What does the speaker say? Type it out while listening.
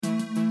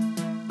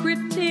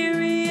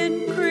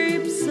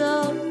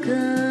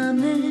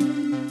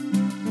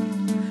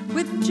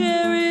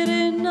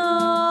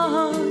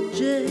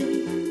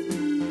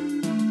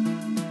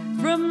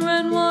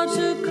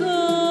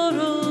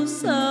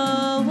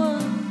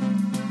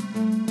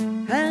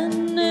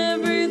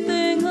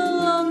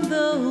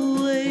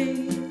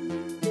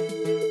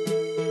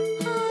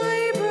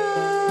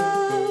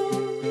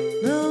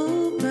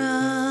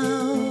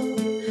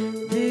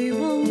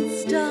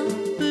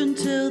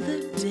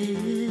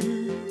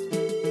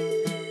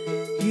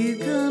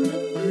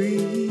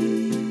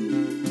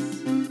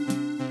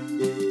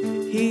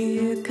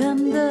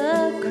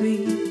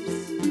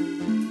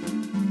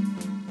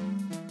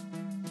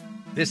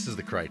This is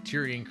the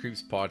Criterion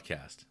Creeps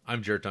podcast.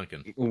 I'm Jared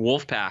Duncan.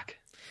 Wolfpack.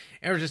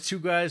 And we're just two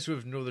guys who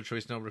have no other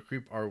choice now but to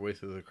creep our way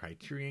through the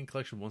Criterion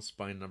collection one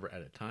spine number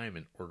at a time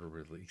in order of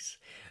release.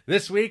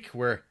 This week,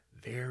 we're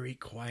very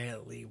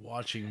quietly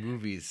watching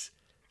movies.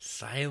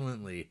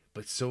 Silently,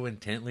 but so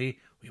intently,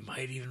 we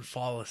might even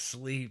fall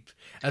asleep.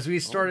 As we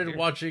started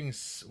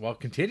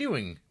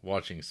continuing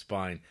watching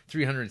Spine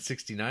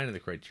 369 in the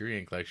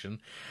Criterion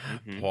collection,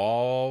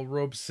 Paul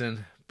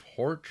Robeson,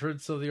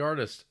 Portraits of the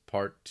Artist,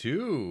 Part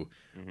 2,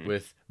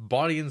 with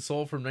Body and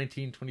Soul from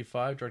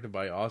 1925, directed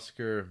by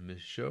Oscar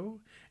Micheaux,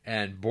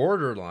 and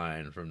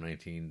Borderline from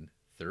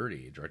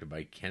 1930, directed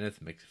by Kenneth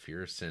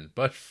McPherson.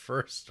 But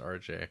first,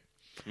 RJ,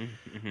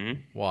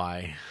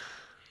 why?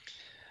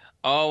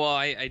 Oh, well,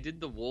 I did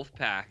the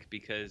Wolfpack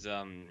because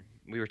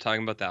we were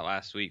talking about that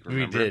last week,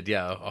 remember? We did,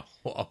 yeah,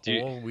 a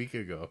whole week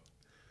ago.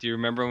 Do you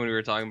remember when we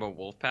were talking about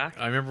Wolfpack?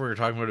 I remember we were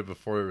talking about it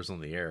before it was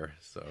on the air,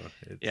 so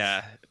it's...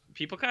 Yeah,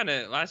 people kind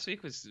of, last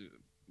week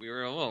we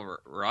were a little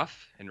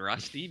rough and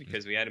rusty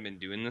because we hadn't been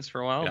doing this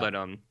for a while, but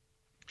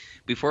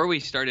before we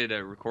started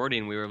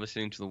recording, we were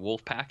listening to the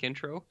Wolfpack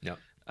intro. Yep.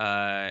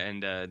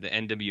 And the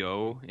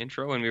NWO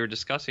intro, and we were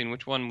discussing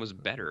which one was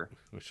better.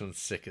 Which one's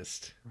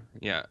sickest?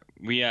 Yeah,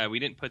 we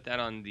didn't put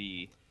that on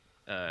the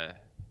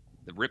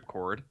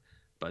ripcord,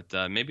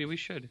 but maybe we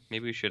should.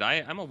 Maybe we should.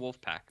 I'm a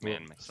Wolfpack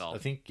man myself. I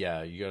think you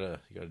gotta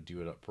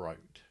do it upright,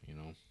 you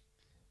know.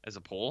 As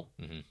a poll,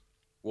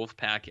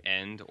 Wolfpack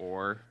and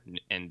or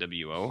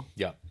NWO.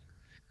 Yeah.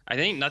 I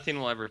think nothing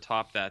will ever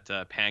top that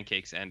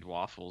pancakes and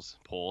waffles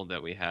poll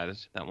that we had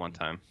that one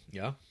time.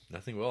 Yeah,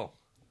 nothing will.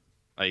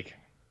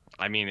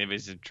 I mean, it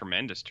was a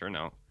tremendous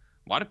turnout.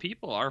 A lot of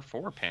people are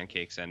for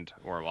pancakes and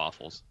or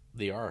waffles.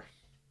 They are.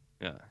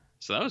 Yeah,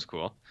 so that was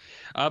cool.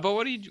 But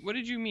what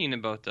did you mean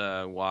about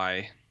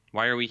why?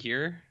 Why are we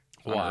here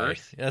on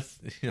Earth? Yes,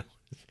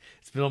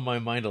 it's been on my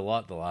mind a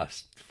lot the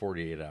last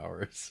 48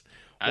 hours.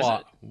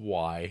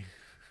 Why?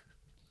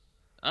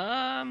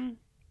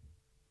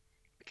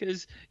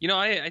 Because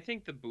I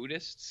think the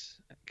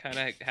Buddhists kind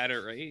of had it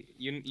right.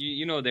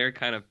 You know their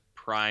kind of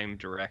prime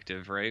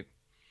directive, right?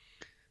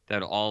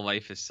 That all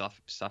life is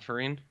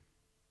suffering.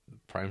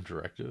 Prime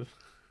directive?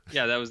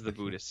 Yeah, that was the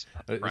Buddhist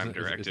prime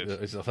directive.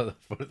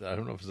 I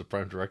don't know if it's a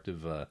prime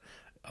directive in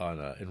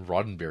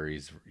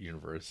Roddenberry's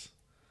universe.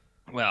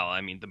 Well, I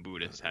mean, the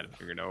Buddhists had it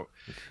figured out.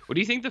 What do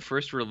you think the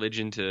first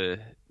religion to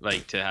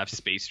have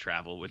space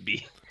travel would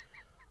be?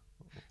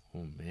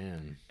 Oh,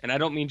 man. And I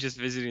don't mean just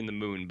visiting the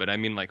moon, but I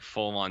mean like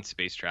full-on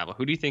space travel.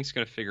 Who do you think's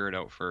going to figure it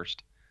out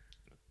first?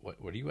 What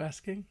are you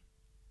asking?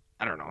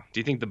 I don't know. Do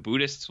you think the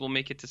Buddhists will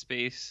make it to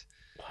space?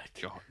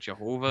 What?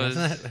 Jehovah's?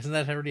 Hasn't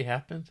that already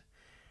happened?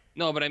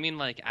 No, but I mean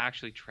like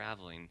actually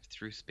traveling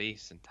through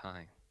space and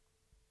time.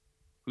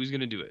 Who's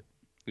going to do it?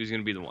 Who's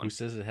going to be the one? Who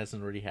says it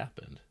hasn't already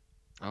happened?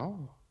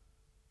 Oh,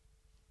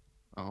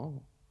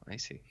 I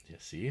see. You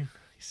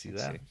see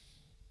that?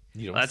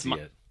 You don't That's see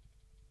it.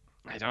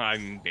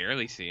 I'm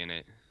barely seeing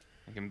it.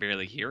 I can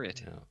barely hear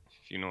it,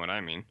 if you know what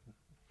I mean.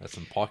 That's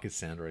some pocket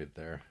sand right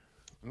there.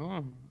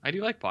 Oh, I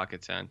do like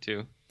pocket sand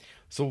too.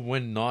 So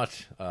when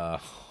not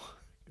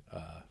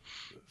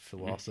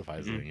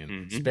philosophizing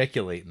and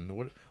speculating,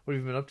 what have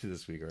you been up to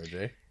this week,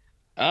 RJ?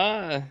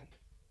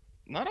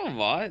 Not a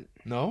lot.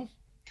 No?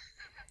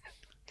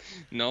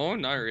 No,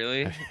 not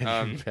really.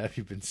 Have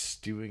you been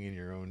stewing in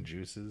your own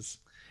juices?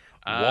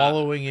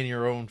 Wallowing in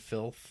your own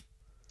filth?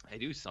 I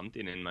do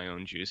something in my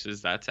own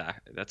juices. That's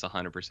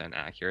 100%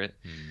 accurate.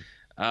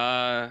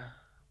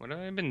 What have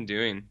I been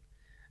doing?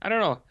 I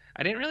don't know.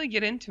 I didn't really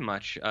get into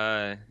much.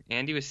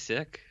 Andy was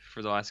sick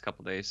for the last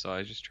couple days, so I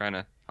was just trying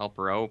to help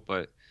her out,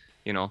 but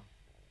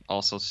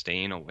also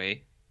staying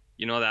away.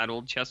 You know that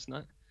old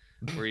chestnut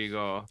where you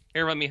go,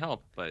 here, let me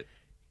help, but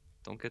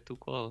don't get too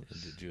close.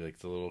 Did you like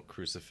the little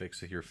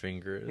crucifix with your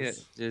fingers?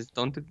 Yeah, just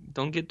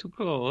don't get too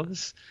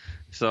close.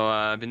 So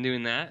I've been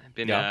doing that.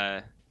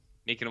 Been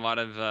making a lot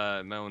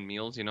of my own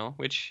meals,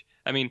 which,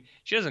 I mean,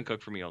 she doesn't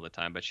cook for me all the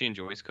time, but she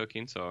enjoys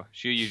cooking, so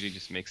she usually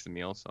just makes the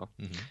meal. So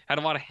had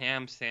a lot of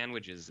ham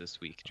sandwiches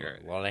this week,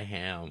 Jared. A lot of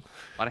ham.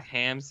 A lot of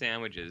ham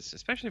sandwiches,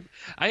 especially.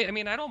 I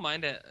mean, I don't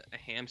mind a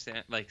ham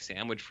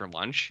sandwich for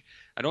lunch.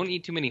 I don't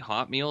eat too many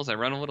hot meals. I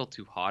run a little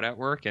too hot at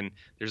work, and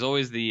there's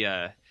always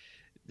the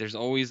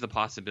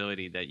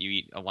possibility that you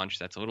eat a lunch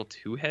that's a little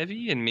too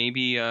heavy, and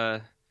maybe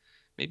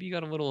you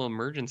got a little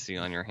emergency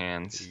on your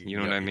hands. You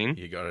know what I mean?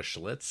 You got a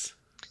Schlitz?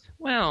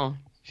 Well,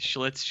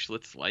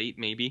 Schlitz light,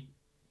 maybe.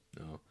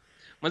 No.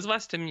 When's the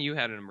last time you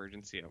had an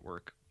emergency at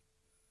work?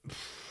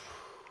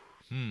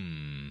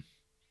 And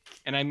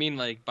I mean,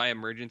 like, by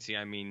emergency,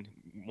 I mean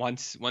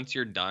once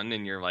you're done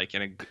and you're like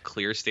in a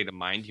clear state of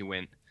mind, you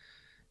went,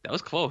 that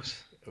was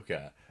close.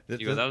 Okay.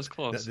 You go, that was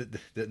close.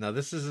 Now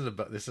this isn't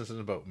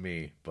about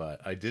me, but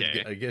I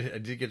did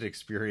get to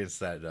experience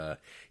that.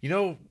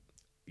 You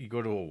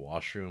go to a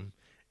washroom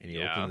and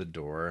you open the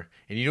door,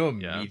 and you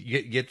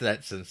get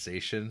that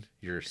sensation.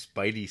 Your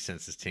spidey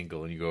senses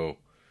tingle, and you go,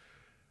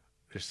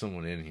 "There's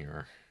someone in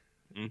here,"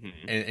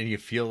 and you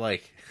feel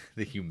like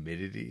the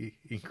humidity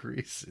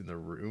increase in the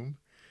room.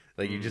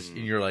 Like you just,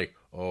 and you're like,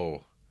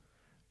 "Oh,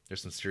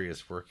 there's some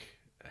serious work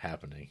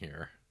happening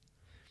here.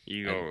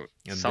 You go,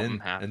 And something then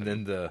happened.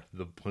 and then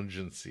the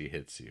pungency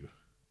hits you.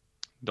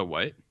 The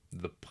what?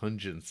 The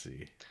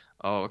pungency.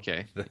 Oh,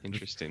 okay. The,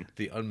 Interesting.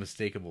 the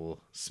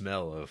unmistakable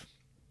smell of,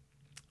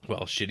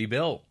 well, Shitty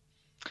Bill.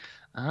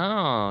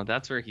 Oh,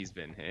 that's where he's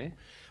been, hey?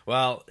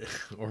 Well,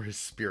 or his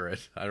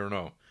spirit. I don't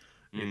know.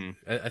 Mm.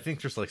 I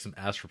think there's like some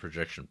astral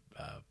projection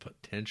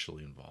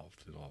potentially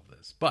involved in all of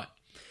this. But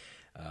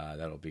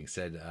that all being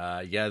said,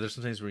 yeah, there's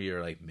some things where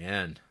you're like,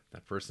 man,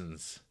 that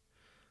person's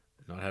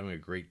not having a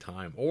great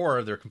time,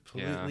 or they're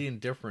completely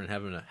indifferent,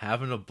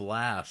 having a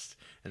blast,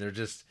 and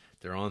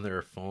they're on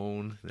their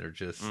phone, they're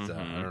just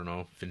I don't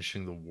know,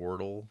 finishing the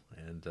Wordle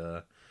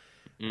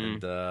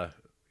and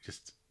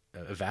just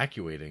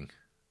evacuating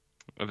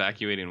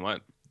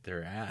What?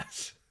 their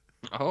ass.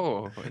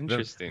 Oh,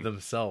 interesting.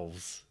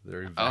 Themselves.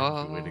 They're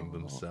evacuating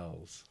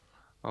themselves.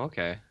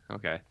 Okay.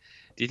 Do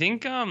you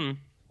think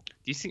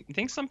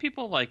think some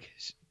people like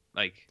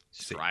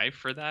strive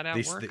for that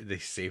at work? They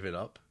save it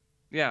up.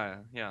 Yeah.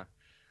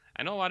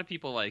 I know a lot of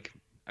people like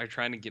are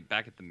trying to get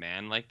back at the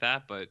man like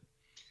that, but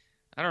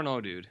I don't know,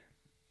 dude.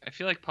 I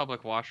feel like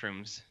public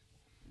washrooms,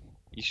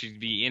 you should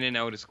be in and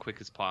out as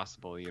quick as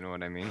possible. You know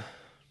what I mean?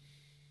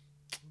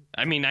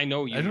 I mean, I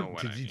know you know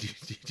what I mean.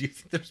 Do you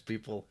think there's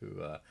people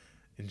who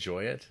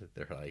enjoy it?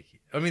 They're like,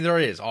 I mean, there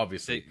is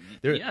obviously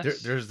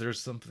yes.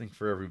 there's something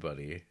for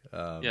everybody.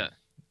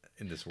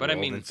 In this world, but I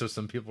mean, and so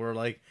some people are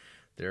like,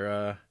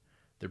 they're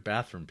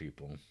bathroom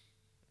people.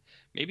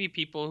 Maybe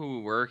people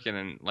who work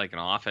in like an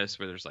office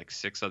where there's like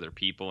 6 other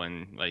people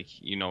and like,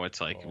 you know, it's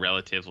like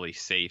relatively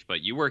safe,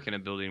 but you work in a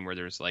building where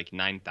there's like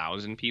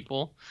 9,000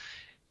 people,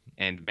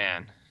 and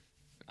man,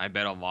 I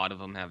bet a lot of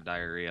them have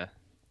diarrhea.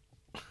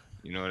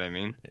 You know what I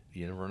mean?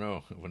 You never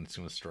know when it's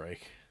going to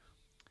strike.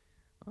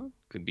 Well,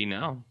 could be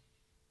now.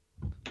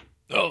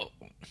 Oh.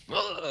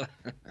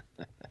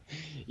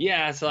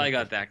 Yeah, so I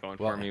got that going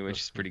for me, which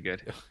is pretty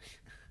good.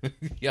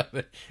 Yeah,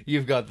 but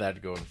you've got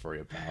that going for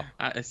you, pal.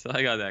 So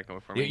I got that going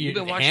for me. You've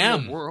been watching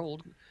ham. The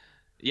World.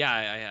 Yeah,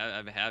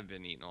 I have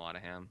been eating a lot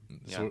of ham.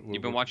 Yeah. So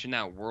you've been watching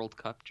that World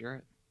Cup,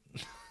 Jarrett?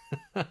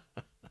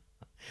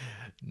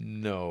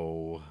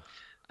 No.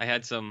 I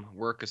had some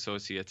work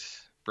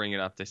associates bring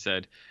it up. They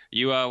said,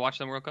 "You watch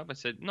the World Cup?" I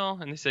said, "No,"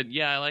 and they said,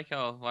 "Yeah, I like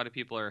how a lot of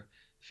people are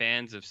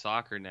fans of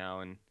soccer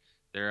now, and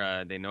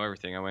they know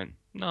everything." I went,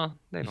 "No,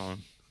 they don't."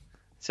 I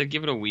said,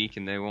 "Give it a week,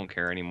 and they won't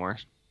care anymore,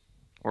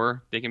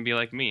 or they can be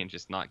like me and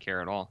just not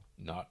care at all."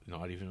 Not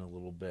even a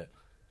little bit.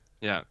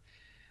 Yeah,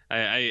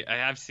 I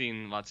have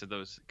seen lots of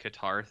those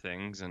Qatar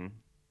things and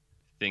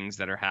things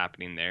that are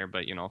happening there,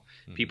 but you know,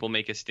 people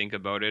make a stink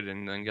about it,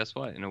 and then guess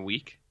what? In a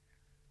week,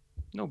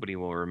 nobody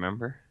will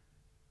remember.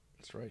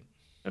 That's right.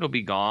 It'll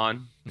be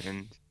gone,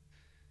 and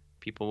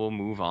people will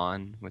move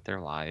on with their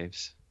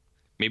lives.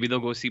 Maybe they'll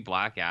go see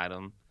Black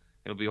Adam.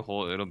 It'll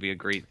be a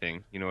great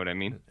thing. You know what I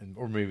mean?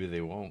 Or maybe they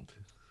won't.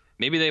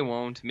 Maybe they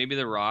won't. Maybe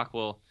The Rock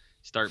will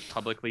start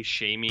publicly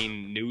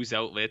shaming news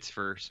outlets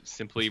for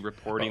simply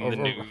reporting the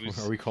news.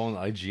 Are we calling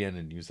IGN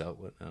a news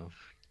outlet now?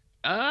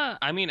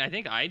 I mean, I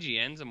think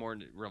IGN's a more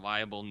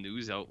reliable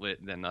news outlet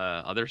than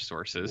other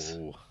sources.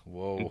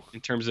 Whoa.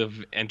 In terms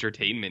of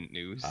entertainment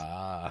news.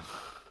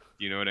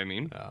 You know what I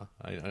mean? Yeah,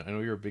 I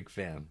know you're a big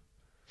fan.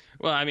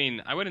 Well, I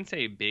mean, I wouldn't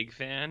say big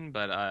fan,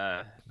 but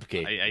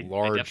okay,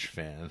 large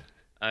fan.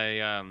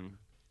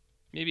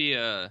 Maybe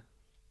a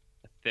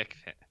thick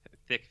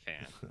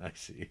fan. I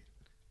see.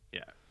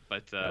 Yeah,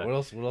 but what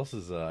else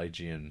is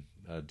IGN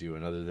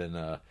doing other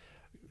than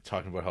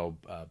talking about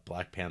how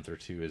Black Panther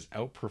 2 has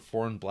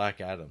outperformed Black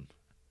Adam?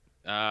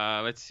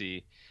 Let's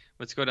see.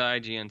 Let's go to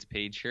IGN's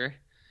page here.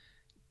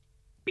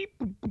 Beep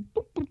boop boop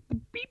boop boop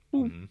beep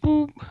boop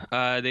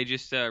boop. They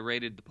just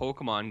rated the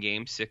Pokemon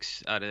game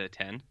 6 out of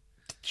 10.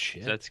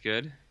 Shit. So that's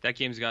good. That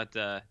game's got.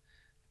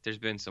 There's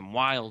been some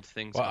wild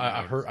things. Well,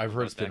 I've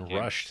heard it's been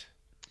rushed.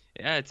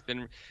 Yeah, it's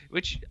been,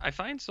 which I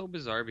find so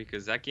bizarre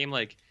because that game,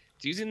 like,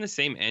 it's using the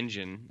same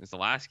engine as the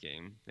last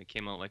game that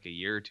came out like a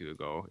year or 2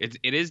 ago.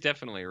 It is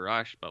definitely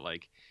rushed, but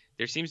like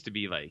there seems to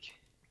be like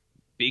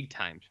big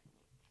time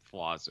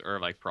flaws or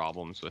like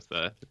problems with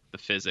the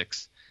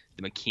physics,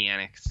 the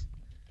mechanics.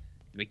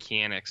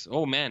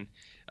 Oh man,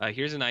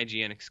 here's an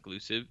IGN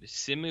exclusive.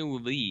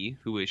 Simu Lee,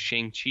 who is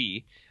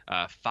Shang-Chi,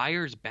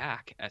 fires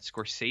back at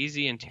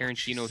Scorsese and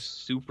Tarantino's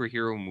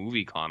superhero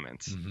movie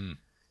comments.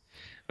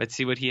 Let's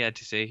see what he had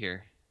to say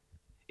here.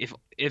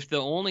 If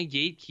the only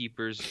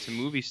gatekeepers to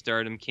movie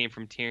stardom came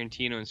from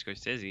Tarantino and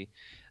Scorsese,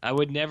 I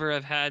would never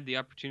have had the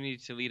opportunity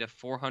to lead a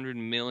 $400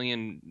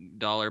 million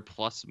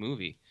plus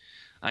movie.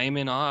 I am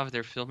in awe of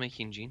their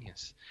filmmaking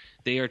genius.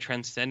 They are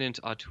transcendent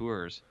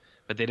auteurs,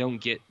 but they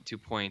don't get to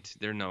point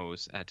their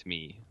nose at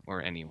me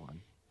or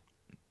anyone.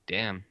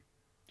 Damn.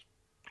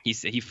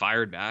 He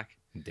fired back.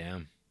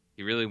 Damn.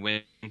 He really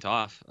went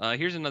off.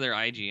 Here's another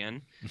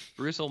IGN.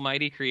 Bruce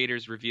Almighty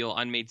creators reveal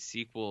unmade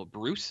sequel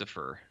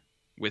Brucifer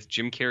with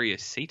Jim Carrey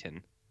as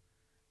Satan.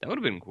 That would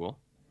have been cool.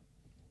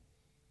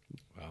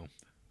 Wow.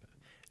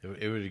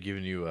 It would have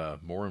given you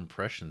more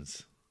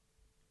impressions.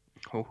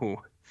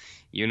 Oh,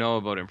 You know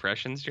about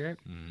impressions, Jared?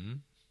 Mm-hmm.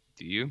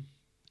 Do you?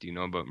 Do you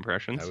know about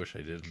impressions? I wish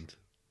I didn't.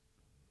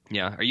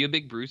 Yeah. Are you a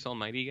big Bruce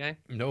Almighty guy?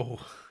 No.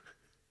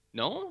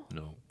 No?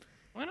 No.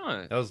 Why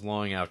not? That was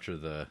long after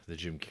the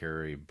Jim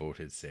Carrey boat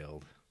had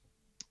sailed.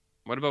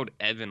 What about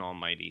Evan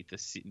Almighty,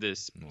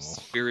 this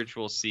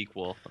spiritual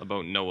sequel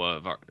about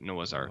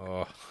Noah's Ark?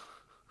 Oh.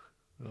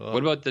 Oh.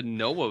 What about the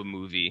Noah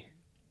movie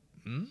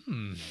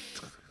Mm.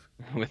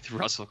 with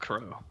Russell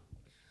Crowe?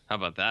 How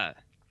about that?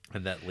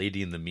 And that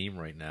lady in the meme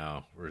right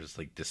now, we're just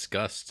like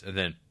disgust and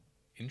then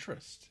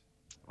interest.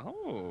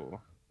 Oh,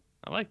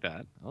 I like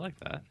that. I like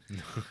that.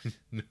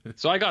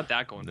 So I got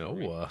that going.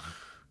 Noah.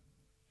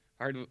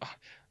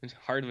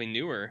 Hardly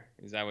knew her.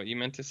 Is that what you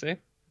meant to say?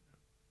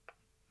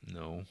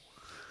 No.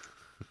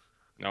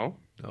 No?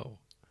 No.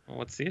 Well,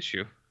 what's the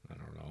issue? I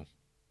don't know.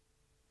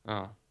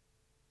 Oh.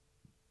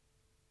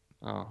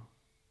 Oh.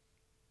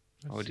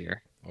 Oh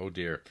dear. Oh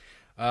dear.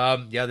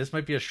 Yeah, this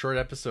might be a short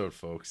episode,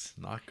 folks.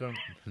 Not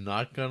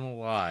gonna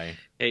lie.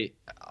 Hey,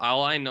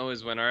 all I know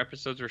is when our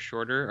episodes were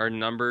shorter, our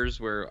numbers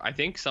were. I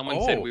think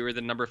someone said we were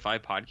the number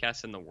 5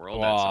 podcast in the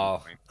world at some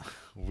point.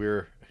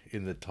 We're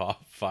in the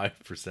top 5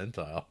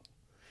 percentile,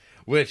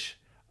 which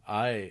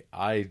I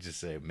just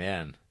say,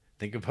 man,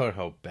 think about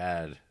how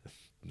bad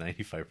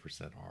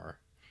 95% are.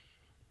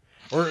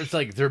 Or it's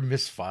like they're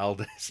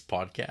misfiled as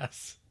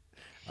podcasts.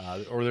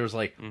 Or there's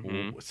like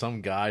some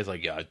guys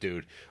like, yeah,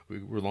 dude,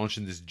 we're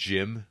launching this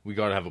gym. We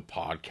got to have a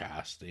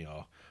podcast. You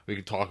know, we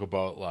can talk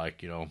about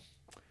like, you know,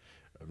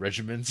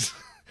 regiments.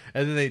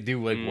 And then they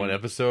do like one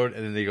episode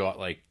and then they got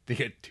like, they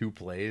get 2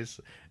 plays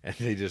and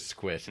they just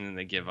quit. And then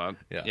they give up.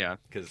 Yeah.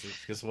 Because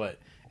guess what?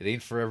 It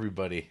ain't for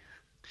everybody.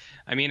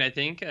 I mean, I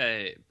think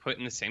put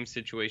in the same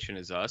situation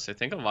as us, I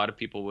think a lot of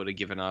people would have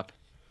given up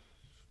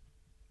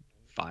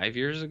 5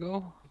 years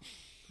ago.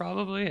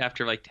 Probably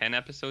after like 10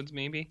 episodes,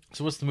 maybe.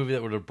 So what's the movie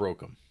that would have broke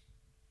them?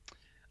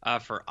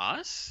 For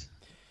us,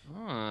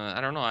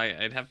 I don't know.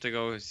 I'd have to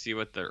go see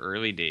what the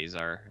early days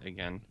are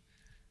again,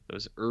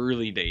 those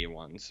early day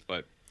ones.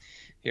 But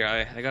here,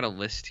 I got a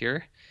list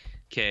here.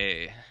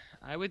 Okay,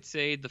 I would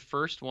say the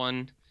first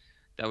one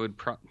that would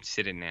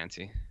Sid and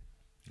Nancy.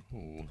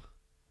 Ooh.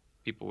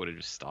 People would have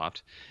just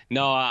stopped.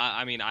 No,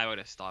 I mean I would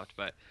have stopped,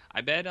 but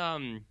I bet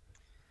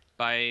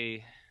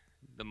by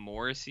the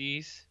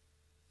Morrisseys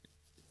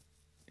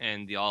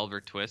and the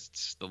Oliver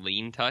Twists, the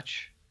Lean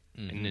Touch,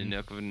 in the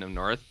Nook of the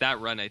North. That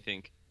run, I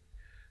think,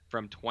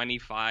 from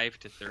 25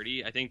 to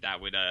 30, I think that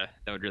would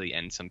really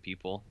end some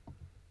people.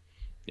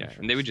 Yeah,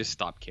 and they would just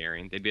stop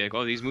caring. They'd be like,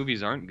 "Oh, these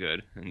movies aren't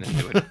good," and then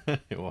they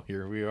would. Well,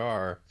 here we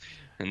are.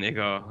 And they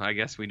go, "I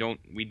guess we don't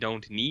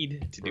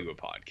need to do a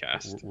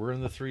podcast." We're in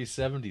the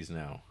 370s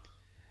now.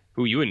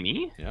 Who, you and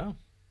me? Yeah.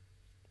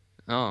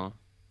 Oh,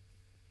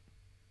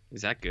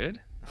 is that good?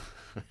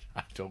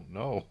 I don't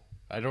know.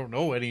 I don't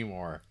know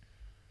anymore.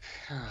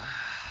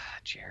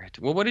 Jarrett.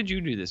 Well, what did you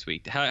do this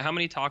week? How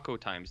many taco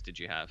times did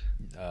you have?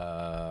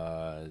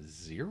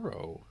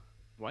 0.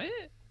 What? 0.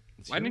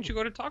 Why didn't you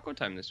go to taco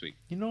time this week?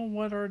 You know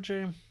what,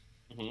 RJ?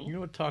 You know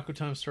what Taco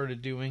Time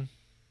started doing?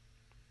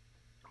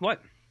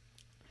 What?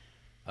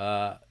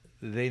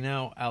 They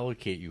now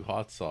allocate you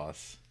hot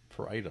sauce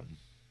per item.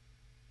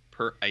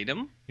 Per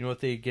item? You know what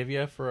they give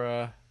you for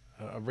a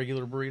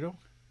regular burrito?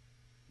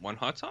 1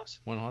 hot sauce?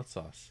 1 hot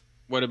sauce.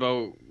 What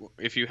about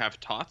if you have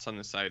tots on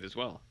the side as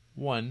well?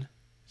 1.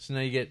 So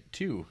now you get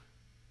 2.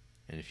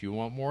 And if you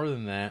want more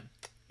than that,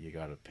 you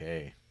gotta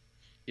pay.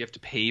 You have to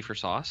pay for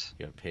sauce?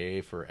 You gotta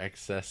pay for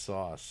excess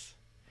sauce.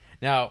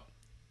 Now,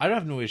 I don't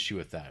have no issue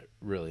with that,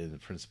 really, in the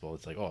principle.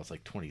 It's like, oh, it's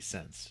like 20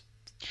 cents.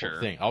 Sure.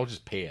 Thing. I'll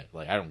just pay it.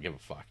 Like, I don't give a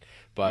fuck.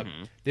 But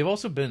they've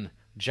also been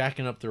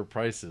jacking up their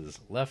prices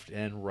left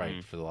and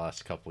right for the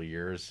last couple of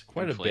years.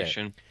 Quite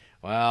Inflation. a bit.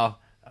 Well,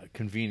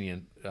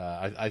 convenient.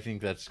 I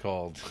think that's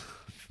called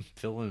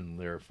filling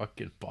their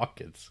fucking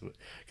pockets,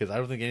 because I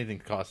don't think anything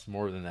costs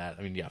more than that.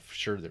 I mean, yeah, for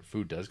sure their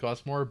food does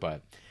cost more,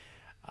 but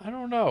I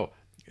don't know.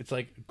 It's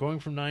like going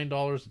from $9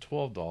 to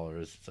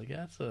 $12. It's like,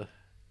 yeah, it's a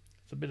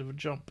bit of a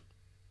jump.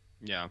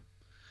 Yeah.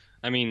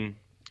 I mean,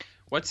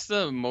 what's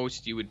the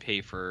most you would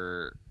pay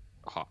for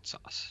hot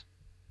sauce?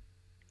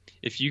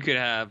 If you could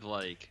have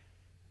like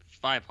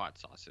 5 hot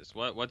sauces,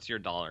 what's your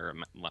dollar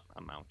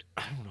amount?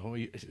 I don't know.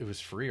 It was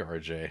free,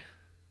 RJ.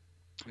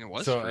 It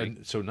was free. free.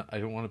 So I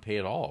don't want to pay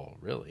it all,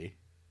 really.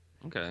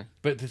 Okay.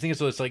 But the thing is,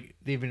 though, it's like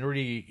they've been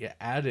already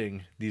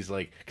adding these,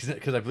 like,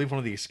 because I believe one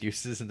of the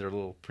excuses in their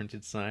little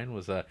printed sign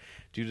was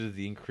due to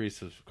the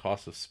increase of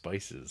cost of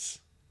spices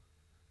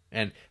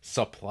and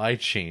supply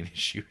chain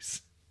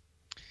issues.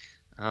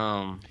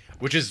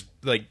 Which is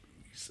like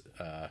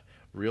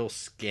real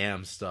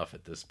scam stuff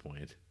at this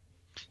point.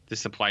 The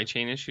supply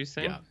chain issues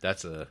thing? Yeah,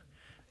 that's a.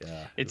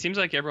 Yeah. It seems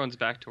like everyone's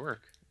back to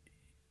work.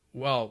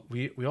 Well,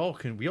 we all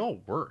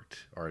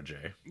worked,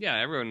 RJ. Yeah,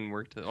 everyone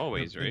worked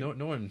always, right?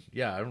 No one.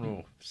 Yeah, I don't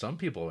know. Some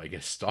people, I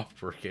guess,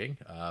 stopped working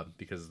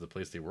because the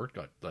place they worked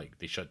got, like,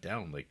 they shut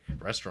down. Like,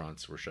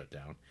 restaurants were shut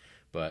down,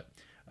 but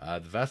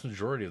the vast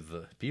majority of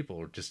the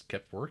people just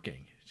kept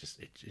working.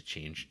 It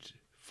changed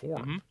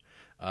form.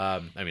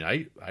 I mean,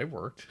 I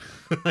worked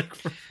like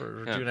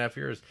for 2.5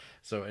 years.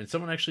 So, and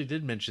someone actually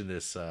did mention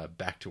this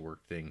back to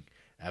work thing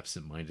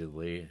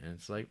absentmindedly, and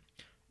it's like,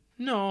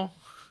 no.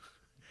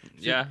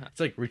 It's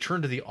like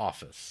return to the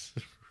office.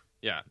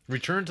 Yeah.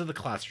 Return to the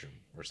classroom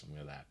or something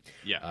like that.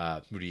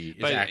 Yeah. Moody is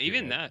but accurate.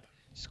 even that,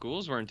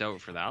 schools weren't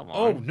out for that long.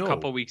 Oh, no. A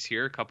couple weeks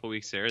here, a couple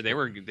weeks there. They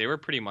were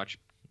pretty much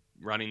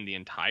running the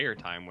entire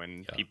time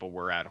when people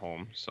were at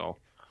home. So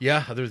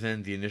yeah, other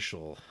than the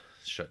initial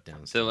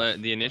shutdown. So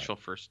the initial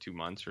first 2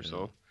 months or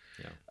so.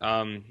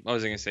 Yeah. What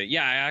was I gonna say?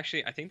 Yeah,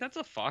 I think that's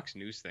a Fox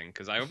News thing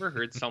because I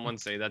overheard someone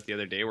say that the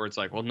other day where it's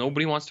like, well,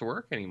 nobody wants to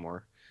work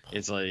anymore.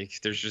 It's like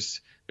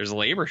there's a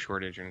labor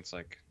shortage, and it's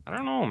like, I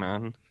don't know,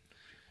 man.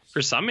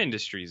 For some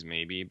industries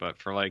maybe, but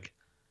for like,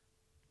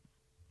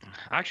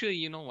 actually,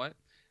 you know what?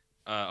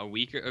 A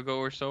week ago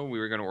or so, we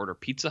were gonna order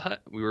Pizza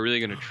Hut. We were really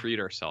gonna treat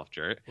ourselves,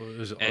 Jarrett.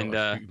 Well, and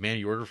man,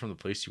 you order from the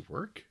place you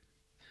work?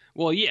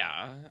 Well,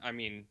 yeah. I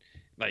mean,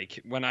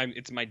 like when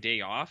it's my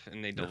day off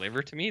and they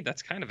deliver to me,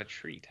 that's kind of a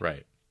treat,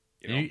 right?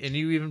 You know? And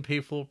you even pay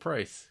full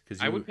price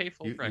because I would pay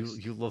full price.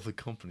 You love the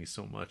company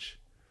so much.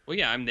 Well,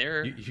 yeah, I'm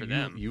there for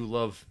them. You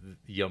love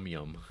Yum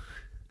Yum.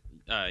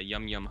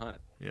 Yum Yum Hut.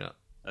 Yeah,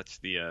 that's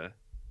the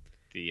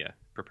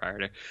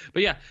proprietor.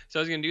 But yeah, so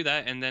I was gonna do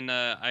that, and then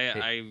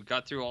I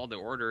got through all the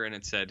order, and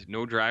it said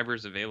no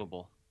drivers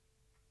available,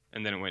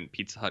 and then it went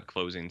Pizza Hut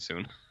closing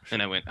soon,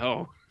 and I went,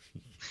 oh,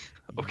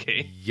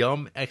 okay.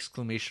 Yum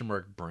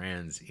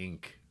Brands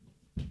Inc.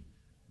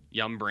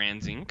 Yum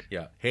Brands Inc.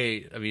 Yeah.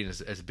 Hey, I mean,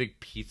 as a big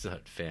Pizza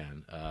Hut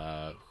fan,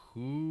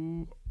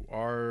 can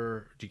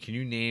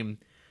you name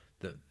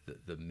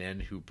the men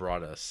who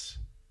brought us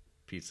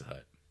Pizza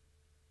Hut?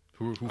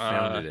 Who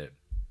founded it?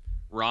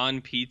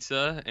 Ron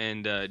Pizza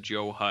and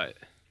Joe Hutt.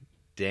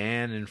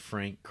 Dan and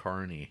Frank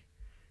Carney.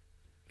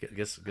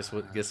 Guess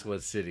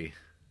what city?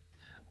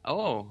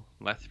 Oh,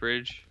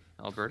 Lethbridge,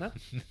 Alberta?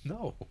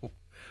 No.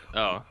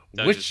 Oh,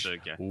 that was just a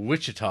guess.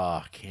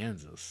 Wichita,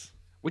 Kansas.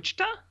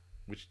 Wichita?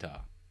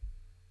 Wichita?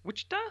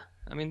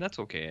 I mean, that's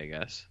okay, I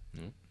guess.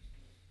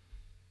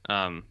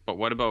 Mm. But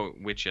what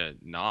about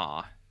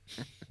Wichita?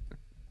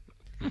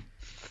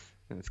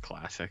 It's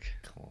classic.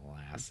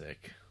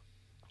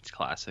 It's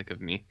classic of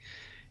me.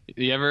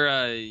 You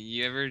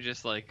ever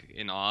just like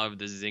in awe of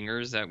the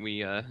zingers that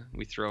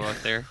we throw out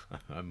there?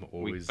 I'm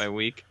always week by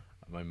week.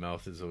 My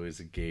mouth is always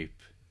agape.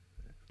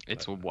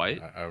 It's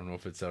what? I don't know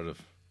if it's out of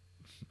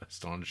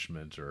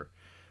astonishment or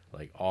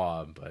like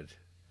awe, but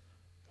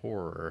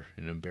horror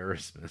and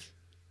embarrassment.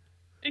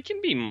 It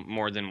can be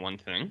more than one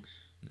thing.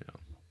 Yeah,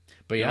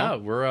 but yeah,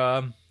 we're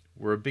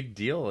a big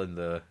deal in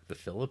the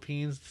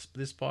Philippines.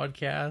 This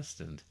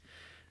podcast and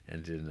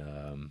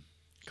in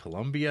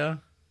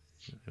Colombia.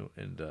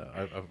 And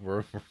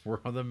we're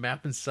on the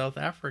map in South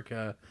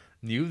Africa.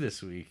 New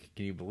this week.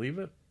 Can you believe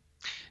it?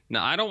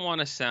 Now, I don't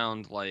want to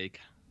sound like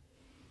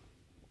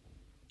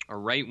a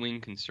right-wing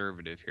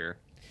conservative here,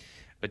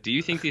 but do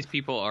you think these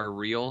people are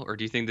real, or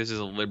do you think this is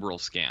a liberal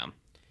scam?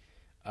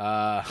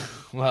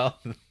 Well,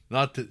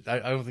 not that I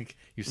don't think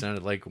you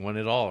sounded like one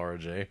at all,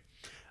 RJ.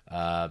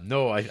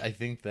 No, I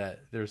think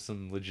that there's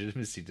some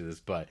legitimacy to this,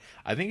 but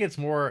I think it's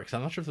more because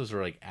I'm not sure if those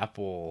are like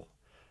Apple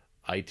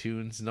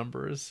iTunes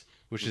numbers,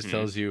 which just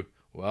tells you,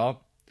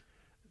 well,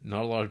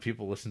 not a lot of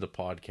people listen to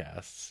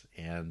podcasts,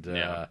 and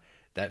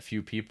that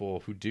few people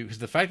who do, because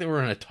the fact that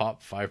we're in a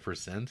top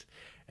 5%,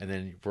 and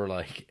then we're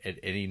like at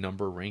any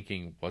number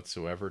ranking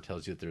whatsoever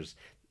tells you that there's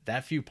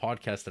that few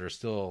podcasts that are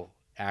still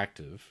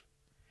active.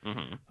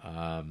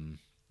 Mm-hmm.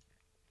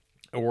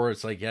 Or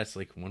it's like, it's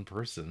like one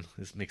person.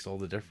 This makes all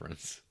the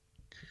difference.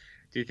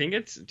 Do you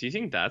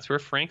think that's where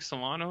Frank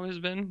Solano has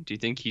been? Do you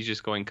think he's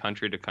just going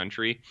country to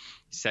country,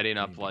 setting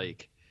up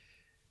like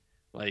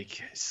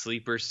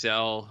sleeper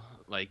cell,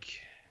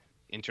 like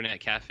internet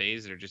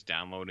cafes that are just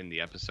downloading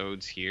the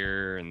episodes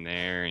here and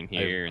there and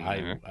here and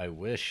there? I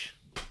wish.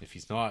 If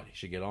he's not, he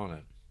should get on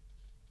it.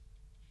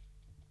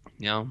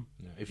 Yeah.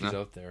 If he's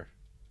out there.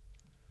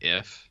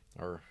 If.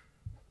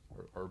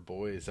 Our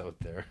boys out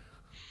there.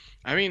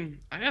 I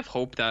mean, I have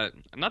hope that,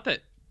 not that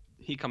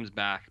he comes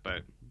back,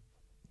 but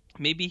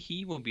maybe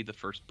he will be the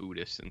first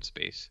Buddhist in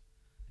space.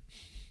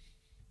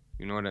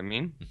 You know what I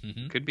mean?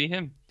 Mm-hmm. Could be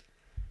him.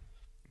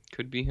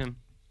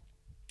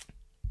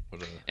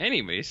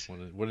 Anyways.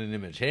 What an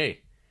image. Hey,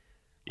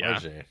 yeah.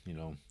 RJ,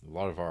 a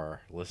lot of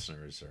our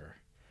listeners are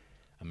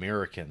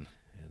American,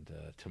 and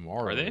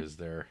tomorrow is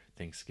their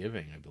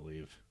Thanksgiving, I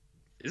believe.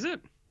 Is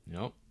it?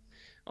 Yep.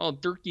 Oh,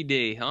 Turkey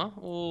Day, huh?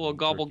 Oh,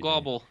 gobble,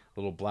 gobble. Day.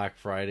 Little Black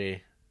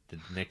Friday the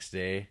next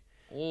day.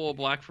 Oh,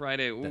 Black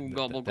Friday. Ooh,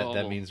 gobble, gobble.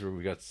 That means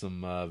we got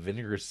some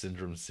Vinegar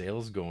Syndrome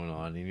sales going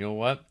on. And you know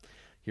what?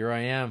 Here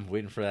I am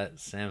waiting for that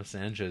Sam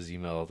Sanchez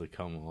email to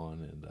come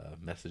on and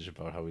message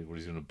about what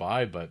he's going to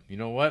buy. But you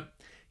know what?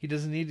 He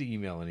doesn't need to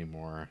email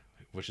anymore,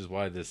 which is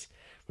why we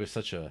have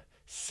such a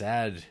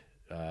sad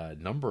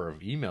number of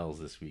emails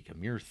this week. A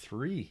mere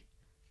 3.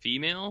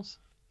 Females?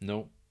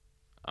 Nope.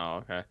 Oh,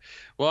 okay.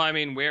 Well, I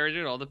mean, where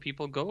did all the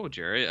people go,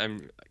 Jerry?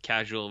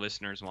 Casual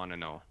listeners want to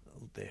know.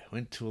 They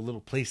went to a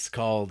little place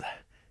called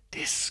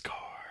Discord.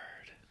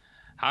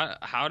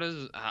 How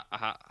does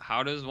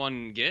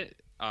one get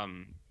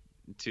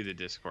to the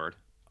Discord?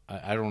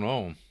 I don't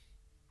know.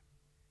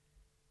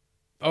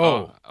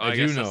 Oh, I I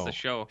do guess that's the know.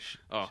 show.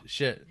 Oh,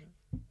 Shit.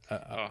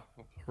 oh.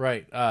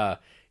 Right.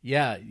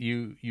 Yeah,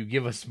 you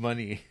give us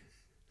money.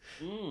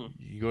 Mm.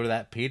 You go to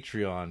that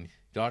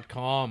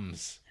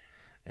patreon.coms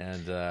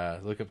and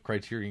look up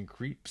Criterion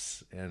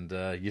Creeps and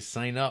you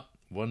sign up.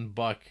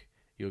 $1.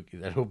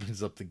 That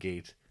opens up the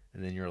gate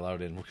and then you're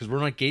allowed in because we're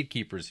not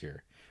gatekeepers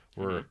here.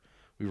 We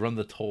run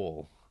the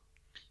toll.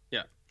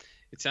 Yeah.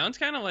 It sounds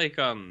kind of like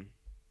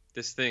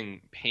this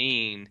thing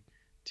paying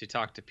to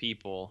talk to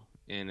people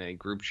in a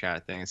group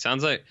chat thing. It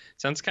sounds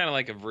kind of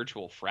like a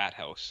virtual frat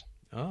house.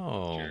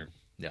 Oh. Sure.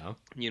 Yeah.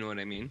 You know what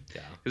I mean?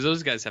 Yeah. Because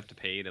those guys have to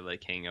pay to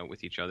like hang out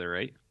with each other,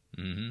 right?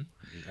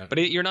 Mm-hmm. But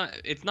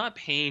it's not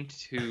paying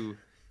to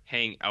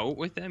hang out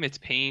with them. It's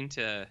paying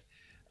to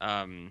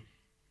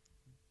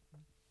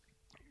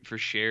for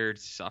shared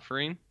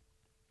suffering.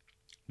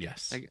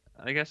 Yes.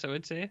 I guess I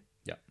would say.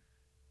 Yeah.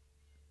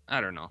 I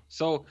don't know.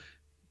 So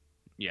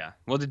yeah.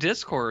 Well, the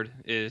Discord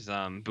is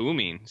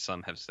booming,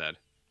 some have said.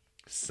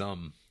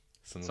 Some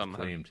have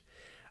claimed.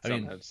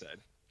 Some have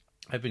said.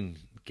 I've been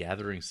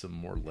gathering some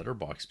more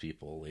Letterboxd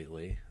people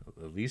lately.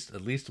 At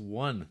least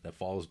one that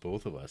follows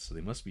both of us. So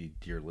they must be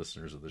dear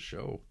listeners of the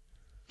show.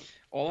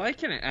 All I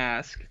can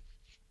ask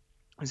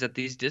is that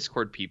these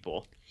Discord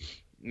people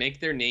make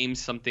their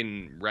names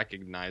something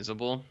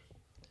recognizable.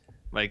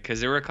 Like, because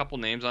there were a couple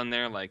names on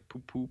there, like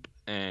Poop Poop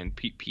and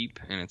Peep Peep,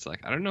 and it's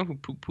like, I don't know who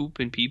Poop Poop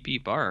and Peep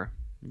Peep are.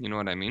 You know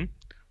what I mean?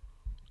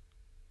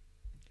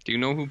 Do you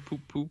know who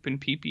Poop Poop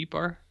and Peep Peep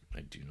are?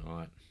 I do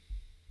not.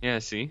 Yeah,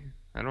 see?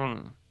 I don't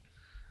know.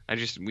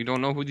 We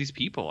don't know who these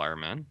people are,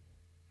 man.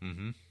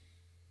 Mm-hmm.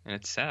 And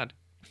it's sad.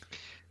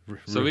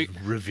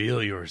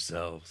 Reveal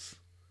yourselves.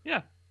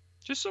 Yeah,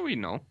 just so we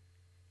know.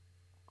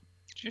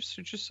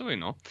 Just so we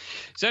know.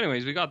 So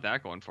anyways, we got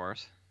that going for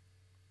us.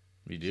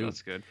 We do. So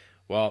that's good.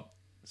 Well,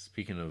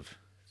 speaking of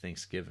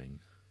Thanksgiving,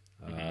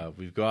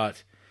 we've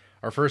got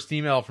our first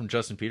email from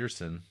Justin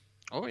Peterson.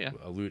 Oh,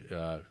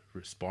 yeah.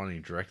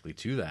 Responding directly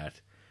to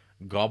that.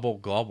 Gobble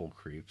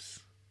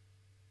creeps.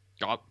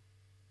 Gobble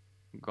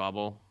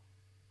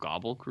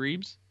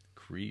creeps?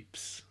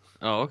 Creeps.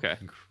 Oh, okay.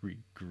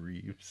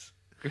 Creeps.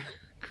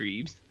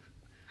 Creeps.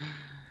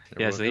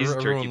 Yeah, so he's a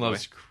turkey everyone boy.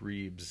 loves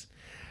creeps.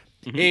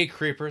 Hey,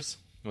 creepers.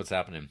 What's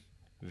happening?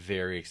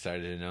 Very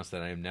excited to announce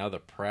that I am now the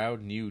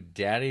proud new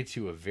daddy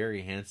to a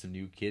very handsome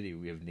new kitty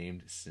we have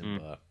named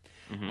Simba.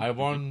 I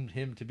wanted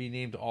him to be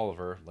named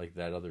Oliver, like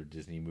that other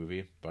Disney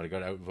movie, but I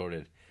got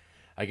outvoted.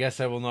 I guess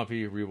I will not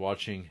be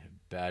rewatching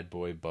Bad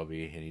Boy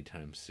Bubby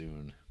anytime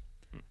soon.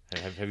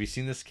 Have you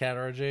seen this cat,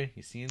 RJ?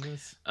 You seen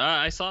this?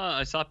 I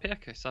saw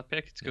Pick. It's a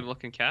good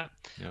looking cat.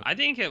 Yeah. I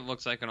think it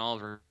looks like an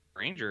Oliver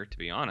Ranger, to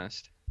be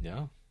honest.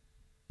 Yeah.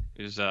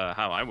 Is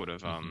how I would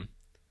have how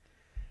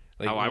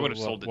I would have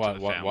sold it to the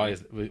family.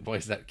 Why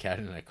is that cat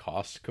in a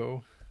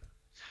Costco?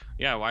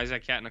 Yeah, why is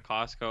that cat in a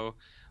Costco?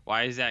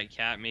 Why is that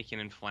cat making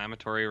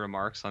inflammatory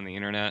remarks on the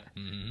internet?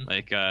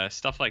 Like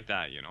stuff like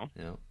that, you know?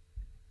 Yeah.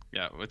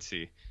 Yeah, let's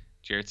see.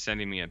 Jarrett's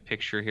sending me a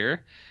picture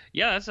here.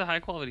 Yeah, that's a high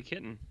quality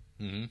kitten.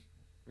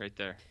 Right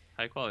there.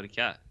 High quality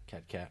cat.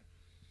 Cat.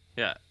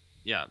 Yeah.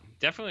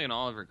 Definitely an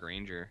Oliver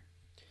Granger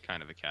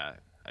kind of a cat,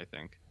 I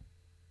think.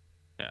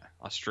 Yeah.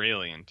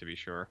 Australian, to be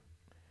sure.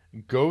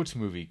 Goat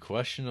movie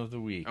question of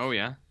the week. Oh,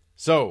 yeah.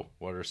 So,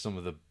 what are some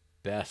of the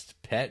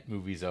best pet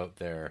movies out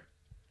there?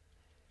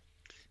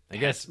 I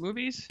guess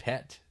movies?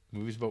 Pet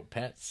movies about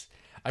pets.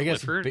 I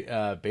Clifford?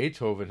 guess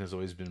Beethoven has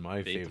always been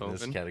my favorite in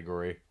this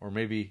category, or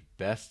maybe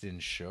best in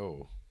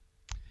show.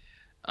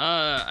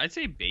 I'd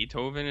say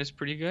Beethoven is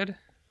pretty good.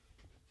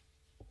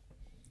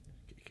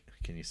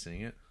 Can you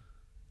sing it?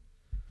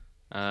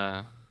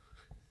 Yeah.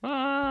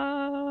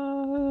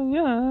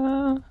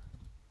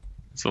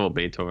 It's a little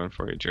Beethoven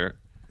for you, Jarrett.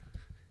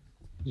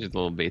 Just a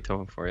little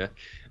Beethoven for you.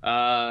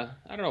 I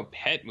don't know,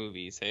 pet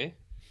movies, hey?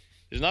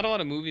 There's not a lot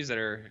of movies that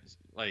are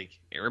like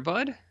Air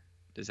Bud.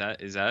 Is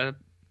that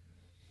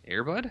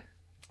Air Bud?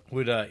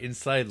 Would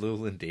Inside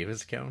Llewyn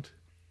Davis count?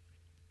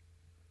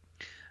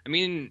 I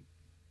mean,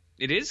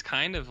 it is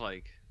kind of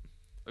like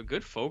a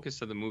good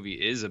focus of the movie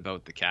is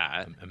about the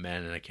cat. A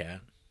man and a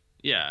cat.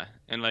 Yeah,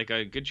 and like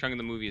a good chunk of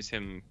the movie is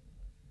him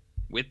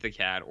with the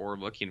cat or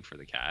looking for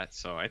the cat.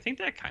 So I think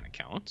that kind of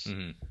counts.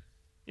 Mm-hmm.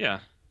 Yeah.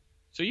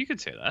 So you could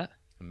say that.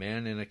 A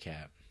man and a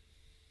cat.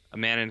 A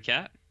man and a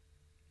cat?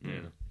 Yeah.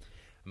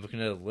 I'm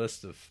looking at a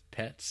list of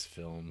pets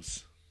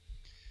films.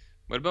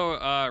 What about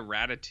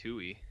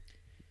Ratatouille?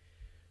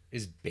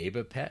 Is Babe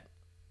a pet?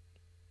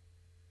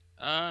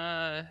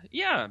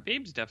 Yeah,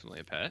 Babe's definitely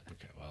a pet.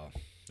 Okay, well,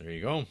 there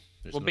you go.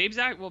 Babe's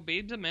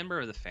a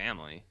member of the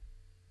family.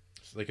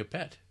 It's like a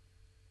pet.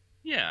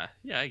 Yeah,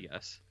 I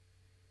guess.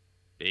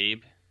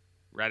 Babe.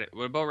 What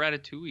about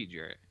Ratatouille,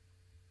 Jarrett?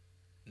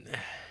 Do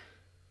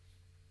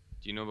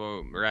you know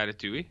about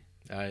Ratatouille?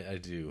 I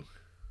do.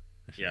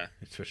 Yeah.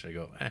 I wish I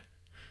go.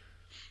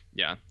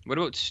 Yeah. What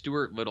about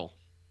Stuart Little?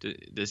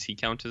 Does he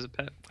count as a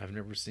pet? I've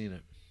never seen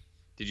it.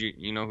 Did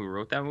you know who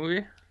wrote that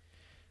movie?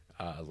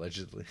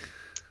 Allegedly.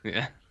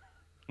 Yeah.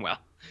 Well,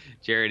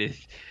 Jared,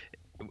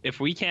 if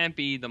we can't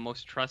be the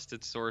most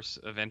trusted source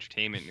of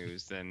entertainment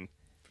news, then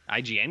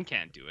IGN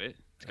can't do it.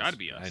 It's got to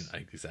be us.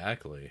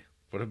 Exactly.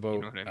 What about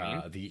You know what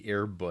I mean? the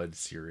Air Bud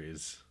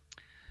series?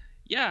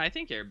 Yeah, I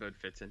think Air Bud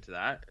fits into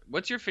that.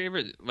 What's your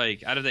favorite,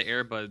 like, out of the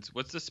Air Buds,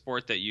 what's the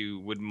sport that you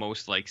would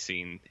most like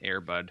seeing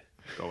Air Bud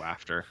go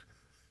after?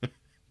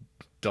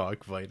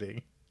 Dog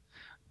fighting.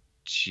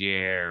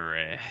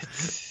 Jared.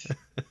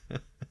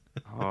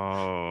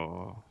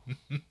 Oh.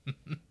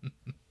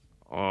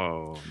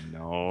 Oh,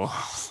 no.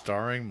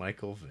 Starring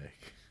Michael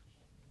Vick.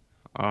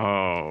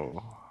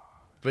 Oh.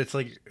 But it's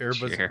like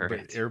Jared.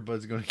 But Air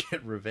Bud's going to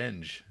get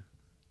revenge.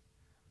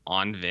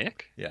 On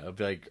Vic? Yeah, it'll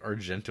be like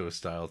Argento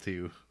style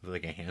too, with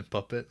like a hand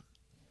puppet.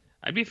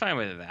 I'd be fine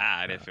with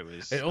that if it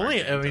was.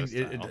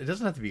 It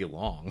doesn't have to be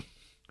long.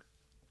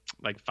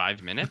 Like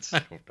 5 minutes?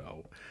 I don't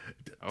know.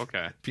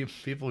 Okay.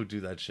 People who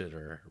do that shit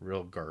are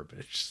real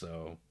garbage.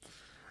 So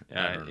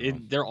yeah,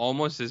 they're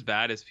almost as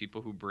bad as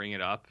people who bring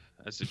it up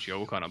as a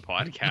joke on a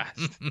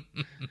podcast.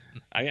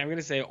 I'm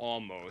gonna say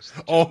almost.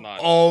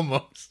 Almost.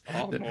 Almost.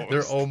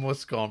 They're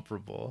almost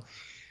comparable.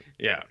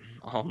 Yeah,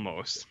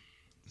 almost.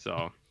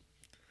 So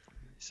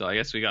I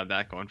guess we got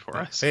that going for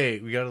us. Hey,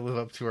 we got to live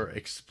up to our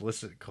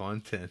explicit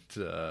content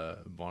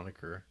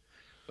moniker.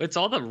 It's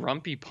all the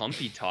rumpy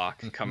pumpy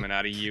talk coming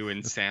out of you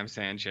and Sam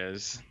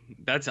Sanchez.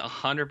 That's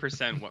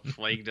 100% what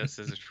flagged us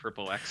as a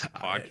Triple X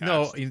podcast.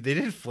 No, they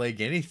didn't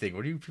flag anything.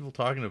 What are you people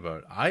talking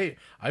about? I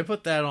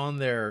put that on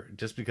there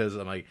just because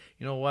I'm like,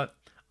 you know what?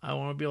 I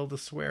want to be able to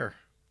swear.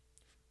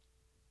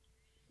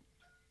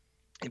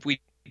 If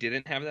we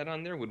didn't have that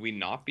on there, would we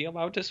not be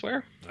allowed to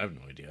swear? I have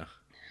no idea.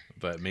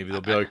 But maybe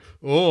they'll be like,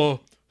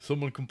 oh,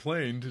 someone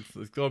complained.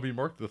 It's got to be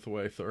marked this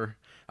way, sir.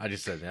 I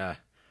just said,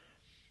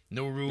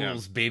 no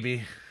rules,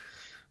 baby.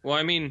 Well,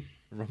 I mean...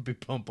 Rumpy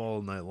pump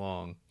all night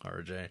long,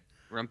 RJ.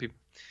 Rumpy...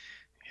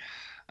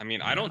 I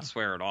mean, I don't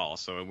swear at all,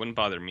 so it wouldn't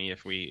bother me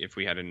if we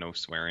had a no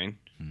swearing.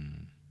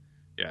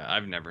 Yeah,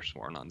 I've never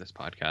sworn on this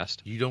podcast.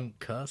 You don't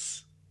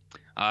cuss?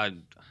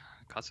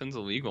 Cussing's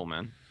illegal,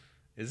 man.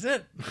 Is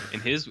it? In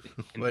his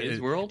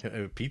world?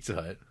 Pizza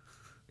Hut.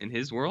 In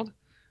his world?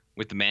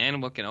 With the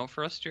man looking out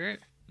for us, Jarrett?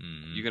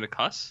 You gonna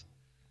cuss?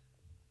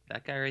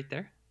 That guy right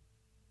there?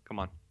 Come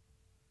on.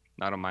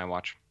 Not on my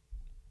watch.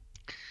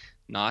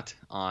 Not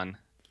on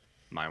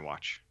my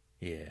watch.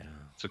 Yeah.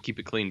 So keep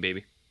it clean,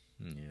 baby.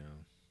 Yeah.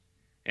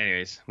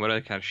 Anyways, what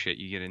other kind of shit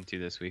you get into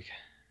this week?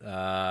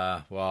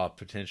 Well,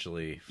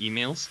 potentially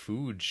emails?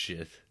 Food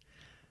shit.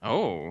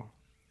 Oh.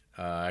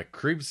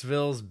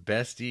 Creepsville's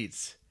Best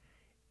Eats.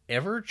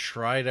 Ever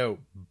tried out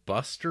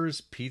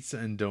Buster's Pizza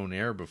and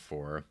Donair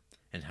before?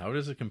 And how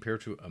does it compare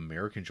to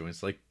American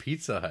joints like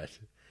Pizza Hut?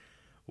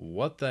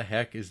 What the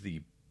heck is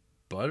the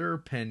butter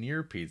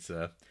paneer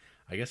pizza?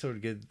 I guess I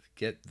would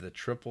get the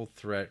triple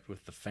threat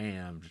with the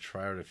fam to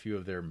try out a few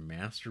of their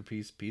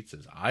masterpiece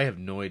pizzas. I have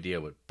no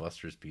idea what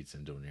Buster's Pizza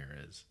and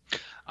Donair is.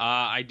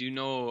 I do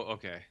know.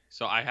 Okay,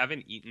 so I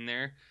haven't eaten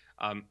there.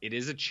 It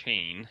is a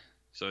chain,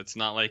 so it's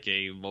not like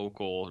a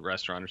local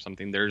restaurant or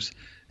something. There's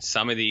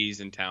some of these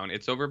in town.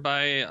 It's over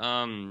by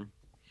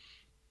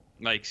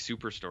like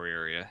Superstore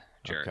area,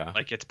 Jared. Okay.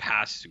 Like it's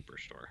past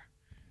Superstore.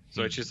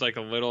 So it's just like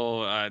a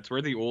little. It's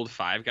where the old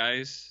Five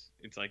Guys.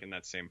 It's like in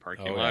that same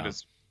parking lot. Yeah.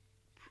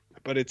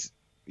 But it's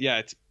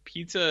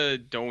Pizza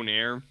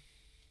Donair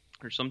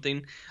or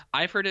something.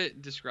 I've heard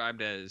it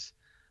described as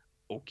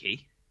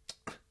okay.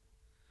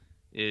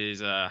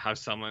 Is how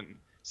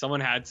someone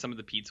had some of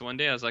the pizza one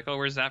day. I was like, oh,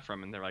 where's that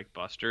from? And they're like,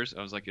 Buster's.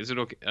 I was like, is it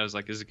okay? I was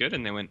like, is it good?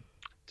 And they went,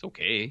 it's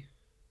okay.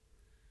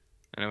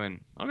 And I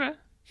went,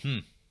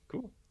 okay,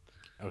 cool,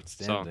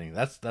 outstanding.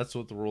 So, that's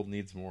what the world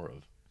needs more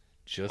of.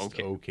 Just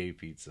okay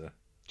pizza.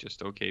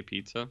 Just okay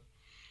pizza.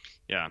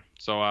 Yeah.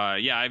 So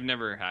yeah, I've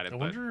never had it. I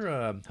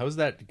wonder how's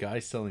that guy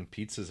selling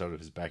pizzas out of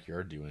his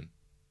backyard doing?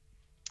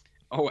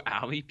 Oh,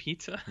 Alley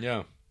Pizza.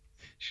 Yeah.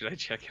 Should I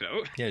check it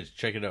out? Yeah,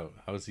 check it out.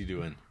 How's he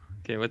doing?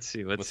 Okay, let's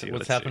see. What's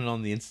happening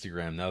on the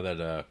Instagram now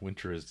that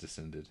winter has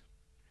descended?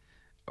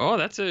 Oh,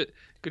 that's a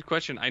good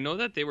question. I know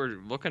that they were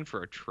looking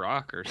for a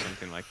truck or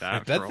something like that.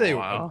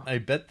 I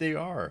bet they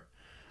are.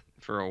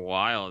 For a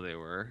while they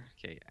were.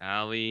 Okay,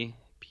 Alley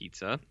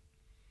Pizza.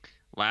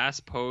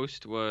 Last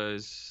post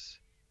was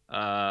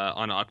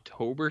on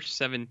October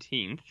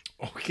 17th.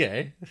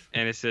 Okay.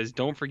 And it says,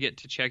 don't forget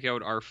to check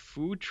out our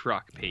food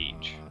truck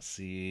page.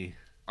 See.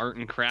 Art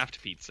and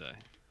Craft Pizza.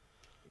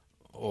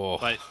 Oh.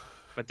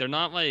 But they're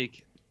not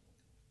like...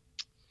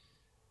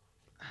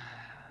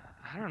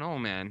 I don't know,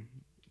 man.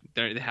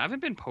 They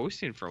haven't been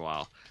posting for a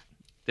while.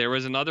 There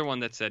was another one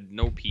that said,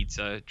 no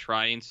pizza,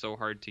 trying so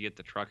hard to get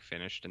the truck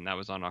finished, and that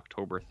was on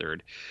October 3rd.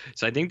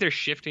 So I think they're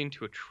shifting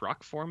to a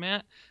truck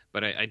format,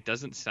 but it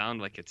doesn't sound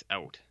like it's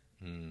out.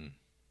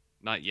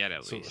 Not yet,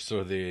 at least.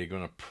 So are they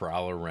going to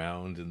prowl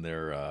around in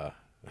their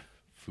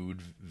food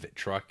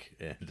truck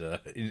and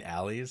in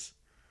alleys?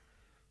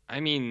 I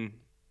mean,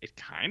 it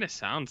kind of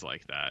sounds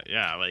like that.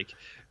 Yeah, like,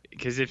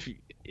 because if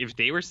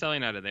they were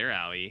selling out of their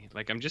alley,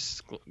 like, I'm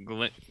just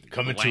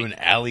coming to an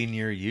alley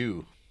near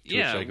you. To which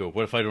Yeah. I go,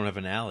 what if I don't have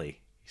an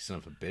alley? You son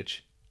of a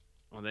bitch.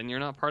 Well, then you're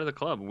not part of the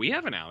club. We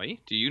have an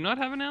alley. Do you not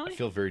have an I alley?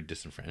 feel very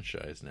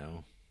disenfranchised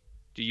now.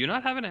 Do you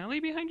not have an alley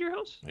behind your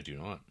house? I do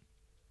not.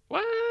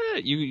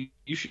 What? You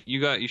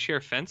share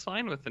a fence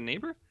line with a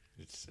neighbor?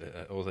 It's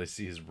all I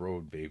see is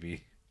road,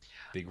 baby.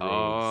 Big roads.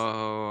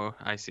 Oh,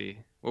 I see.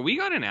 Well, we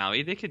got an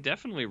alley. They could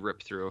definitely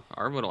rip through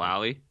our little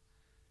alley.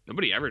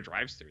 Nobody ever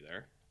drives through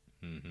there.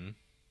 Mm-hmm.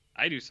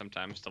 I do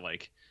sometimes to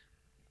like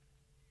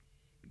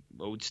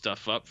load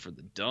stuff up for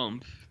the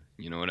dump.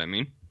 You know what I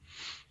mean?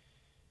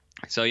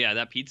 So yeah,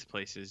 that pizza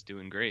place is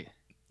doing great.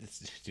 It's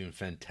doing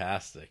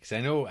fantastic. 'Cause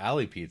I know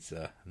Alley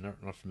Pizza. I'm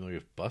not familiar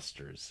with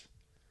Buster's.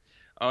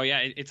 Oh yeah,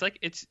 it's like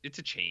it's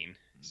a chain.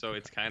 So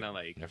it's kind of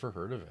like Never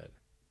heard of it.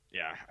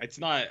 yeah, it's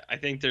not. I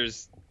think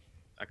there's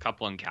a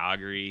couple in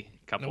Calgary,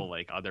 a couple Nope.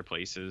 like other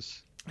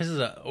places. This is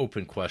an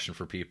open question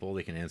for people.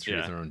 They can answer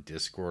Yeah. either on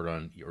Discord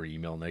or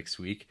email next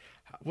week.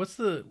 What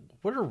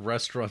are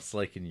restaurants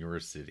like in your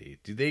city?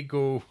 Do they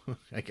go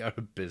like out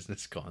of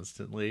business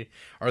constantly?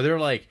 Are there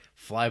like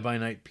fly by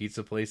night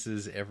pizza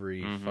places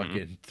every Mhm.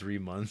 fucking 3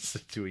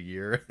 months to a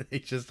year? They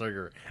just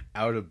are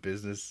out of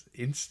business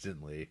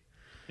instantly.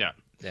 Yeah.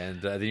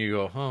 And then you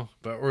go, huh?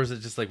 Or is it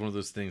just like one of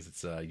those things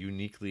that's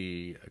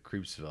uniquely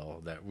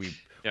Creepsville that we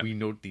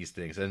note these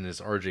things? And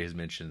as RJ has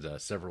mentioned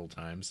several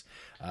times,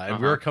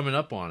 and we're coming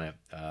up on it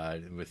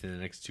within the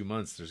next 2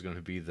 months. There's going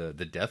to be the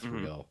death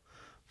reel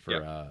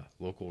for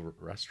local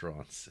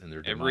restaurants and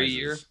their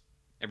demises.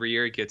 Every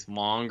year it gets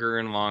longer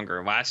and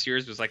longer. Last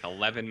year's was like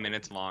 11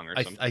 minutes long or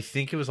something. I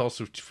think it was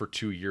also for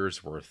 2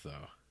 years worth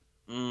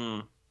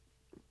though.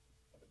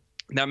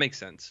 That makes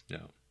sense. Yeah.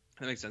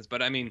 That makes sense.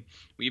 But I mean,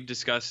 we've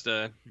discussed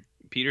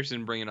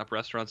Peterson bringing up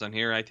restaurants on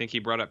here. I think he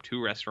brought up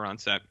 2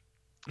 restaurants that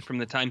from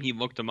the time he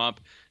looked them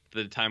up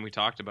to the time we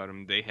talked about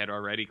them, they had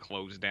already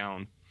closed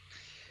down.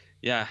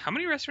 Yeah. How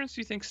many restaurants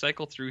do you think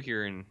cycle through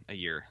here in a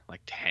year?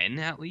 Like 10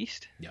 at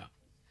least? Yeah.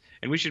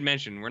 And we should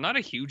mention, we're not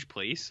a huge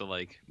place. So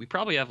like we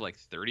probably have like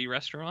 30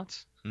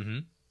 restaurants. Mm-hmm.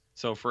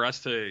 So for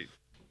us to,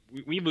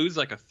 we lose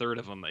like a third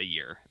of them a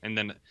year. And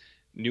then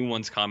new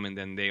ones come and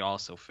then they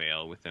also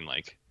fail within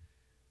like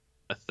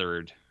a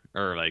third.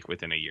 Or like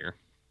within a year.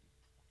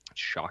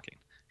 Shocking.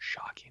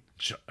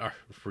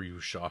 Were you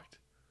shocked?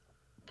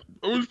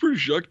 I was pretty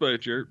shocked by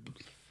it, Jared.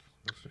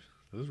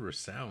 Those were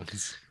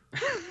sounds.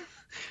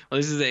 Well,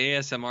 this is the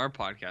ASMR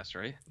podcast,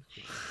 right?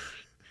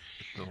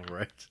 All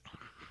right.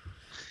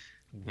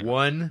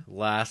 One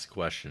last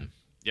question.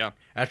 Yeah.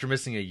 After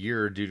missing a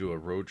year due to a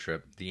road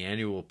trip, the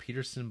annual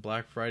Peterson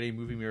Black Friday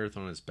movie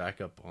marathon is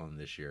back up on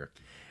this year.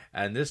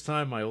 And this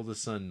time, my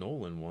oldest son,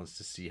 Nolan, wants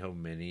to see how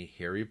many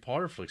Harry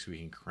Potter flicks we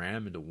can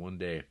cram into one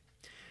day.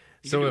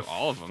 So if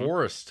all of them.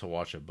 forced to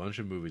watch a bunch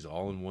of movies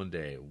all in one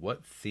day,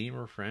 what theme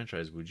or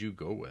franchise would you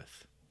go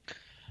with?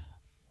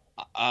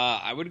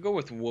 I would go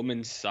with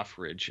women's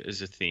suffrage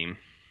as a theme.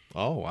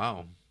 Oh,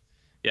 wow.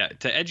 Yeah,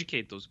 to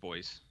educate those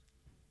boys.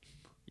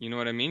 You know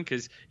what I mean?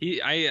 Because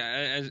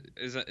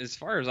as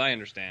far as I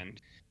understand,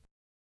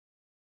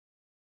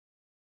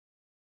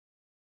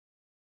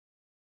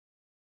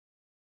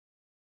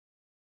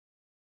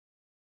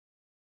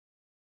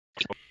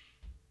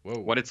 Whoa.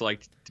 what it's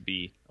like to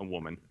be a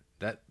woman.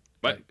 But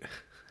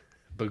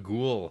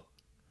Bagul.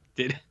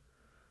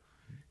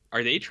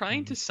 Are they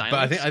trying to But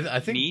silence I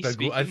think me Bagul,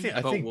 speaking I think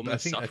about I think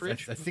women's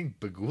suffrage? I think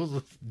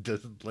Bagul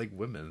doesn't like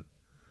women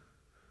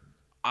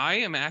I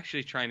am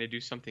actually trying to do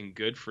something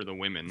good for the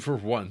women. for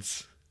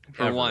once.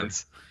 For ever.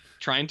 once,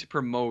 trying to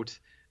promote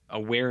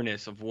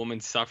awareness of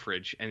women's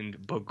suffrage, and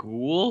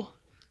Bagul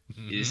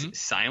is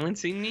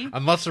silencing me.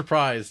 I'm not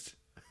surprised.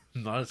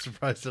 I'm not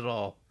surprised at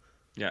all.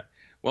 Yeah.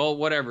 Well,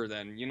 whatever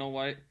then. You know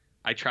what?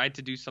 I tried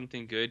to do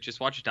something good.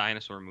 Just watch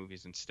dinosaur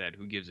movies instead.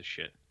 Who gives a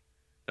shit?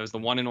 That was the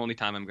one and only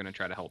time I'm going to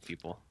try to help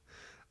people.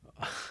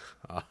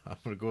 I'm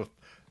gonna go with.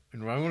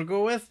 And what I'm gonna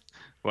go with?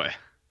 What?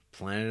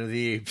 Planet of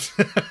the Apes.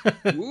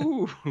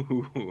 Ooh.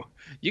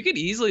 You could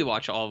easily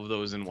watch all of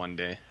those in one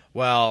day.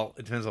 Well,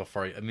 it depends how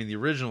far. I mean, the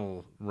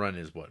original run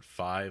is what,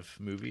 5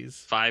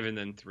 movies? 5 and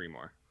then 3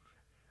 more.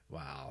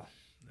 Wow.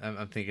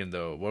 I'm thinking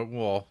though.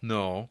 Well,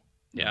 no.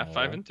 Yeah, No.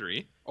 5 and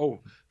 3. Oh,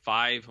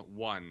 5,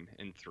 1,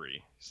 and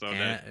 3. So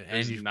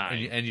there's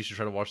 9. And you should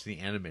try to watch the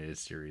animated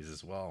series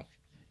as well.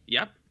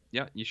 Yep.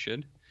 Yeah, you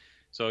should.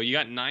 So you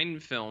got 9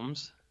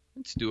 films.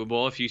 It's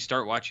doable if you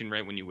start watching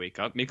right when you wake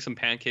up. Make some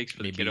pancakes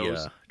for Maybe the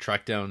kiddos.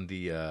 track down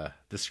the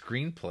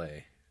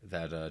screenplay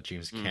that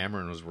James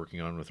Cameron was working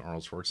on with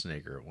Arnold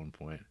Schwarzenegger at one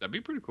point. That'd be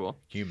pretty cool.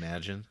 Can you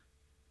imagine?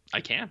 I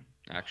can,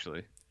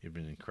 actually. It'd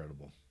been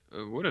incredible.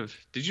 Would have.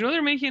 Did you know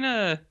they're making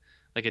a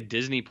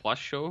Disney Plus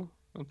show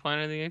of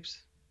Planet of the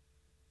Apes?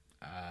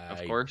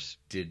 Of course.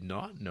 Did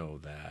not know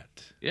that.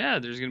 Yeah,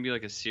 there's gonna be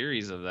like a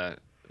series of that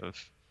of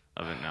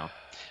it now,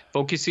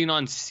 focusing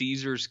on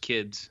Caesar's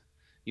kids.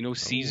 You know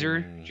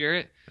Caesar, Oh.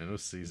 Jarrett? I know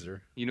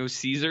Caesar. You know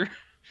Caesar?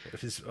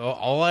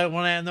 All I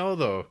want to know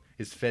though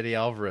is Fede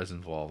Alvarez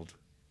involved.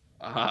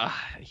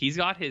 He's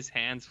got his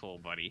hands full,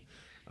 buddy.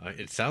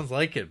 It sounds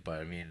like it, but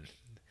I mean,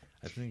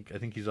 I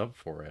think he's up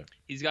for it.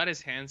 He's got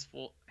his hands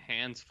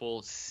hands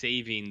full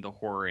saving the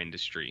horror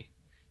industry,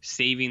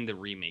 saving the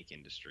remake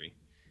industry.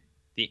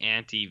 The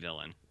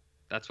anti-villain.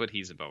 That's what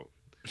he's about.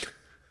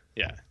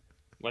 Yeah.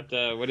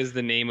 What is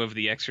the name of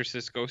the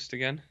Exorcist ghost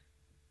again?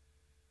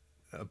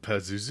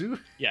 Pazuzu?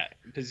 Yeah,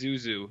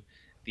 Pazuzu,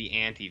 the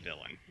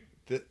anti-villain.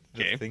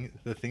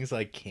 The things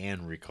I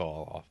can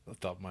recall off the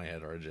top of my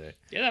head, RJ.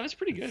 Yeah, that was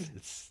pretty good.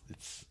 It's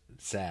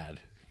sad.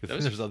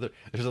 There's other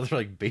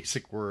like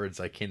basic words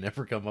I can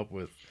never come up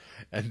with,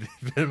 and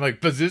then I'm like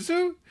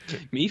Pazuzu.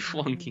 Me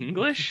flunk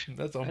English?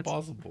 That's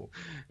impossible.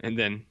 And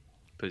then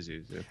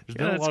Pazuzu.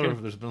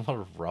 There's been a lot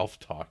of Ralph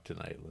talk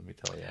tonight. Let me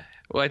tell you.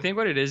 Well, I think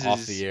what it is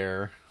off the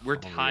air. We're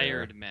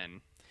tired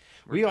men.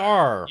 We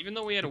are. Even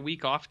though we had a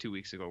week off 2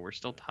 weeks ago, we're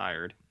still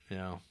tired.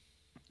 Yeah.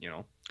 You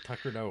know,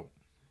 tuckered out.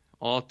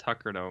 All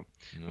tuckered out.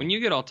 No. When you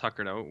get all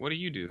tuckered out, what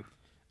do?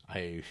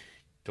 I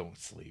don't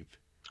sleep.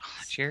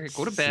 Oh, Jarrett,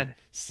 go to bed.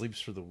 Sleeps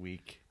for the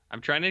week.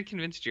 I'm trying to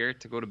convince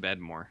Jarrett to go to bed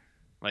more.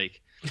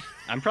 Like,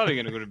 I'm probably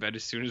going to go to bed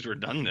as soon as we're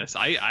done this.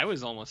 I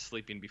was almost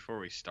sleeping before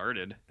we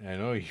started. I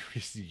know, you're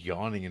just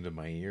yawning into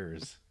my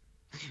ears.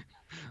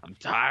 I'm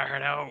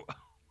tired out.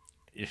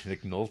 It's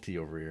Nick Nolte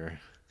over here.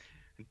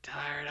 I'm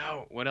tired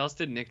out. What else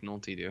did Nick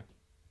Nolte do?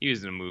 He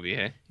was in a movie,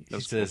 hey? He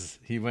says,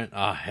 he went,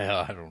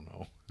 hell, I don't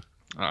know.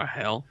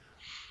 Hell.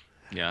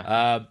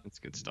 Yeah, that's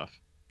good stuff.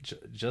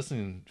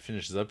 Justin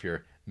finishes up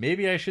here.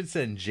 Maybe I should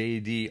send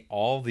JD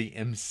all the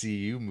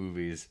MCU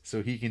movies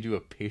so he can do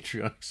a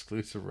Patreon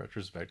exclusive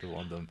retrospective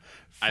on them.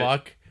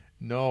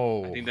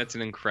 No. I think that's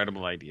an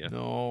incredible idea.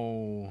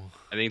 No.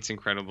 I think it's an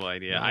incredible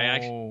idea.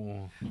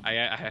 No. I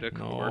had a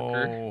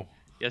coworker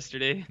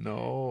yesterday.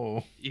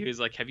 No. He was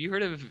like, "Have you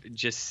heard of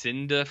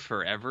Jacinda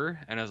Forever?"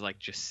 And I was like,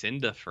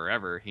 "Jacinda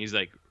Forever?" He's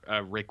like,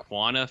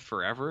 "Raquana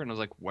Forever?" And I was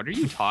like, "What are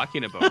you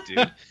talking about,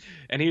 dude?"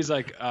 And he's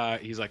like,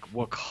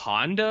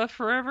 "Wakanda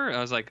Forever?" And I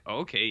was like,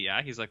 "Okay,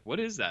 yeah." He's like, "What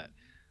is that?"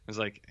 I was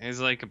like,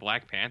 "It's like a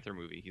Black Panther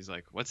movie." He's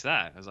like, "What's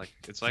that?" I was like,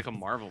 "It's like a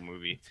Marvel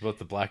movie." It's about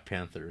the Black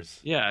Panthers.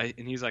 Yeah,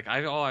 and he's like,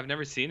 I've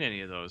never seen any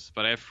of those,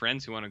 but I have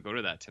friends who want to go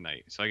to that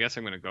tonight, so I guess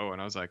I'm gonna go."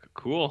 And I was like,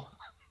 "Cool."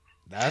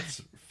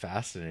 That's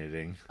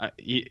fascinating.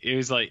 It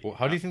was like, well,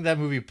 how do you think that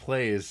movie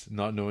plays,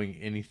 not knowing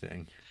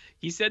anything?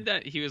 He said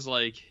that he's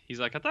like,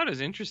 I thought it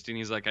was interesting.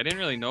 He's like, I didn't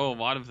really know a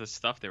lot of the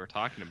stuff they were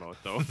talking about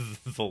though.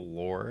 The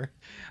lore.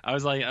 I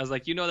was like,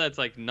 that's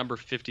like number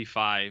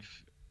 55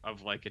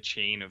 of like a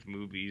chain of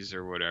movies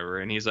or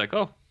whatever. And he's like,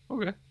 oh,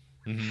 okay.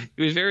 Mm-hmm.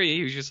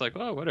 He was just like,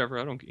 oh,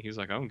 whatever. He's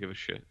like, I don't give a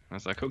shit. I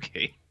was like,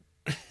 okay.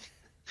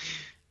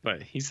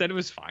 But he said it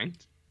was fine,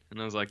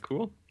 and I was like,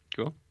 cool.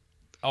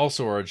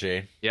 Also,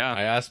 RJ, yeah,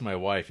 I asked my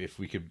wife if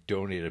we could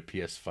donate a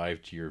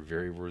PS5 to your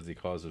very worthy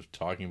cause of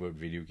talking about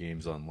video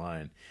games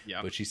online.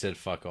 Yeah, but she said,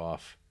 "Fuck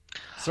off."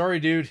 Sorry,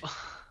 dude.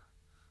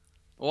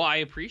 Well, I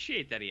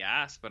appreciate that he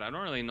asked, but I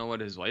don't really know what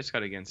his wife's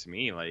got against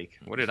me. Like,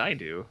 what did I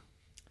do?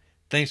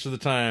 Thanks for the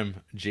time,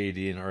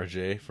 JD and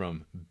RJ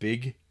from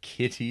Big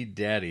Kitty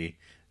Daddy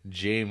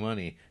J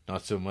Money.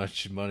 Not so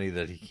much money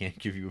that he can't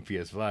give you a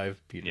PS5,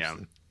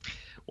 Peterson. Yeah.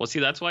 Well,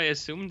 see, that's why I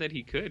assumed that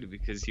he could,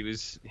 because he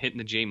was hitting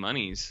the J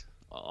Monies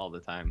all the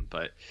time.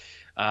 But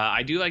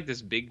I do like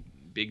this big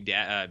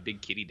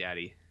kitty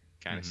daddy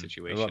kind of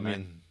situation. Well, I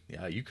mean,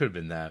 yeah, you could have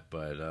been that,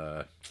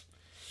 but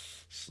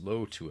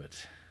slow to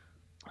it.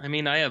 I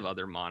mean, I have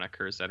other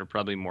monikers that are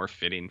probably more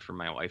fitting for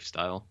my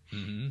lifestyle.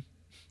 Mm-hmm.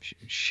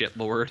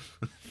 Shitlord.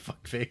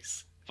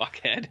 Fuckface.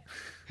 Fuckhead.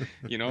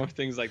 You know,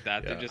 things like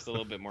that. Yeah. They're just a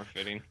little bit more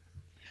fitting.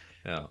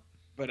 Yeah.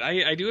 But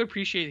I do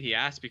appreciate he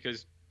asked,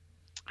 because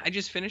I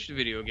just finished a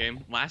video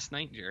game last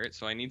night, Jarrett,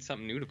 so I need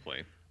something new to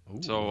play.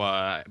 Ooh. So,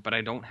 but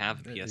I don't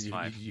have the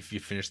PS5. If you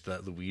finished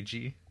that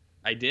Luigi?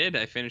 I did.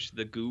 I finished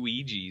the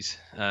Gooigis.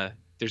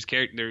 There's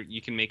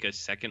you can make a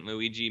second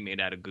Luigi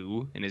made out of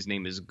goo, and his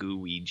name is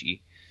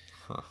Gooigi.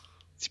 Huh.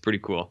 It's pretty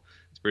cool.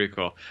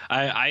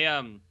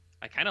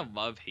 I kind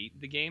of hate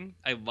the game.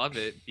 I love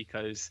it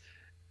because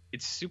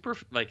it's super,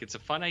 like, it's a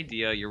fun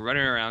idea. You're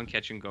running around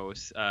catching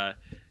ghosts.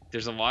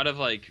 There's a lot of,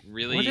 like,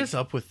 really... What is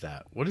up with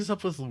that? What is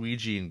up with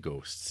Luigi and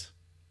ghosts?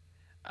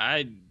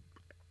 I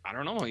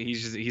don't know.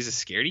 He's a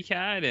scaredy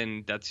cat,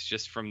 and that's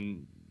just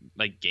from,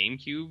 like,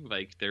 GameCube.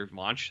 Like, their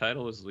launch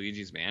title is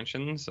Luigi's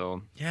Mansion,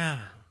 so... Yeah.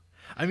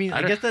 I mean,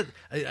 I get that.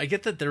 I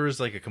get that there is,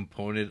 like, a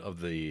component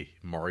of the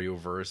Mario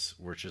verse,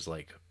 which is,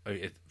 like,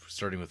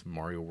 starting with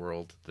Mario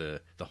World,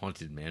 the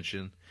haunted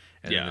mansion,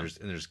 and then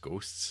there's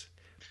ghosts,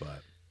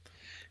 but...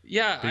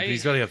 Yeah, but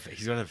he's got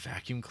a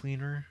vacuum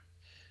cleaner.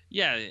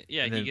 Yeah,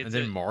 and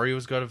then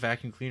Mario's got a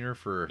vacuum cleaner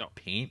for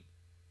paint.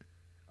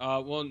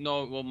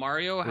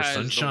 Mario has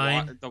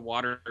Sunshine? the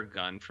water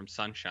gun from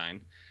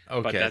Sunshine.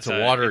 Okay, it's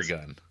a water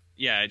gun.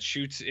 Yeah, it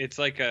shoots. It's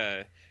like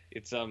what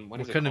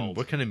called?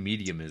 What kind of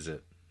medium is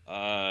it?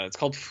 It's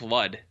called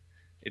Flood.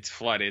 It's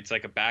Flood. It's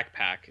like a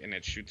backpack, and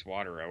it shoots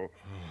water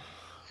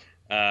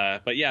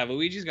out. But yeah,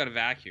 Luigi's got a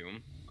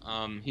vacuum.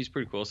 He's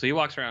pretty cool. So he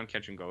walks around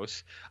catching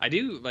ghosts. I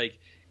do like.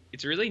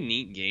 It's a really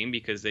neat game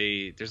because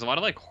there's a lot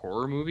of, like,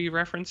 horror movie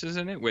references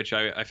in it, which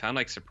I found,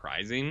 like,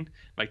 surprising.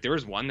 Like, there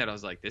was one that I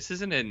was like, this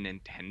isn't a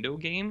Nintendo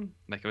game.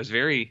 Like, it was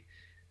very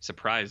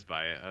surprised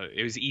by it.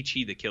 It was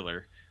Ichi the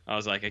Killer. I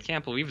was like, I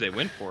can't believe they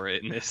went for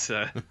it in this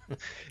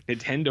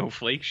Nintendo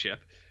flagship.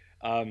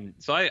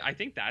 So I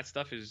think that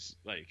stuff is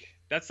like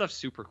that stuff's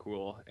super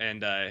cool,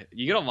 and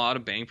you get a lot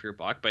of bang for your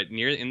buck. But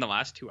in the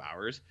last 2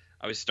 hours,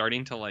 I was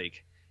starting to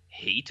like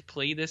hate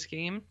play this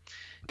game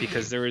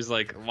because there was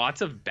like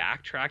lots of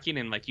backtracking,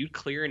 and like you'd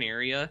clear an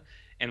area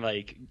and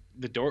like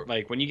the door,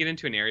 like when you get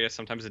into an area,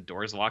 sometimes the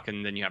doors lock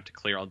and then you have to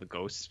clear all the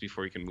ghosts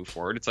before you can move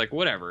forward. It's like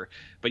whatever,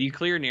 but you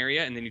clear an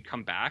area and then you'd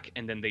come back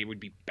and then they would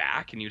be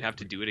back and you'd have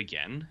to do it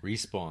again.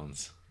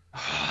 Respawns.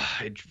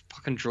 It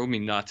fucking drove me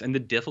nuts. And the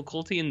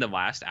difficulty in the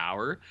last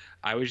hour,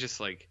 I was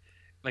just like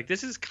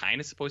this is kind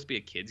of supposed to be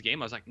a kid's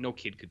game. I was like, no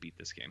kid could beat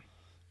this game.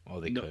 Oh,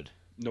 they could.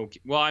 No,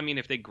 well, I mean,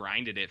 if they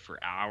grinded it for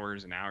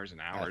hours and hours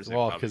and hours,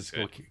 well, because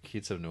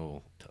kids have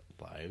no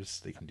lives,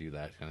 they can do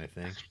that kind of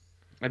thing.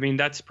 I mean,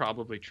 that's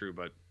probably true,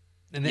 but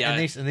and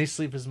they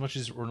sleep as much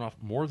as or not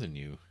more than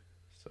you.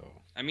 So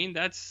I mean,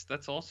 that's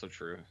also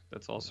true.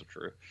 That's also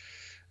true.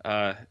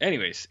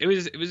 Anyways, it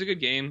was a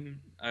good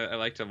game. I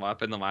liked it a lot.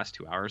 But in the last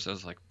 2 hours, I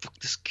was like, fuck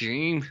this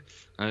game.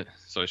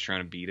 So I was trying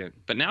to beat it.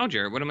 But now,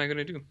 Jared, what am I going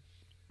to do?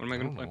 What am I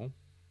going to play?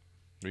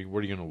 What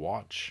are you going to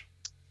watch?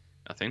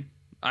 Nothing.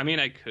 I mean,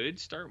 I could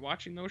start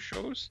watching those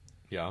shows.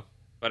 Yeah.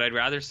 But I'd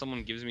rather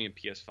someone gives me a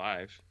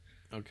PS5.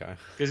 Okay.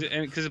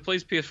 Because it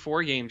plays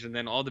PS4 games, and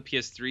then all the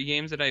PS3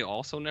 games that I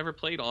also never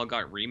played all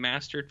got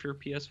remastered for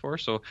PS4.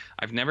 So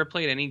I've never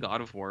played any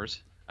God of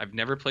Wars. I've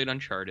never played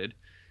Uncharted.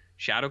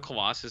 Shadow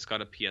Colossus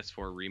got a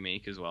PS4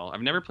 remake as well.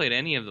 I've never played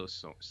any of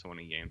those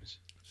Sony games.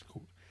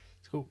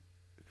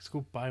 Let's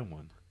go buy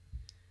one.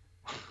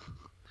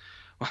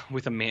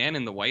 With a man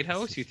in the White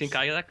House? You think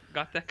I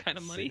got that kind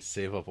of money?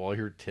 Save up all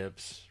your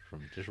tips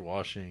from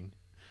dishwashing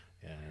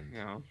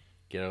and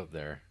get out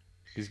there.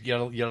 Because you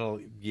gotta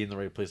be in the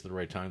right place at the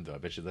right time, though. I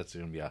bet you that's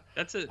going to be a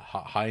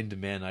high in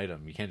demand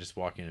item. You can't just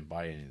walk in and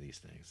buy any of these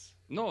things.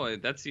 No,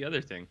 that's the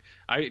other thing.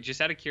 I just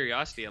out of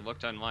curiosity, I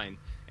looked online,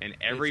 and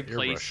every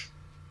place. Airbrush.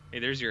 Hey,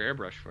 there's your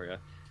airbrush for you.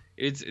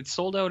 It's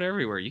sold out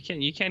everywhere. You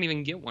can't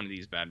even get one of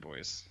these bad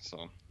boys.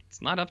 So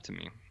it's not up to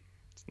me.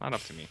 It's not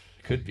up to me.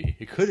 It could be.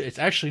 It could. It's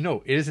actually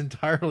no. It is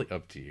entirely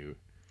up to you.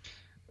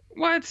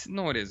 What?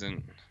 No, it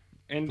isn't.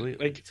 And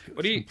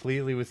what do you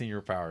completely within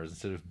your powers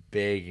instead of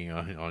begging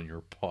on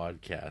your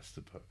podcast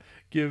about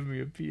give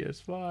me a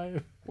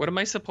PS5. What am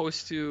I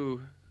supposed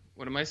to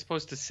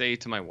say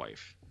to my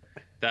wife?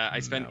 That I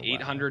spent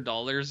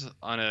 $800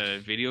 on a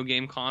video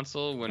game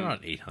console when they're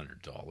not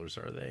 $800,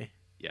 are they?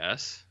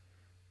 Yes.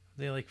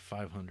 Are they like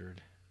 $500?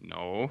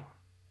 No.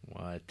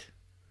 What?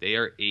 They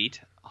are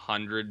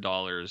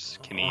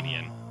 $800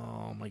 Canadian.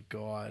 Oh my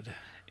god.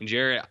 And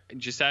Jared,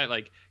 just that,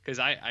 because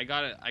I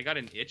got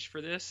an itch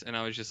for this, and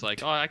I was just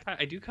like, oh,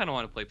 I do kind of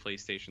want to play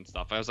PlayStation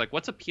stuff. I was like,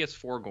 what's a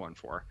PS4 going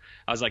for?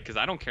 I was like, because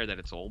I don't care that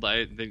it's old.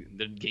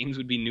 The games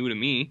would be new to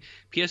me.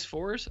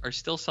 PS4s are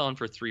still selling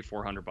for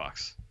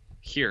 $300-400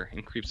 here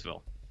in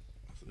Creepsville.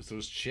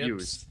 Those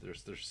chips,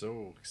 they're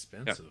so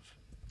expensive.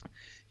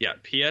 Yeah,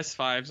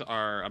 PS5s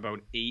are about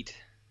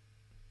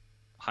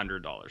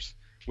 $800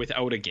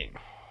 without a game.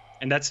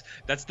 And that's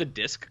the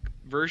disc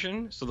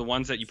version, so the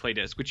ones that you play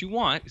disc, which you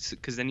want,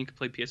 because then you can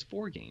play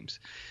PS4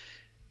 games.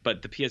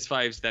 But the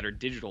PS5s that are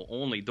digital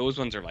only, those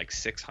ones are like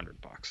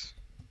 $600.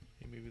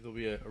 Maybe there'll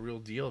be a real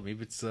deal.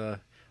 Maybe it's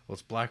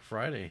it's Black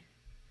Friday.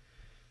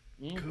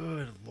 Yeah.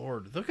 Good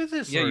Lord, look at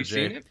this! Yeah, RJ. You've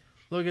seen it.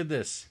 Look at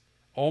this,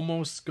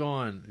 almost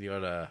gone. You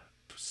got a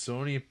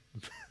Sony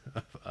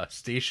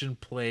Station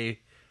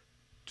Play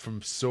from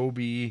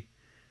Sobe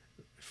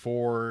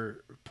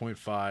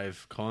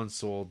 4.5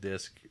 console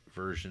disc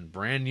version,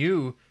 brand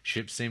new,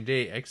 shipped same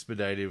day,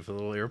 expedited with a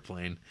little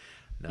airplane.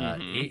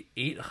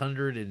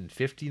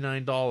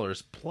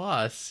 $859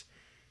 plus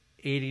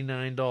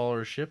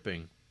 $89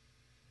 shipping.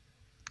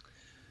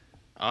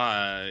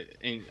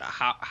 And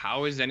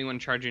how is anyone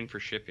charging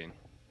for shipping?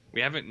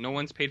 No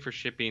one's paid for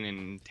shipping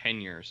in 10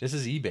 years. This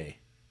is eBay.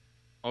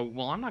 Oh,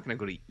 well, I'm not going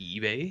to go to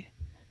eBay.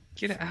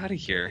 Get out of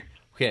here.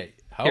 Okay,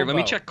 let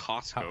me check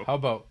Costco. How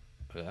about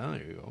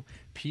there you go.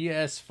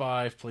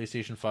 PS5,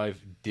 PlayStation 5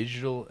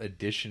 Digital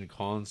Edition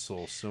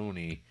console,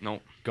 Sony.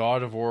 No.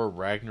 God of War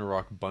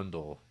Ragnarok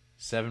bundle,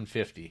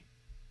 $750.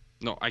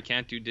 No, I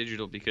can't do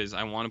digital because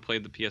I want to play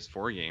the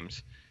PS4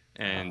 games.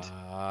 And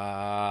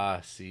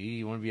see,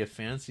 you want to be a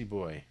fancy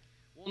boy.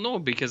 Well, no,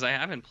 because I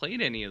haven't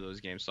played any of those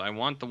games, so I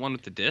want the one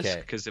with the disc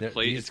because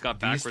it's got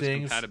backwards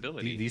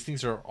compatibility. These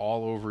things are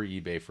all over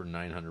eBay for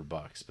 $900,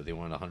 but they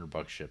want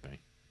 $100 shipping.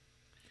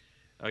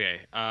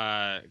 Okay,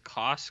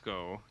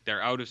 Costco,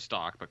 they're out of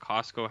stock, but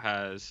Costco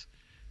has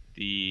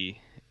the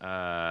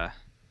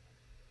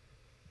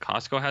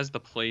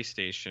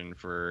PlayStation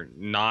for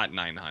not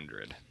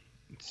 $900.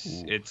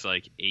 It's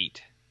like $8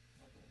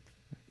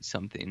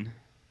 something.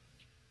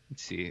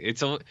 Let's see.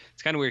 It's kind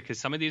of weird because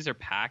some of these are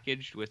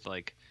packaged with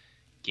like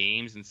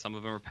games, and some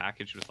of them are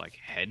packaged with like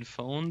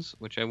headphones,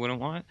 which I wouldn't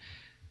want.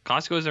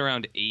 Costco is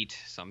around $8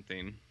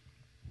 something.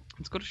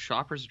 Let's go to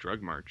Shoppers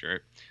Drug Mart,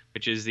 Jared,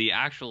 which is the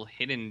actual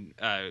hidden.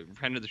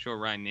 Friend of the show,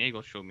 Ryan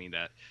Nagel, showed me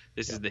that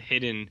this is the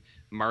hidden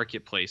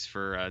marketplace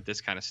for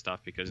this kind of stuff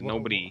because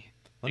nobody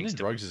London thinks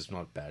Drugs is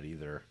not bad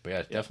either, but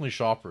yeah, definitely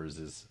Shoppers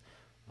is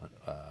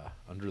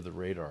under the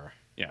radar.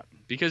 Yeah,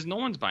 because no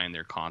one's buying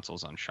their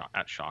consoles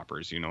at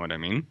Shoppers. You know what I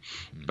mean?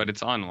 But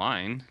it's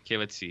online. Okay,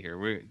 let's see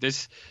here.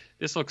 This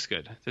looks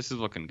good. This is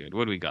looking good.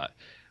 What do we got?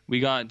 We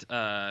got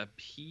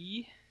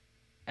PS5.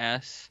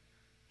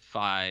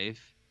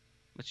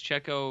 Let's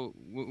check out.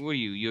 What are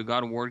you? You a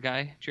God of War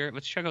guy, Jarrett?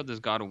 Let's check out this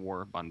God of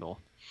War bundle.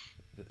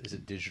 Is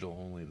it digital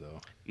only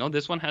though? No,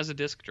 this one has a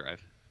disc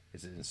drive.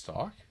 Is it in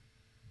stock?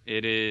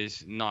 It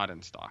is not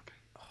in stock.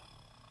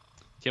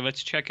 Okay,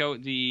 let's check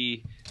out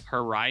the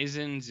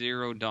Horizon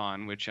Zero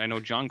Dawn, which I know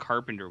John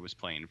Carpenter was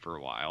playing for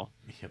a while.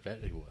 I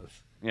bet he was.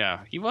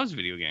 Yeah, he loves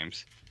video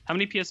games. How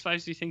many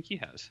PS5s do you think he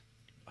has?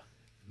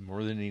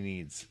 More than he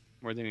needs.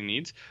 More than he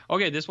needs?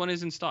 Okay, this one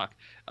is in stock.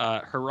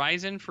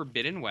 Horizon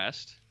Forbidden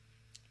West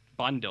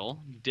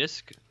bundle,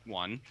 disc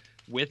one,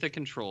 with a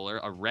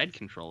controller, a red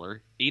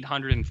controller,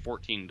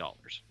 $814.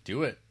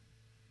 Do it.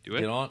 Do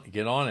it?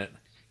 Get on it.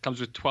 Comes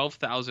with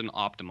 12,000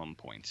 optimum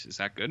points. Is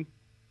that good?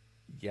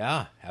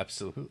 Yeah,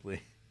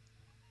 absolutely.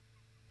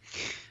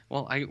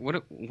 Well,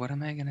 what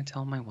am I going to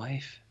tell my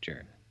wife,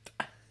 Jared?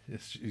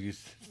 You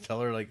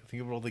tell her, like,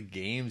 think about all the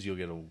games you'll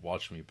get to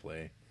watch me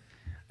play.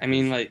 I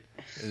mean, like...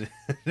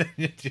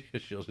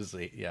 She'll just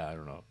say, yeah, I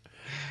don't know.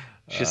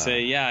 She'll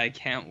say, yeah, I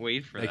can't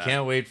wait for that. I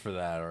can't wait for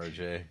that,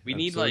 RJ.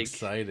 I'm so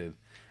excited.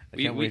 I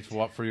can't wait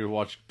for you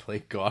to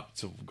play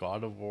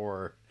God of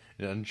War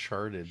and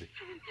Uncharted.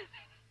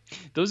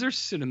 Those are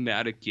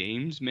cinematic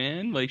games,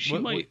 man. Like, she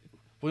might...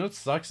 Well, what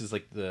sucks is,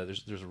 like,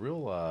 there's a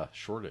real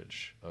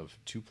shortage of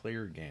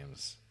 2-player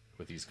games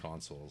with these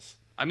consoles.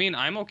 I mean,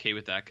 I'm okay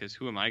with that, because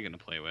who am I going to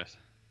play with?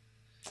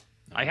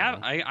 I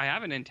have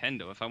a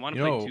Nintendo. If I want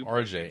to play 2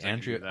 RJ,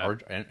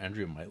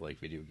 Andrea might like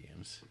video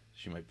games.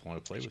 She might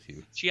want to play with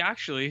you. She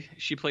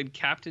played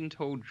Captain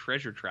Toad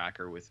Treasure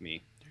Tracker with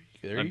me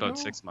about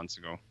 6 months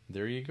ago.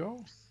 There you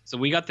go. So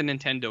we got the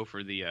Nintendo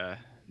for the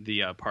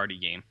party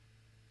game.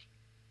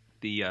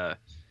 The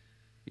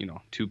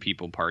 2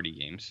 people party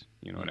games.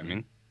 You know what I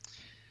mean?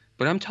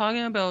 But I'm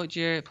talking about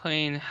Jared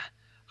playing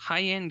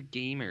high-end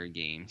gamer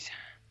games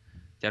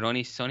that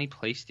only Sony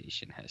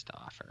PlayStation has to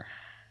offer.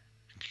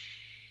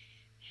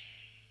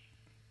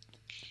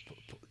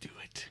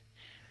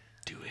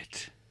 Do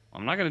it.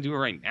 I'm not going to do it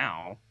right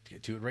now.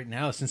 Do it right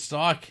now. It's in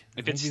stock.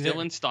 If it's still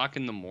in stock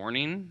in the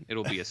morning,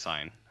 it'll be a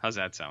sign. How's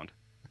that sound?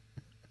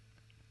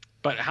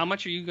 But how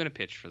much are you going to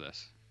pitch for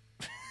this?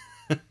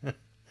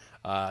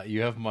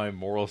 You have my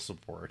moral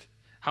support.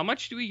 How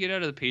much do we get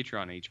out of the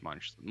Patreon each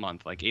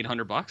month? Like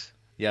 $800?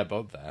 Yeah,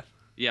 about that.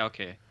 Yeah,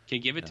 okay. Can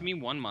you give it to me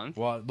 1 month?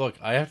 Well, look,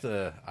 I have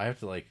to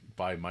like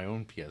buy my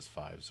own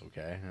PS5s.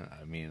 Okay,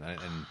 I mean,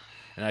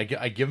 I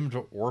give them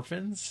to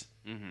orphans.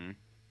 Mm-hmm.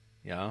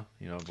 Yeah,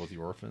 you know about the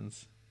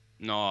orphans.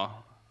 No,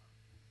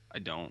 I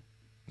don't.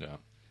 Yeah,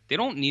 they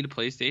don't need a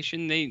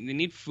PlayStation. They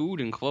need food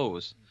and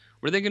clothes.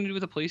 What are they going to do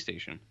with a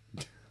PlayStation?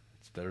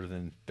 It's better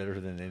than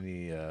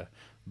any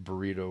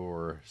burrito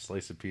or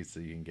slice of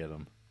pizza you can get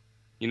them.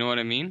 You know what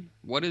I mean?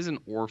 What is an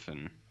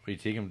orphan? Well, you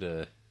take them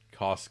to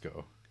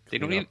Costco. They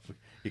don't need.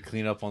 You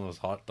clean up on those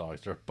hot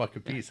dogs. They're $1 a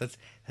piece. That's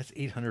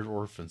 800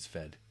 orphans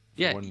fed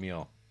for one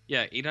meal.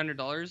 Yeah,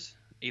 $800,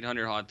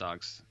 800 hot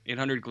dogs,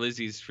 800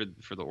 glizzies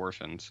for the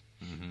orphans.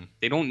 Mm-hmm.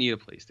 They don't need a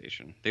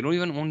PlayStation. They don't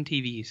even own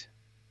TVs.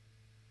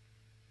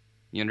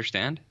 You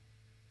understand?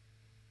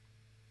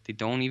 They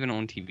don't even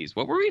own TVs.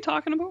 What were we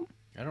talking about?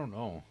 I don't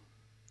know.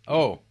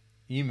 Oh,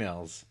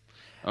 emails.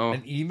 Oh,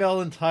 an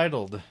email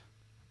entitled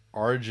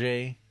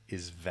 "RJ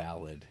is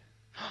valid."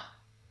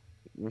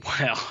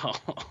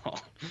 Well,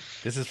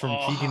 this is from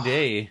Keegan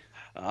Day.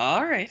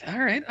 All right.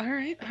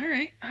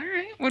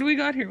 What do we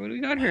got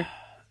here?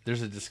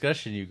 There's a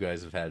discussion you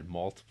guys have had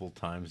multiple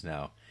times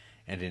now,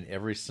 and in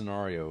every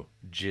scenario,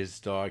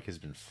 Jizz Dog has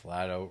been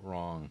flat out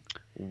wrong.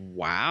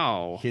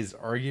 Wow. His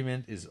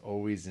argument is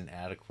always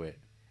inadequate.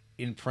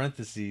 In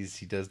parentheses,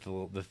 he does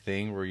the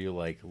thing where you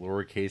like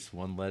lowercase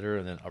one letter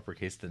and then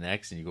uppercase the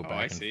next, and you go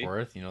back and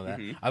forth. You know that?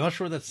 Mm-hmm. I'm not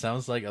sure what that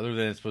sounds like, other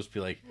than it's supposed to be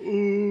like,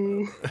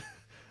 ooh.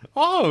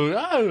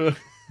 Oh.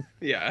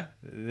 Yeah.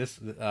 This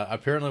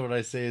apparently what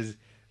I say is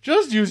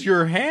just use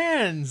your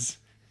hands.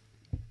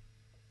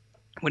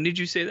 When did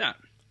you say that?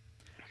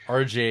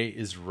 RJ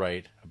is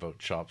right about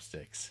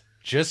chopsticks.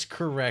 Just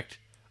correct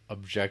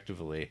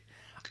objectively.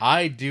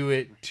 I do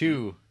it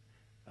too.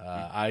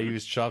 I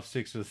use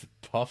chopsticks with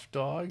puff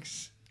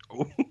dogs.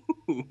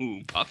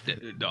 Ooh, puff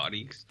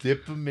dogs.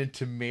 Dip them in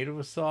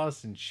tomato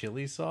sauce and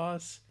chili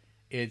sauce.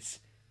 It's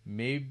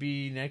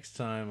maybe next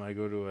time I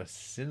go to a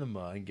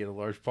cinema and get a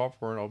large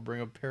popcorn, I'll bring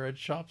a pair of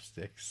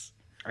chopsticks.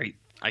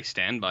 I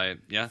stand by it.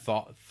 Yeah.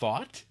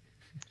 Thought?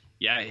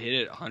 Yeah, hit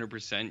it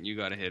 100%. You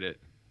gotta hit it.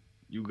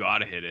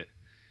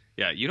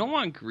 Yeah, you don't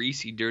want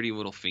greasy, dirty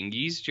little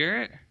fingies,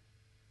 Jarrett.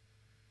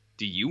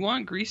 Do you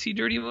want greasy,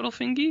 dirty little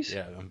fingies?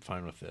 Yeah, I'm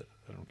fine with it.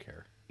 I don't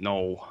care.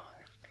 No.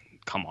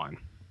 Come on.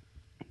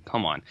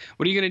 Come on.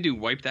 What are you going to do?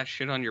 Wipe that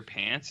shit on your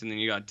pants and then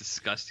you got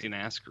disgusting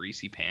ass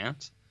greasy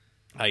pants?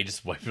 I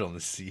just wipe it on the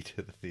seat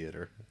of the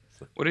theater.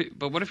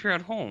 But what if you're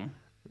at home?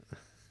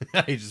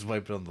 I just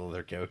wipe it on the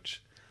leather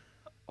couch.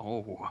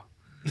 Oh.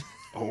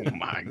 Oh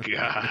my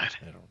god.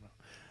 I don't know.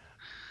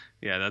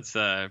 Yeah,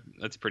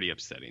 that's pretty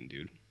upsetting,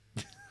 dude.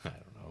 I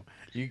don't know.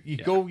 You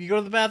go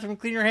to the bathroom and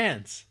clean your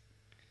hands.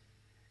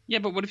 Yeah,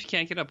 but what if you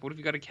can't get up? What if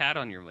you got a cat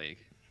on your leg?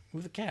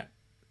 Move the cat.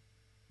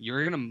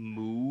 You're gonna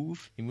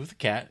move? You move the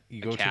cat.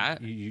 You go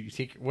cat? to you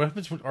take. What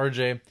happens when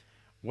RJ?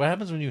 What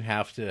happens when you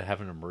have to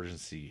have an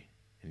emergency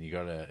and you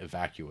gotta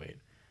evacuate?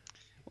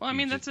 Well, I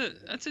mean that's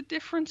a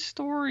different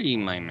story,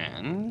 my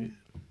man.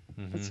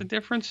 Mm-hmm. That's a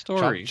different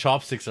story.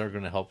 Chopsticks are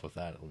gonna help with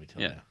that. Let me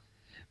tell you.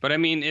 But I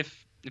mean,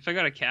 if I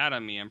got a cat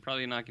on me, I'm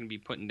probably not gonna be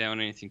putting down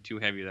anything too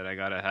heavy that I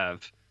gotta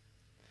have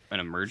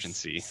an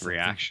emergency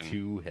reaction.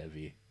 Too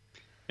heavy.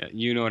 Yeah,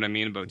 you know what I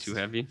mean about too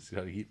heavy? It's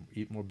gotta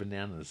eat more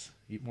bananas.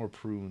 Eat more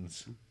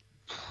prunes.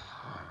 If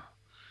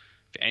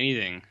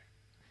anything,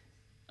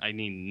 I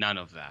need none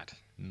of that.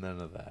 None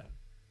of that.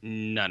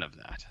 None of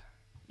that.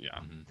 Yeah.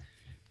 Mm-hmm.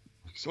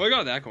 So I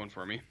got that going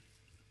for me,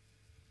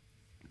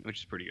 which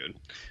is pretty good.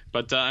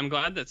 But I'm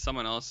glad that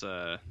someone else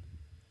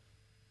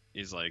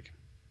is like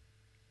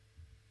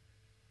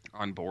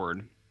on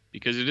board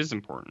because it is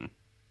important.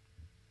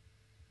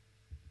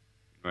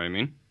 You know what I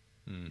mean?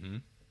 Mm-hmm.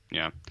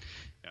 Yeah.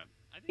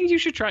 I think you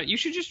should try. You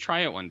should just try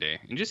it one day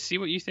and just see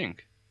what you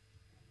think.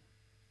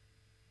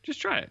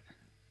 Just try it.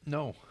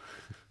 No,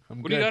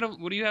 I'm What good.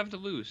 What do you have to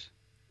lose?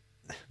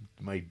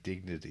 My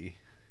dignity.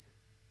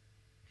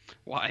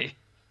 Why?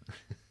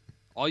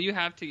 You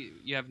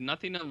have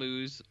nothing to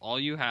lose. All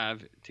you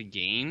have to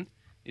gain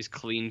is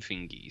clean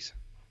fingies.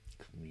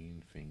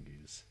 Clean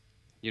fingers.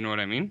 You know what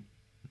I mean?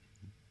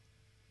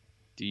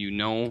 Do you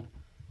know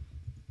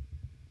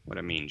what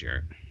I mean,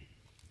 Jarrett?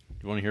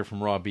 You want to hear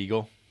from Rob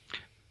Beagle?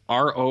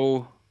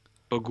 R.O.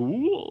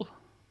 Bagul?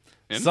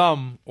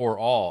 Some or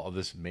all of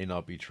this may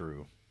not be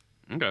true.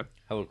 Okay.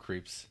 Hello,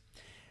 creeps.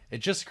 It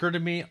just occurred to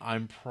me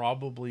I'm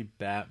probably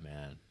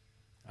Batman.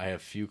 I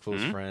have few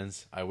close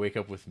friends. I wake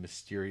up with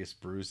mysterious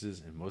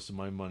bruises, and most of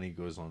my money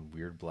goes on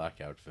weird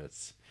black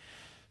outfits.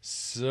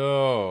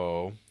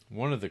 So,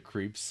 one of the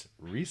creeps,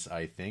 Reese,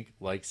 I think,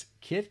 likes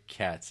Kit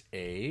Kats,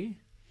 eh?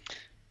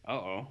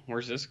 Uh-oh.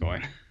 Where's this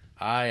going?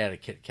 I had a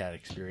Kit Kat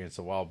experience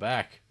a while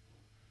back.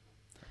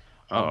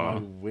 Uh-oh. On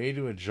my way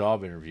to a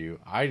job interview,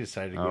 I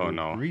decided to go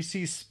to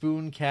Reese's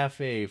Spoon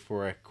Cafe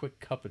for a quick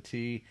cup of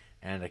tea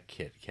and a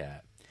Kit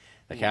Kat.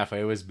 The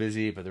cafe was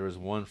busy, but there was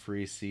one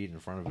free seat in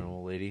front of an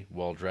old lady,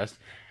 well-dressed,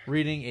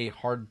 reading a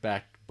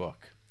hardback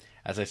book.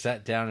 As I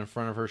sat down in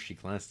front of her, she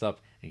glanced up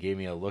and gave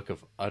me a look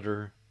of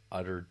utter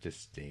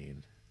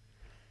disdain.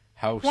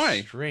 How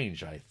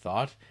strange, I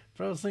thought,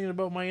 but I was thinking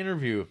about my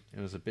interview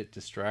and was a bit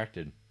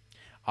distracted.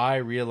 I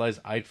realized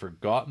I'd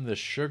forgotten the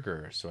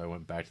sugar, so I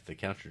went back to the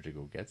counter to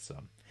go get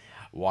some.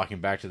 Walking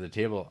back to the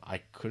table, I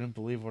couldn't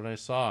believe what I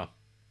saw.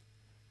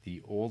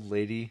 The old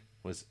lady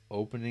was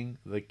opening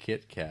the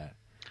Kit Kat.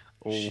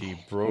 She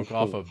broke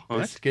off a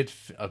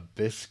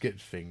biscuit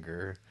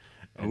finger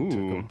and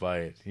took a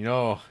bite. You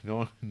know,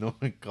 no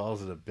one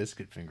calls it a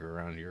biscuit finger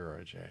around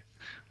here, RJ.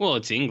 Well,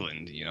 it's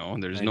England,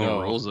 There's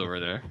no rules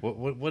over there.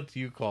 What do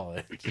you call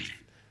it?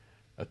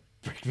 a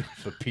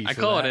piece. I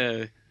call it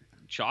a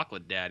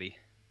chocolate daddy.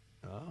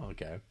 Oh,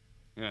 okay.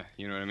 Yeah,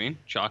 you know what I mean?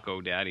 Choco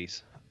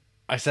daddies.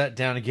 I sat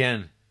down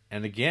again,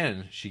 and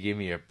again she gave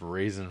me a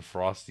brazen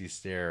frosty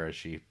stare as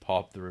she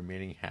popped the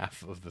remaining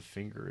half of the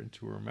finger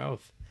into her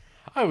mouth.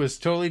 I was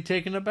totally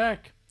taken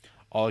aback.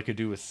 All I could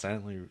do was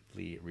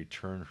silently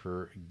return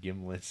her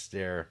gimlet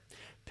stare,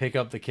 pick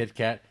up the Kit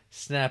Kat,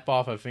 snap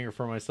off a finger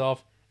for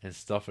myself, and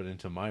stuff it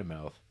into my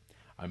mouth.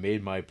 I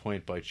made my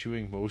point by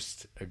chewing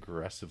most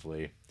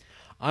aggressively.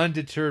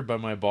 Undeterred by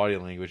my body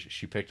language,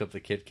 she picked up the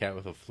Kit Kat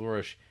with a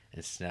flourish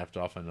and snapped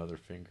off another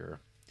finger.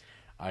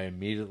 I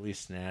immediately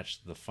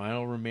snatched the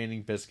final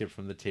remaining biscuit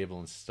from the table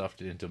and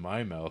stuffed it into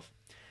my mouth.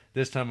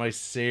 This time I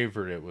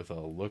savored it with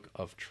a look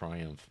of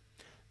triumph.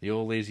 The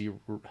old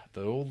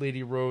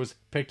lady rose,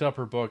 picked up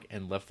her book,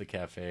 and left the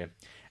cafe.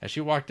 As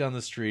she walked down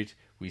the street,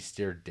 we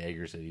stared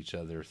daggers at each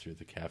other through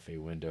the cafe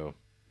window.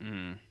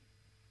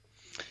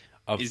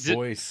 A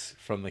voice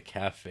from the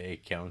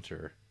cafe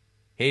counter.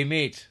 "Hey,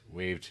 mate,"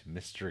 waved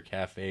Mr.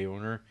 Cafe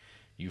owner.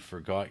 "You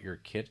forgot your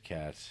Kit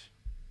Kat."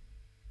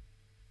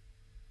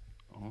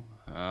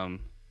 Oh,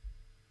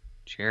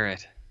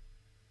 Jarrett,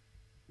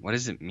 what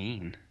does it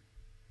mean?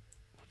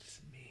 What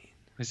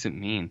does it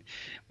mean?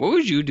 What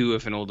would you do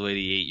if an old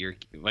lady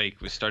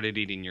started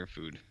eating your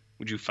food?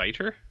 Would you fight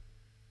her?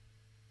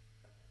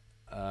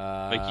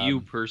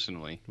 You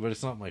personally? But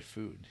it's not my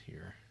food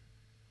here.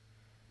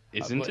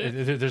 Isn't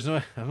it? There's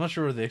no. I'm not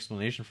sure where the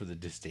explanation for the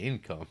disdain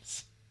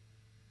comes.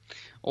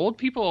 Old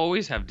people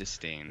always have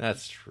disdain.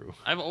 That's true.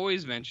 I've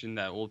always mentioned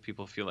that old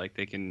people feel like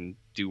they can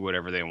do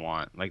whatever they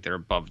want, like they're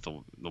above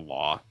the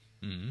law.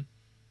 Mm-hmm.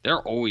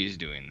 They're always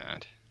doing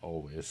that.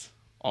 Always.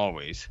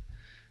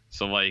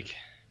 So,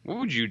 what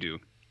would you do?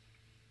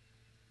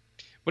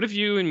 What if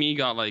you and me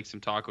got like some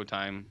taco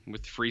time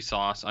with free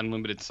sauce,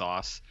 unlimited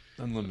sauce,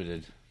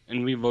 Unlimited.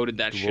 and we loaded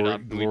that shit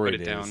up and we put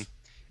it down, days.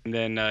 and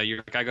then you're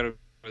like, I gotta go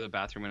to the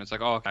bathroom, and it's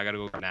like, oh, okay, I gotta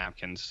go get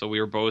napkins. So we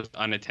were both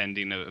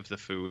unattending of the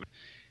food,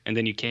 and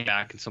then you came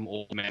back and some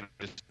old man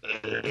just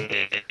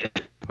putting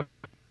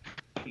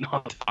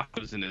all the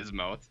tacos in his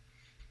mouth.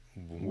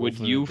 Would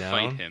Wolfing you it down?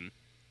 fight him?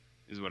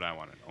 Is what I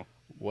want to know.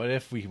 What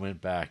if we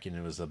went back and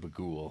it was a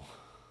bagool?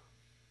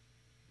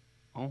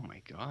 Oh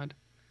my god,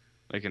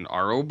 like an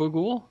Aro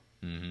Bagul?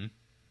 Mm-hmm.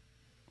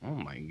 Oh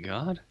my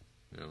god,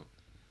 Yeah.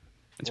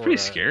 it's Or, pretty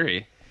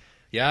scary.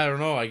 Yeah, I don't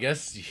know. I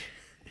guess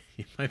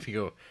you might be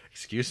go,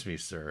 excuse me,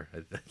 sir.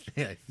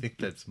 I think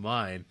that's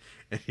mine.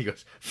 And he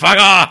goes, fuck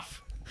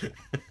off!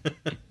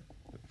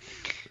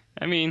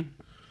 I mean,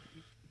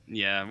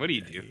 yeah, what do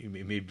you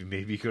do?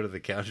 Maybe go to the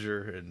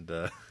counter and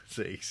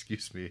say,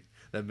 excuse me,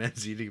 that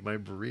man's eating my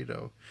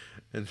burrito.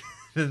 And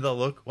then they'll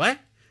look, what?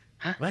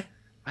 Huh? What?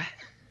 What?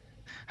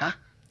 Huh?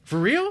 For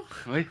real?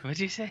 What'd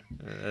you say?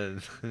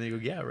 And they go,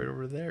 yeah, right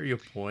over there. You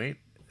point.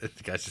 And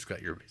the guy's just got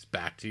his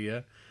back to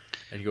you.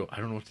 And you go, I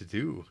don't know what to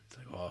do. It's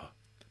like, oh.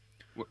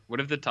 What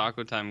if the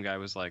Taco Time guy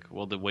was like,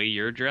 well, the way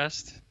you're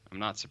dressed, I'm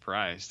not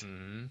surprised.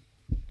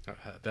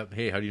 Mm-hmm.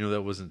 Hey, how do you know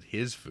that wasn't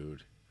his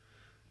food?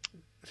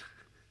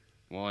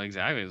 Well,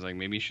 exactly. It's like,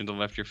 maybe you shouldn't have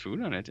left your food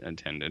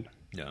unattended.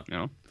 Yeah. You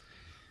know?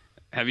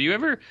 Have you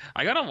ever...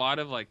 I got a lot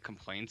of, like,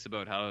 complaints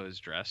about how I was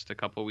dressed a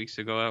couple weeks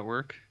ago at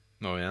work.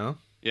 Oh, yeah?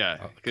 Yeah.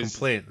 'Cause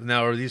Complaint.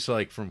 Now, are these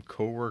like from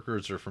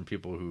coworkers or from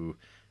people who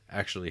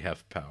actually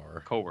have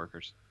power?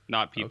 coworkers,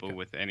 not people Okay.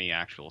 with any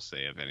actual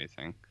say of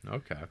anything.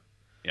 Okay.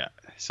 Yeah.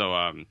 So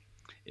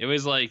it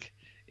was like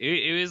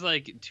it was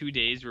like 2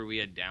 days where we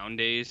had down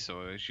days,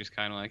 so it was just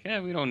kind of like, yeah,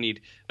 we don't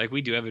need, like,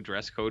 we do have a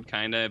dress code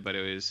kind of, but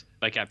it was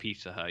like at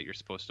Pizza Hut, you're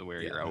supposed to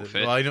wear your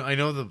outfit. Well, I know I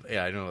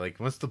know. Like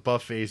once the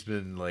buffet's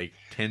been like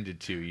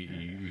tended to,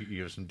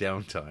 you have some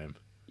downtime.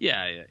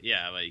 Yeah,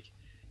 like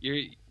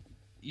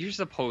you're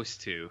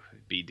supposed to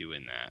be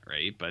doing that,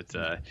 right? But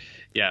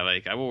yeah,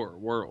 like I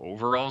wore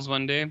overalls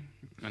one day,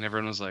 and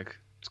everyone was like,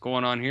 "What's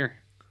going on here?"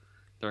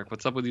 They're like,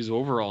 "What's up with these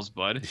overalls,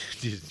 bud?"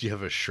 Do you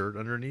have a shirt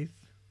underneath?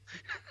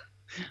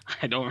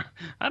 I don't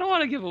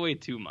want to give away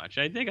too much.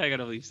 I think I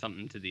gotta leave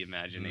something to the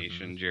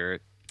imagination,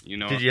 Jarrett. You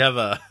know. Did you have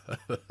a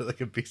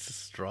like a piece of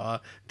straw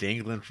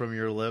dangling from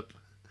your lip?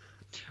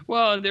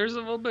 Well, there's a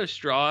little bit of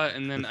straw,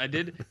 and then I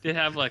did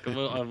have like a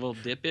little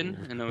dip in,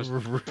 and I was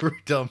We're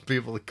telling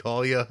people to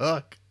call you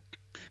Huck.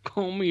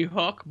 call me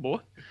Huck, boy.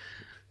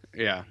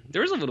 Yeah,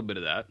 there was a little bit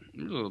of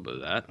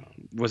that.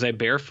 Was I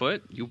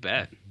barefoot? You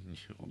bet.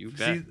 You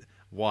bet. See,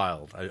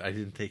 wild. I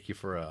didn't take you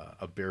for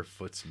a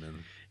barefootsman.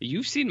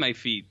 You've seen my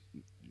feet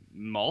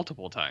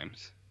multiple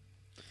times.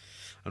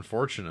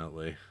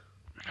 Unfortunately.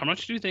 How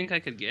much do you think I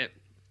could get?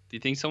 Do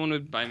you think someone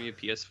would buy me a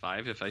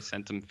PS5 if I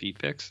sent them feet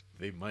pics?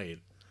 They might.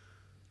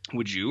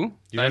 Would you?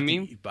 You'd I have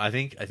mean, to, I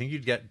think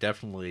you'd get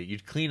definitely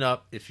you'd clean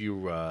up if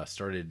you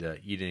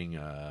started eating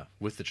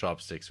with the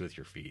chopsticks with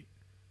your feet.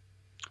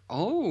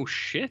 oh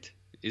shit!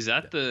 Is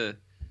that the?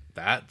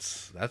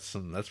 That's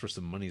where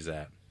some money's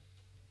at.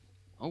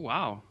 Oh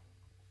wow!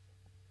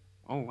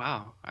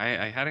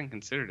 I hadn't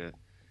considered it.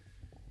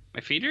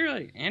 My feet are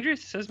like, Andrea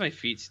says my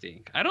feet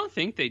stink. I don't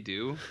think they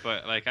do,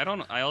 but like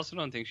I also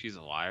don't think she's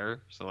a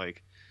liar. So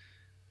like,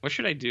 what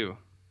should I do?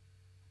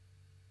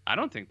 I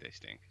don't think they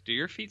stink. Do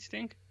your feet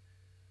stink?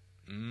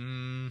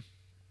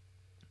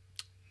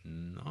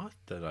 Not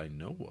that I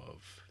know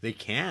of. They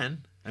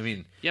can. I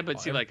mean, Yeah,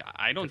 but see, like,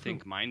 I don't different-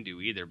 think mine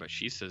do either, but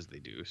she says they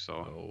do. So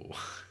oh.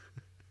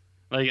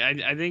 like,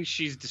 I think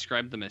she's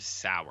described them as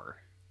sour.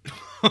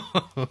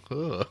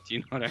 Do you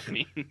know what I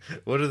mean?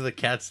 What do the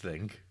cats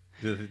think?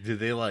 Do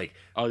they like?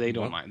 Oh, they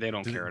don't What? mind. They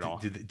don't care at all.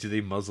 Do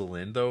they muzzle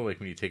in though? Like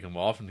when you take them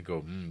off and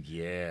go,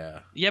 yeah.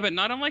 Yeah, but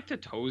not on like the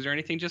toes or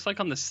anything. Just like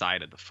on the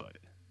side of the foot.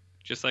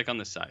 Just like on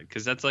the side,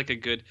 because that's like a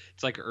good.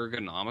 It's like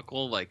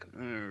ergonomical. Like.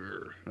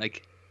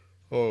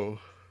 Oh.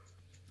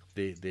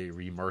 They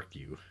remark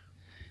you.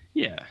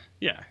 Yeah.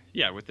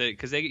 With the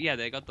because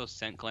they got those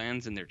scent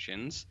glands in their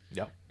chins.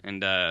 Yep.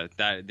 And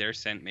that their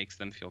scent makes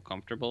them feel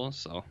comfortable.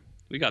 So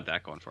we got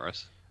that going for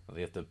us.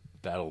 They have to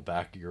battle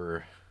back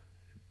your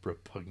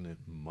repugnant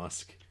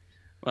musk.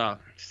 Well,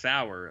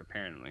 sour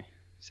apparently.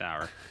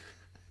 Sour.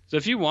 So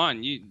if you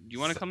want, you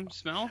want to come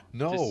smell?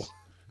 No. What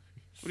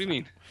do you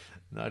mean?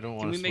 No, I don't Can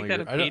want we to make smell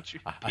that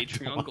your, a I don't-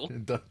 Patreon goal?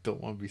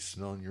 don't want to be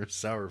smelling your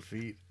sour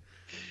feet.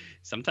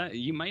 Sometimes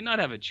you might not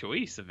have a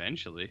choice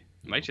eventually.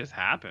 It might just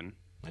happen.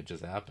 Might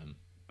just happen.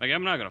 Like,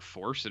 I'm not gonna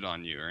force it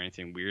on you or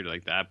anything weird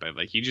like that, but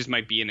like you just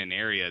might be in an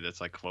area that's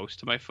like close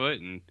to my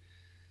foot, and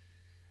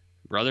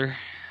brother,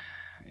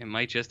 it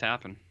might just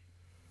happen.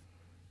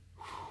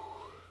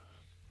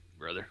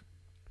 Brother.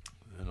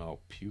 And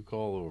I'll puke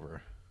all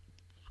over.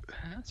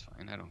 That's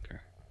fine, I don't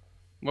care.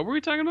 What were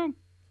we talking about?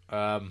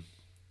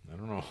 I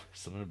don't know.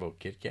 Something about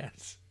Kit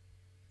Kats.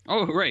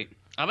 Oh, right.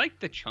 I like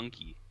the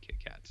chunky Kit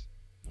Kats.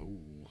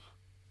 Ooh.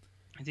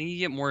 I think you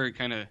get more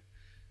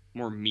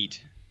more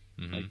meat.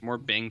 Mhm. Like more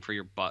bang for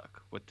your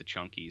buck with the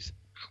chunkies.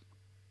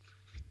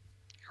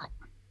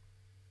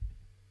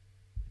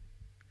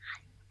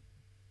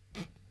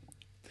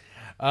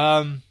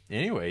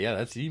 Anyway, yeah,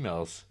 that's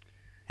emails.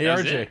 Hey, That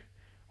was RJ, it.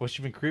 what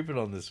you been creeping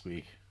on this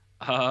week?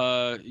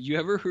 You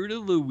ever heard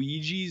of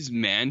Luigi's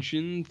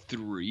Mansion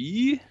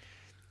 3?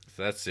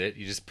 So that's it.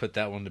 You just put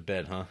that one to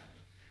bed, huh?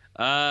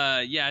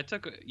 Yeah,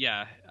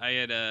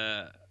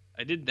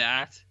 I did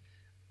that.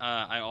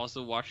 I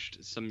also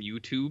watched some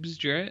YouTubes,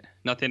 Jarrett.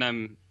 Nothing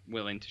I'm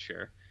willing to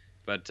share,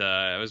 but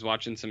I was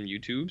watching some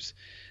YouTubes.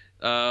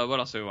 What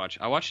else did I watch?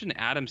 I watched an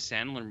Adam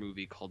Sandler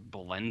movie called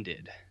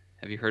Blended.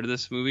 Have you heard of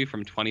this movie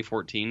from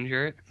 2014,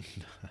 Jarrett?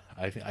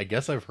 I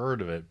guess I've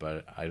heard of it,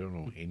 but I don't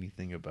know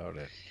anything about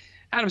it.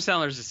 Adam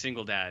Sandler's a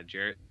single dad,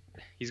 Jarrett.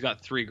 He's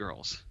got 3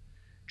 girls.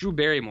 Drew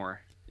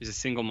Barrymore is a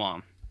single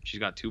mom. She's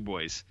got 2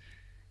 boys.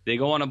 They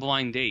go on a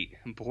blind date.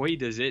 Boy,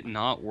 does it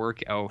not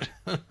work out.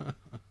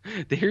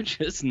 They're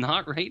just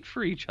not right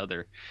for each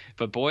other.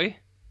 But boy,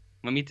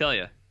 let me tell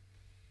you,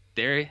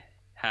 they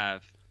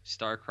have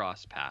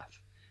star-crossed path.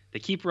 They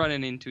keep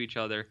running into each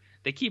other.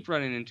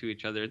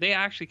 They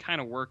actually kind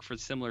of work for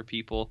similar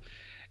people.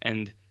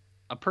 And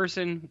a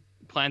person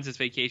plans this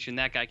vacation.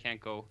 That guy can't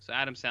go. So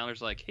Adam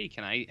Sandler's like, hey,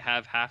 can I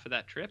have half of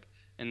that trip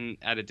and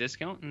at a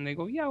discount? And they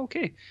go, yeah,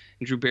 okay.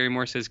 And Drew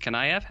Barrymore says, can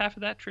I have half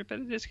of that trip at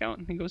a discount?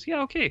 And he goes,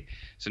 yeah, okay.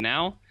 So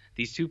now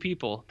these 2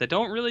 people that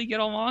don't really get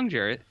along,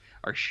 Jarrett,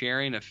 are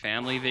sharing a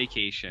family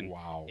vacation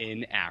Wow.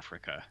 in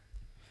Africa.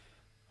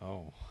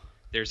 Oh.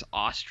 There's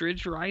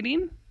ostrich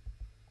riding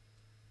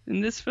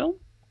in this film.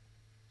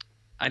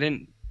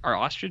 Are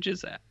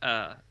ostriches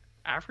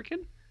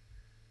African?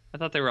 I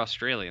thought they were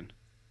Australian.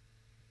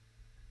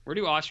 Where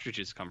do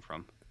ostriches come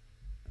from?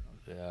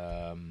 I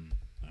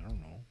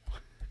don't know.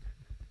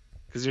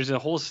 Because there's a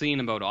whole scene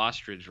about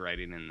ostrich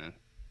riding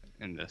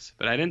in this,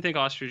 but I didn't think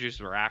ostriches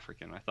were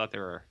African. I thought they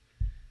were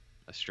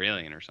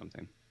Australian or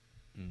something.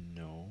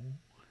 No.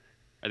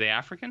 Are they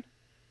African?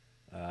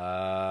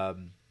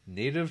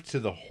 Native to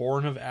the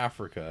Horn of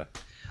Africa.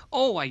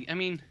 Oh, I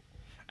mean,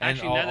 And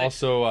actually, now that-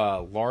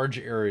 also large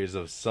areas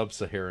of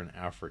sub-Saharan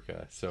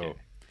Africa. So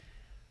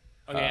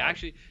okay,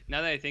 actually,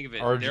 now that I think of it,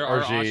 there RJ are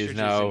is ostriches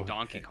now in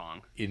Donkey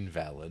Kong.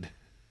 invalid.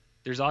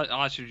 There's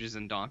ostriches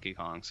in Donkey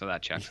Kong, so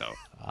that checks out.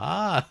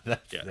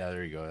 Yeah,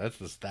 there you go. That's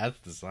the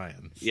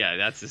science. Yeah,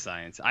 that's the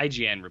science.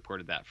 IGN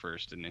reported that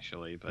first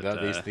initially, but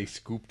They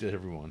scooped it,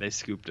 everyone. they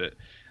scooped it.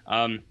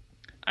 I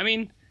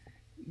mean,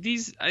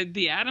 these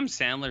the Adam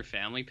Sandler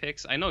family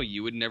picks. I know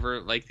you would never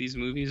like these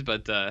movies,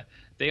 but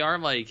they are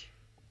like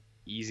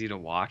easy to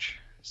watch.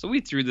 So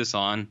we threw this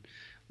on.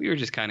 We were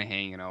just kind of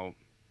hanging out.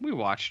 We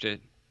watched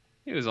it.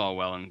 It was all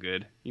well and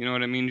good. You know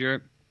what I mean,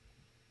 Jarrett?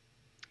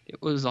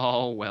 It was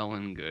all well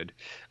and good.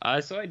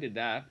 So I did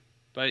that.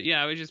 But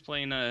yeah, I was just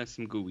playing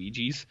some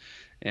Luigi's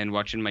and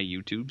watching my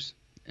YouTubes.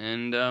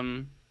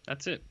 And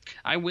that's it.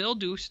 I will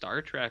do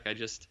Star Trek. I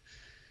just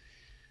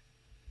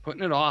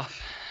putting it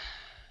off.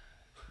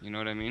 You know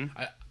what I mean?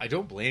 I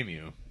don't blame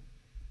you.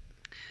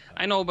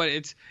 I know, but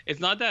it's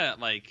not that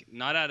like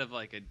not out of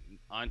like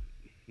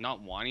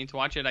not wanting to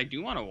watch it. I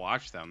do want to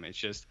watch them. It's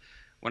just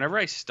whenever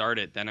I start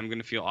it, then I'm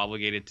gonna feel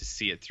obligated to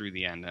see it through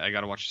the end. I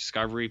gotta watch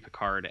Discovery,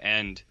 Picard,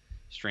 and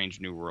Strange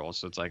New Worlds.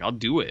 So it's like I'll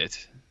do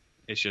it.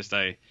 It's just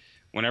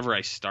whenever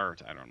I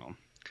start, I don't know.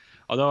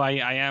 Although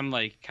I am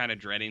like kind of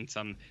dreading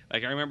some.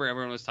 Like I remember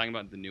everyone was talking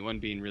about the new one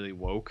being really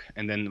woke,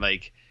 and then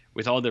like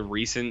with all the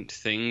recent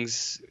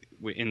things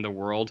in the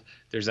world,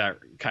 there's that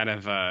kind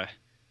of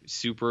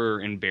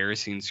super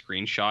embarrassing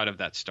screenshot of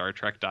that Star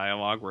Trek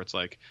dialogue where it's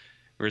like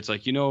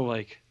you know,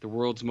 like the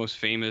world's most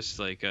famous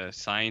like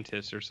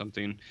scientist or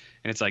something, and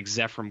it's like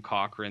Zefram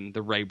Cochrane,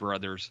 the Wright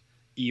brothers,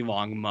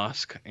 Elon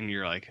Musk, and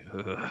you're like,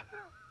 ugh.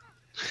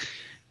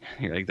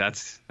 You're like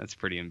that's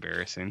pretty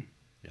embarrassing.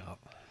 Yeah.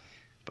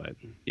 But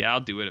yeah, I'll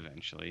do it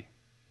eventually,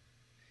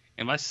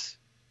 unless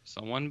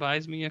someone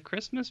buys me a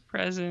Christmas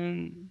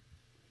present.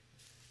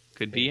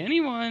 Could be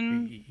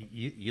anyone.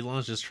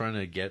 Elon's just trying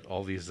to get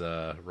all these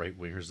right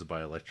wingers to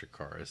buy electric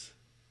cars.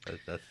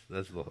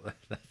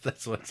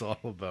 That's what it's all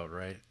about,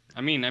 right?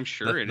 I mean, I'm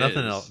sure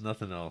nothing else.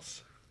 Nothing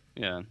else.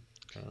 Yeah.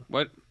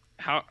 What?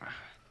 How?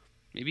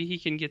 Maybe he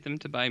can get them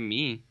to buy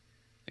me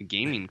a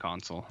gaming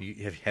console.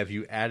 Have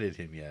you added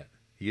him yet?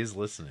 He is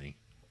listening.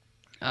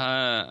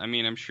 I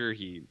mean, I'm sure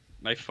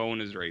my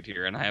phone is right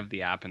here, and I have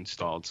the app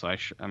installed, so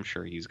I'm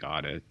sure he's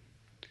got it.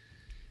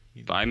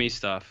 Buy me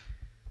stuff.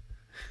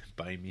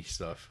 Buy me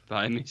stuff.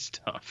 Buy me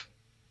stuff.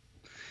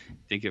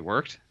 Think it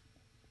worked?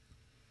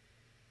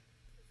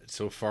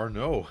 So far,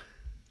 no.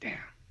 Damn.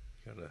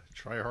 Gotta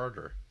try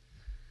harder.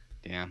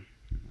 Damn.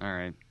 All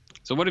right.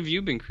 So what have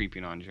you been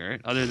creeping on,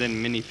 Jarrett, other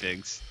than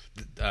minifigs?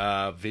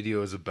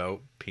 Videos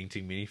about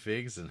painting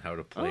minifigs and how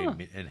to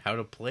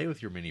play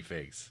with your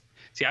minifigs.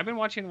 See, I've been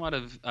watching a lot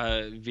of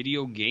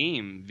video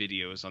game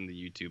videos on the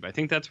YouTube. I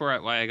think that's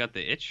why I got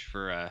the itch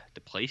for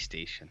the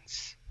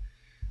PlayStations.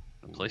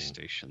 The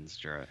PlayStations,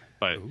 Jarrett.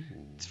 But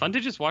it's fun to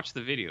just watch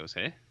the videos,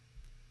 hey?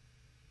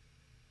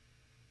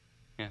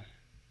 Yeah.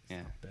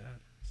 Yeah.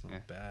 It's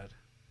not bad.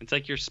 It's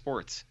like your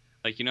sports.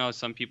 Like, you know how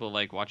some people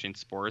like watching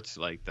sports,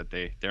 like that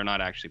they're not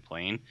actually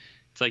playing?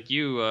 It's like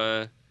you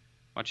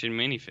watching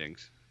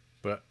minifigs.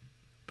 But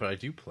I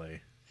do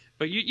play.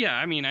 But yeah,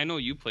 I mean, I know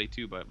you play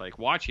too, but like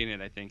watching it,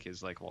 I think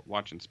is like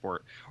watching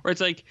sport. Or it's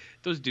like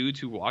those dudes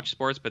who watch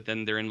sports, but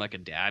then they're in like a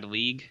dad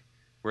league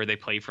where they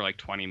play for like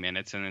 20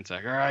 minutes, and it's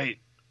like, all right,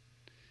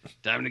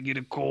 time to get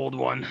a cold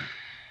one.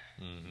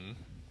 Mm-hmm.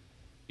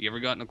 You ever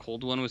gotten a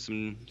cold one with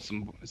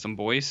some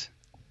boys?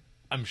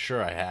 I'm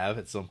sure I have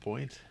at some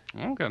point.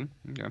 Okay.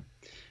 Do you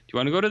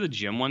want to go to the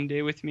gym one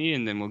day with me,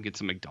 and then we'll get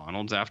some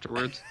McDonald's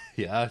afterwards?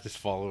 Yeah, just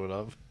follow it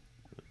up.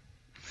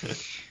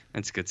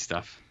 That's good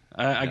stuff.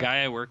 A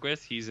guy I work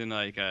with, he's in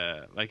like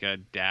a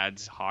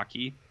dad's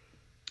hockey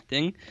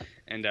thing,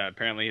 and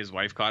apparently his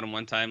wife caught him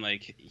one time.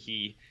 Like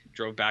he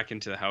drove back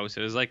into the house.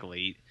 It was like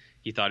late.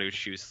 He thought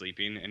she was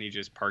sleeping, and he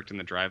just parked in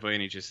the driveway,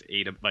 and he just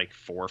ate like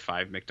 4 or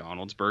 5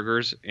 McDonald's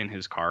burgers in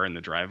his car in the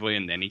driveway,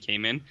 and then he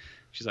came in.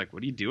 She's like,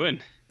 "What are you doing?"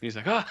 And he's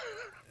like, "Ah."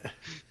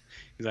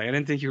 He's like, "I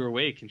didn't think you were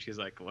awake." And she's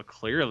like, "Well,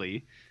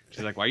 clearly."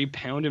 She's like, "Why are you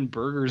pounding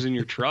burgers in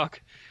your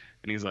truck?"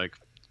 And he's like,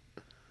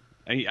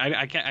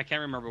 I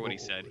can't remember what he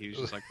said. He was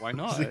just like, "Why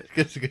not?"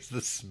 Because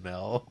the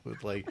smell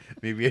would like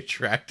maybe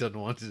attract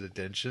unwanted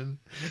attention.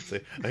 It's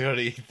like, I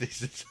gotta eat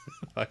these.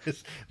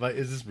 Is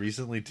this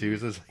recently too?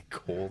 So it's like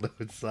cold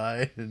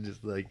outside, and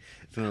just like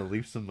it's gonna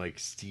leave some like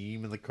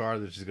steam in the car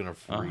that's just gonna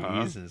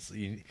freeze, and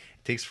it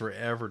takes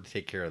forever to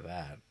take care of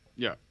that.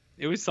 Yeah,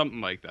 it was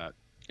something like that.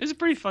 It was a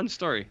pretty fun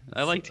story.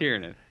 I liked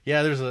hearing it.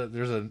 Yeah, there's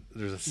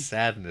a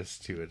sadness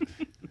to it.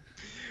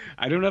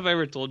 I don't know if I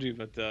ever told you,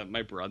 but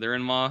my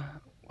brother-in-law,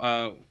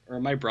 or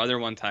my brother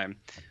one time,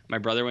 my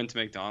brother went to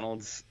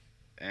McDonald's,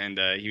 and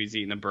he was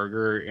eating a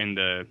burger in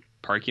the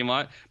parking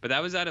lot. But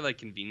that was out of like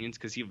convenience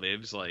because he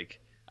lives like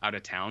out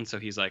of town. So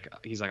he's like,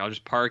 I'll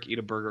just park, eat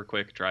a burger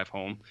quick, drive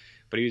home.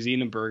 But he was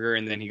eating a burger,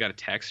 and then he got a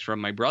text from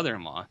my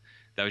brother-in-law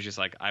that was just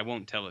like, "I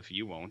won't tell if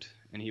you won't."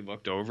 And he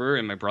looked over,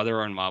 and my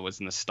brother-in-law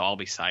was in the stall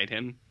beside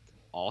him,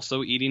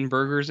 also eating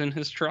burgers in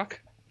his truck,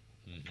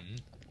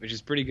 which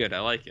is pretty good.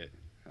 I like it.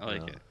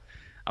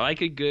 I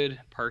like a good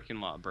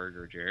parking lot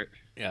burger, Jarrett.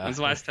 Yeah. When's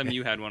the last time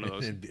you had one of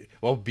those?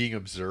 Well, being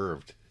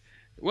observed.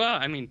 Well,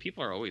 I mean,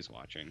 people are always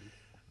watching.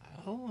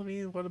 Well, I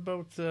mean, what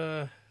about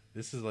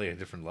this is like a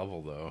different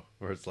level though,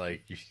 where it's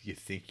like you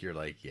think you're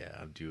like, yeah,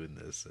 I'm doing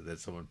this, and then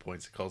someone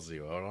calls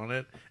you out on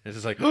it, and it's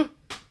just like, oh!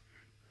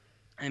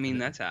 I mean,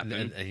 that's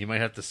happened. And you might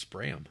have to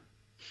spray them.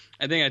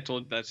 I think I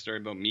told that story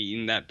about me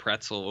eating that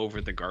pretzel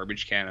over the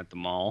garbage can at the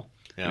mall,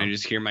 and I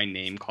just hear my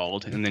name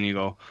called, and then you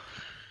go,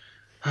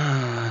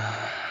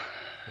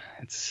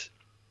 it's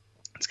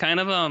kind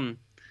of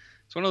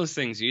it's one of those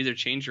things. You either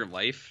change your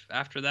life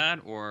after that,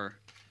 or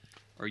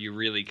you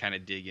really kind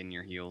of dig in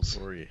your heels,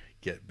 or you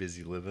get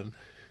busy living,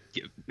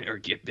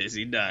 get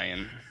busy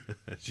dying.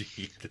 As you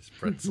eat this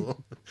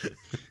pretzel,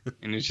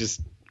 and it's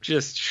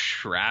just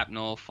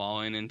shrapnel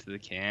falling into the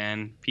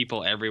can,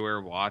 people everywhere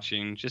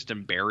watching, just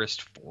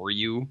embarrassed for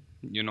you.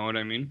 You know what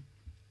I mean?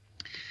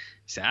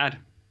 Sad,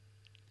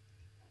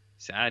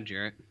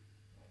 Jarrett.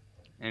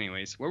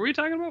 Anyways, what were we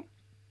talking about?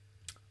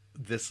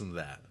 This and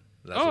that.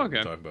 That's what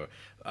we're talking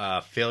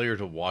about. Failure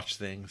to watch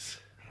things.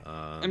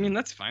 I mean,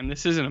 that's fine.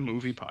 This isn't a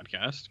movie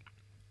podcast.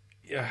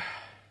 Yeah.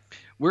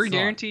 We're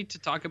guaranteed to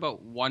talk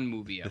about one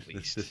movie at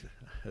least.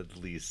 At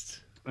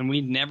least. And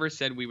we never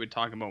said we would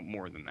talk about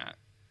more than that.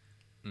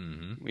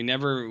 Mm-hmm. We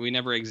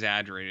never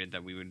exaggerated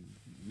that we would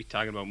be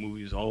talking about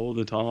movies all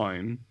the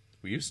time.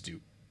 We used to.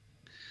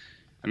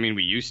 I mean,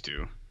 we used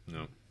to.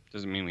 No.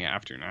 Doesn't mean we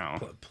have to now.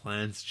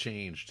 Plans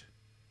changed.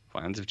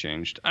 Plans have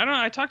changed. I don't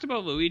know. I talked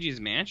about Luigi's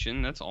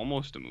Mansion. That's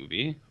almost a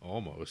movie.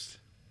 Almost.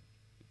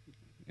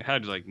 It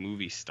had like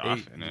movie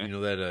stuff in it. You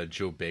know that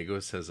Joe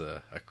Begos has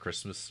a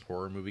Christmas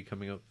horror movie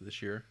coming out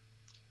this year?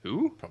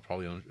 Who?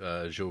 Probably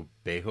Joe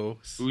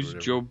Begos. Who's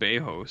Joe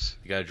Begos?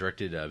 The guy who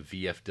directed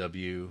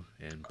VFW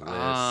and Bliss,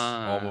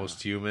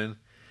 Almost Human.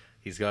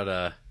 He's got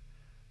a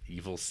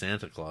evil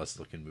Santa Claus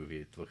looking movie,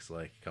 it looks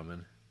like,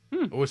 coming.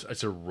 Oh,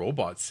 it's a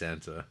robot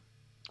Santa.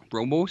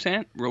 Robo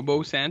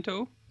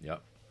Santo?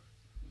 Yep.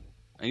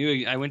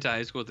 I went to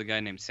high school with a guy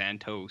named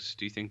Santos.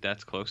 Do you think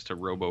that's close to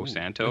Robo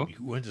Santo?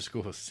 You went to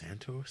school with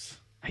Santos?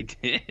 I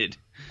did.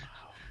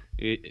 Wow.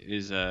 It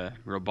is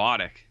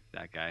robotic,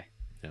 that guy.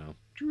 Yeah.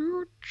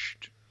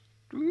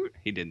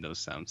 He did those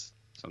sounds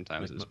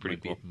sometimes. It's pretty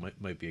cool.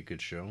 Might be a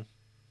good show.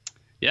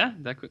 Yeah,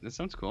 that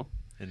sounds cool.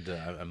 And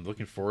I'm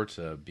looking forward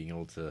to being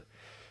able to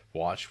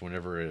watch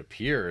whenever it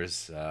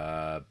appears.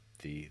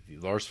 The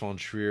Lars von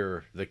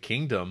Trier, The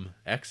Kingdom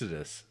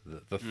Exodus,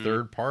 the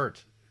third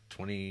part,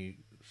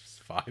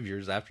 25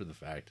 years after the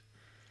fact.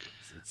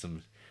 It's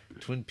some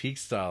Twin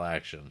Peaks style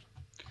action.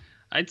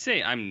 I'd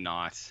say I'm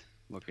not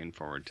looking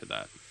forward to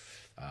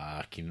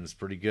that. Kingdom's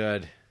pretty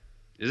good.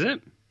 Is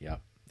it? Yeah.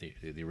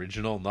 The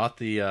original, not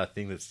the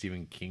thing that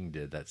Stephen King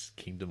did. That's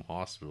Kingdom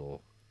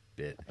Hospital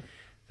bit.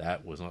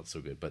 That was not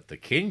so good. But The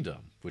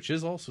Kingdom, which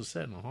is also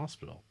set in a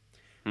hospital,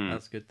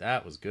 that's good.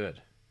 That was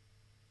good.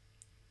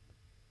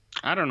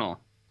 I don't know.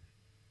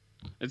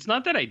 It's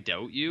not that I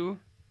doubt you.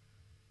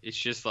 It's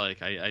just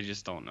like I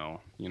just don't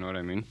know. You know what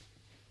I mean?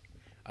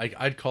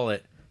 I'd call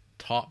it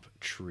top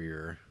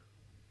Trier.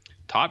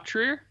 Top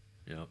Trier?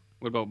 Yeah.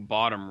 What about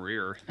bottom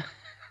rear?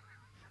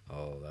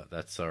 Oh,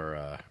 that's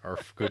our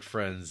good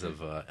friends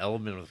of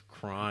Element of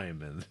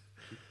Crime and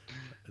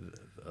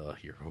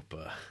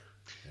Europa.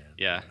 And,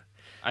 Yeah,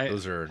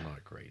 those are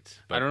not great.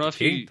 But I don't know if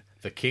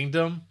the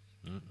Kingdom.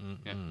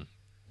 Yeah.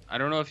 I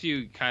don't know if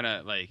you kind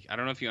of like. I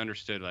don't know if you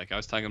understood. Like I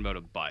was talking about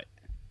a butt.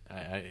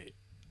 That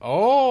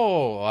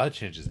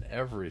changes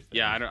everything.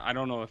 Yeah, I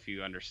don't know if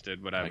you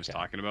understood what I was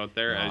talking about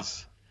there. I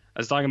was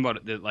talking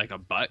about like a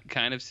butt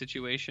kind of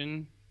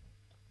situation.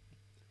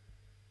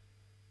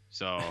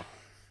 So.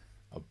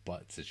 A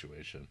butt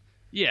situation.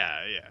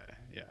 Yeah.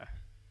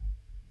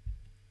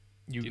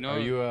 Are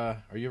you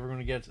ever going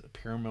to get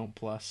Paramount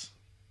Plus?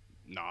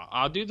 No,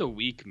 I'll do the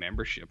week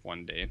membership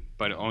one day,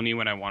 but only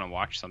when I want to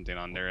watch something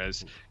on there.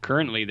 As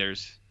currently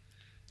there's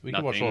we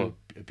can watch all of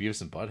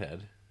Beavis and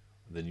Butthead,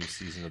 the new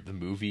season of the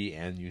movie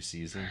and new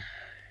season.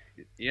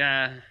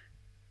 Yeah,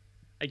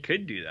 I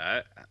could do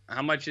that.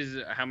 How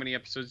many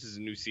episodes is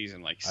a new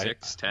season? Like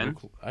 6, 10?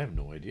 I have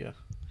no idea.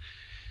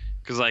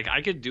 Because like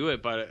I could do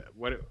it, but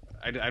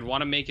I'd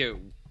want to make it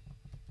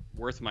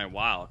worth my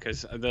while.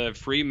 Because the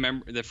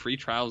free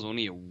trial is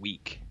only a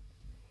week.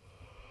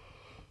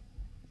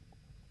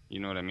 You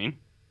know what I mean?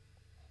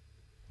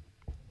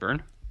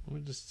 Burn?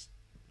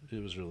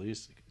 It was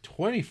released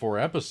 24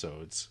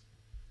 episodes.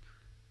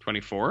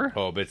 24?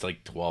 Oh, but it's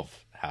like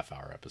 12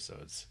 half-hour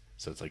episodes,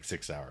 so it's like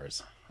 6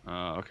 hours.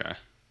 Oh, okay.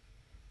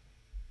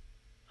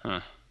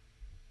 Huh.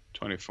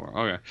 24.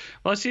 Okay.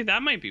 Well, see,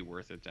 that might be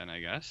worth it then, I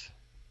guess.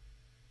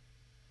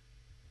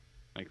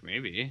 Like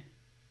maybe.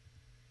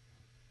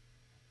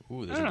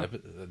 Ooh,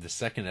 the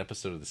second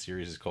episode of the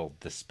series is called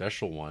The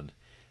Special One.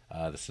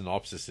 The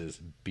synopsis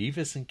is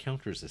Beavis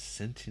encounters a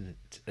sentient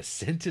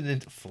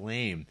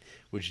flame,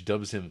 which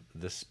dubs him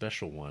the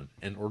Special One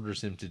and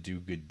orders him to do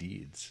good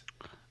deeds.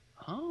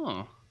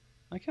 Oh,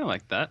 I kind of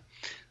like that.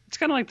 It's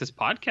kind of like this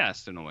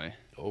podcast in a way.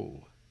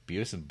 Oh,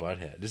 Beavis and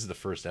Butthead. This is the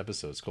first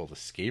episode. It's called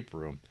Escape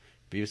Room.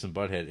 Beavis and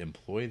Butthead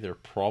employ their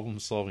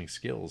problem-solving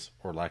skills,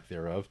 or lack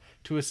thereof,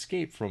 to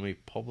escape from a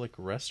public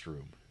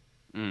restroom.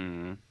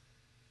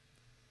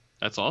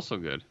 That's also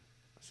good.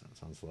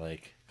 Sounds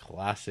like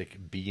classic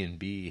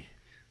B&B.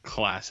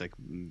 Classic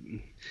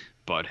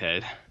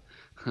Butthead.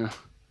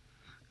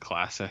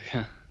 Classic.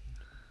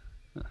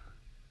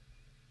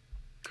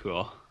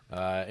 Cool.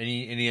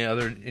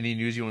 Any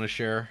news you want to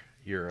share?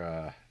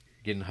 You're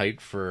getting hyped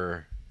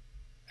for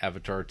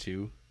Avatar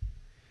 2?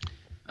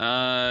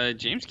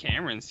 James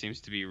Cameron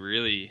seems to be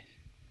really...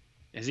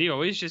 Has he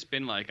always just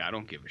been like, I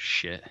don't give a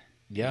shit?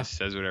 Yeah. He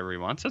says whatever he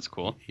wants. That's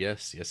cool.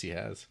 Yes, he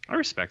has. I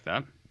respect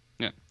that.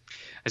 Yeah.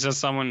 I saw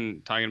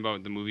someone talking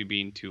about the movie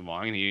being too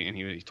long, and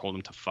he told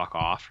him to fuck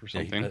off or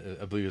something. Yeah,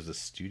 I believe it was a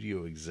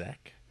studio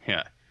exec.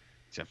 Yeah.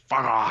 He said,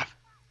 fuck off.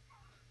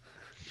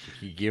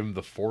 He gave him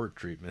the Ford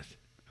treatment.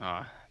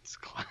 It's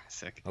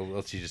classic.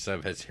 Unless you just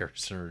have his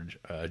Harrison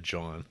or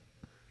John.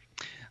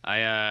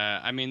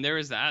 I mean, there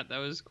was that. That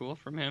was cool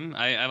from him.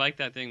 I like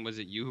that thing. Was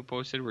it you who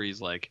posted where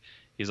he's like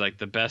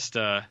the best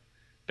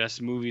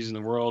movies in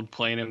the world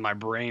playing in my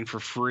brain for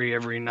free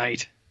every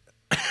night.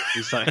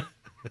 He's like,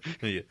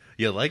 you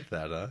like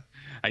that, huh?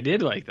 I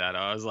did like that.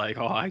 I was like,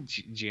 oh,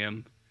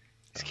 Jim.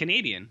 He's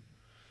Canadian.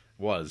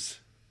 He was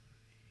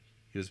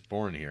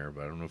born here,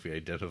 but I don't know if he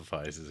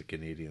identifies as a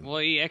Canadian. Well,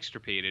 he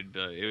extirpated,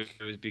 but it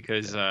was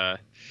because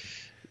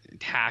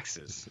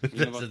taxes.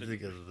 Because of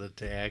the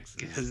taxes.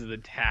 Because of the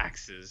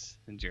taxes,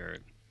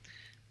 Jared.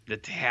 The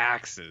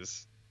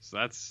taxes.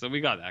 So we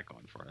got that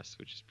going for us,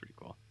 which is pretty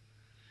cool.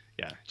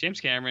 Yeah, James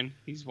Cameron,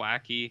 he's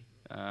wacky.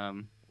 I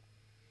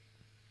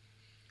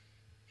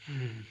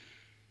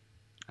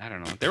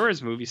don't know. There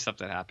was movie stuff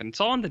that happened. It's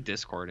all on the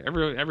Discord.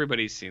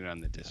 Everybody's seen it on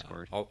the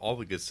Discord. All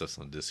the good stuff's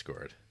on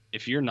Discord.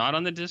 If you're not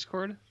on the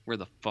Discord, where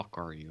the fuck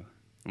are you?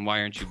 And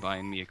why aren't you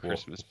buying me a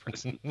Christmas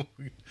present?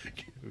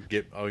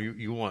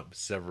 You want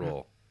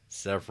several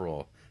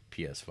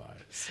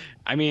PS5s.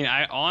 I mean,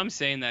 all I'm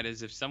saying that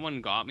is if someone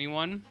got me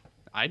one,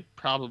 I'd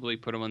probably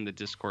put them on the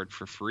Discord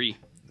for free.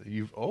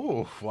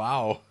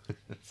 Wow.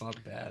 That's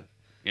not bad.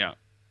 Yeah.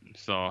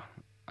 So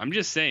I'm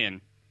just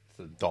saying.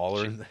 It's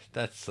 $1.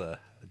 That's a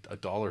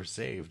 $1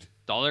 saved.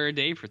 $1 a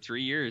day for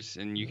 3 years,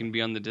 and you can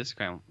be on the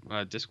Discord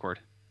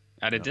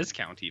at a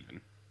discount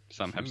even.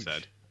 Some have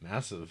said.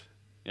 Massive.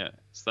 Yeah.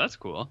 So that's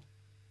cool.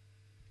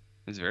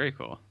 It's very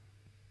cool.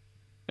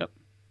 Yep.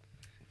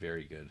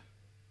 Very good.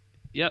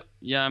 Yep.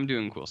 Yeah, I'm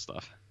doing cool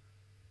stuff.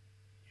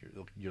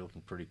 You're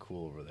looking pretty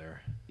cool over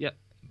there. Yep.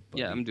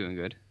 Buddy. Yeah, I'm doing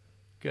good.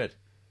 Good.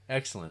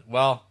 Excellent.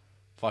 Well,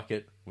 fuck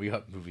it. We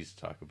got movies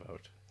to talk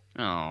about.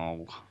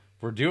 Oh.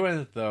 We're doing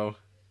it, though.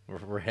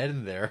 We're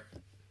heading there.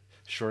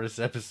 Shortest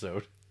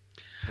episode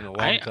in a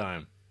long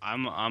time.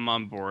 I'm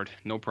on board.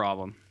 No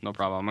problem. I'm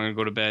gonna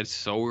go to bed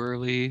so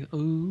early.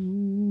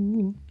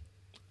 Ooh.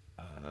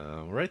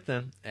 Right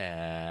then.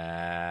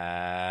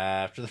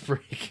 After the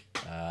break,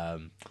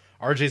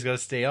 RJ's got to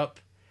stay up,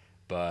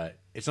 but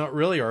it's not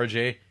really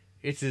RJ.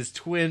 It's his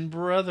twin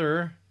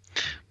brother.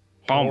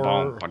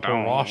 Horatio.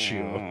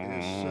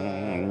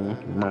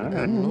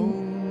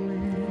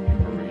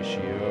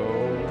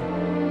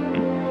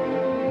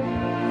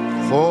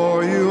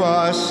 For you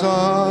I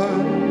sigh,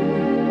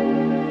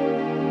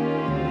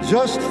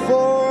 just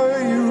for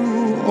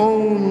you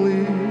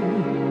only.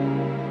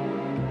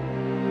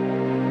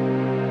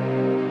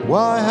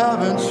 Why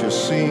haven't you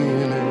seen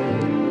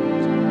it?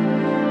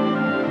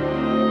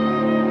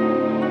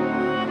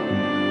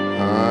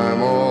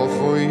 I'm all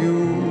for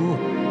you,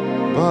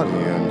 body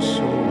and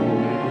soul.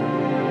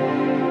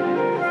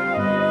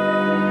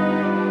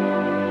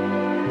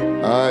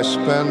 I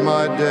spend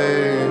my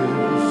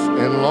days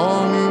in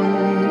longing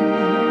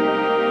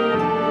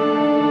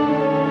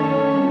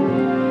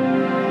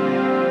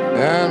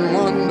and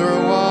wonder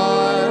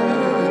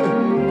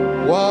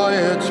why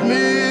it's me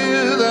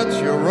that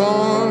you're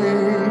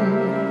wronging.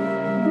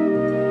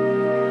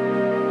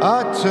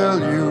 I tell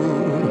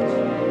you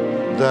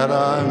that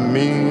I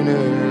mean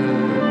it.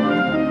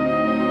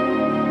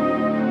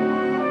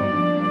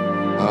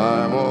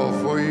 I'm all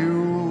for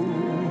you,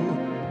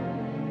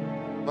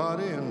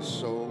 body and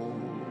soul.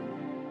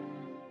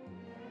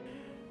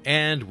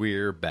 And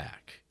we're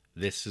back.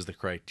 This is the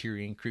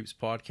Criterion Creeps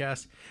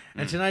podcast,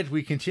 and tonight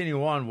we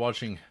continue on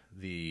watching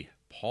the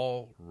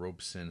Paul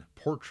Robeson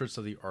Portraits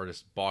of the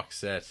Artist box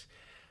set.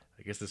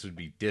 I guess this would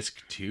be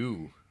disc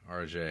 2,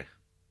 RJ.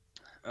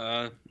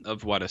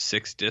 Of what, a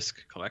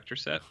 6-disc collector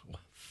set?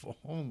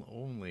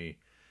 Only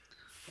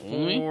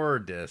 4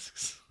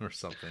 discs or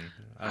something.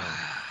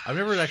 I've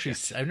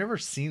never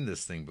seen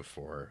this thing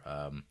before.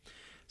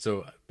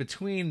 So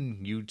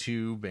between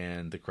YouTube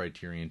and the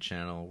Criterion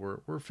channel,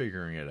 we're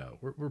figuring it out.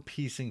 We're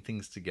piecing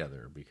things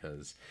together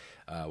because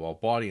while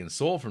Body and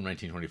Soul from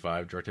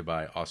 1925, directed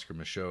by Oscar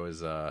Micheaux,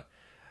 is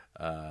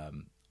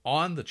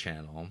on the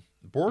channel,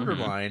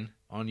 Borderline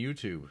on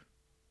YouTube.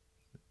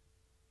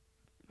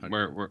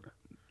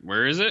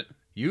 Where is it?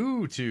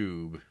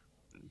 YouTube.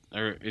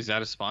 Or is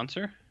that a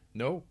sponsor?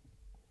 No.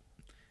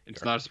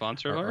 It's not a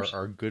sponsor of ours?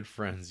 Our good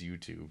friends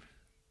YouTube.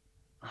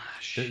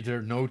 Shit.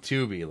 They're no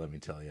Tubi, let me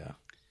tell you.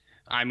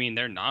 I mean,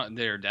 they're not.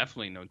 They're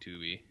definitely no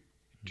Tubi.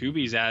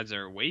 Tubi's ads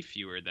are way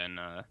fewer than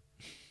the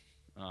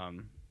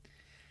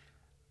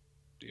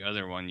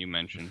other one you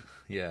mentioned.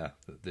 Yeah,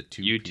 the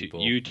two people.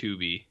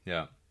 YouTubey.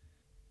 Yeah.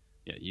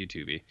 Yeah,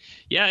 YouTubey.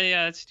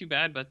 Yeah, it's too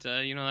bad, but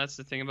that's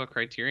the thing about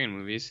Criterion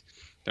movies.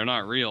 They're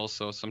not real,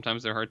 so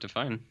sometimes they're hard to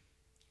find.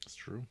 It's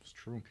true.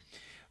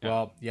 Yeah.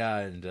 Well, yeah,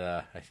 and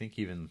I think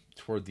even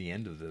toward the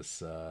end of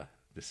this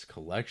this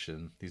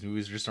collection, these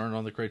movies just aren't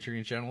on the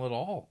Criterion channel at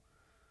all.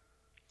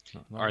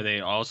 Are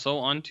they also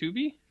on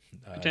Tubi?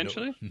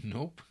 Potentially?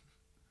 Nope.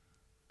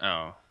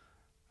 Oh.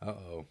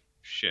 Uh-oh.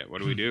 Shit,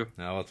 what do we do?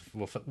 Now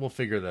we'll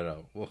figure that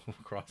out. We'll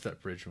cross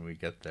that bridge when we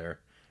get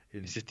there.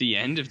 Is it the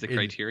end of the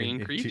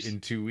Criterion Creeps? In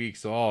 2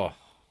 weeks. Oh,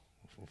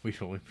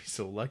 we'd only be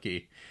so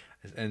lucky.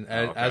 And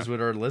okay. as would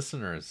our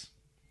listeners.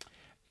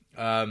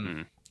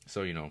 So,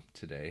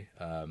 today,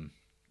 I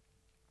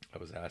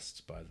was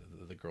asked by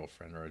the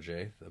girlfriend,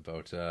 RJ,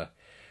 about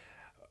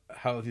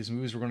how these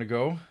movies were going to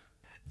go.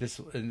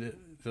 The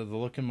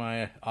look in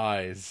my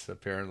eyes,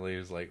 apparently,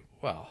 is like,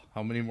 well,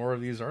 how many more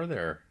of these are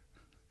there?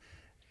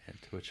 And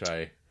to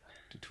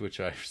which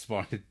I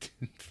responded,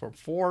 for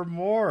 4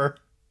 more.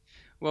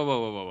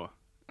 Whoa.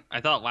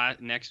 I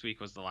thought next week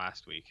was the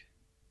last week.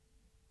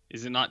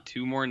 Is it not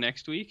 2 more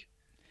next week?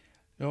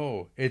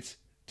 No, it's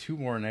 2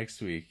 more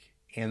next week,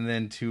 and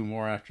then 2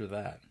 more after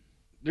that.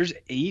 There's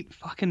 8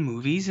 fucking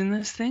movies in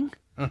this thing?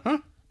 Uh-huh.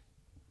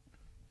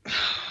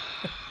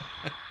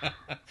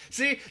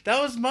 See,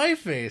 that was my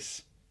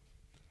face.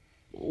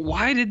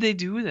 Why did they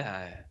do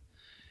that?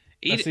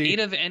 8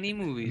 of any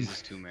movies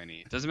is too many.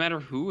 It doesn't matter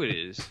who it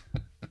is.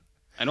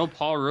 I know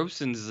Paul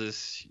Robeson's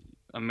this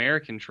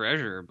American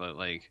treasure, but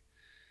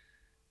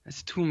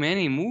that's too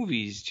many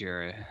movies,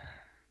 Jared.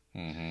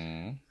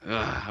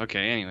 Mm-hmm.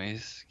 Okay,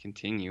 anyways,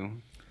 continue.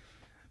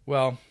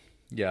 Well,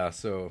 yeah,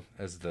 so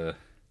as the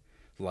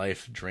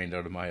life drained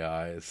out of my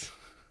eyes,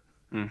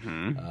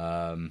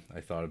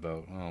 I thought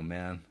about, oh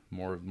man,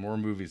 more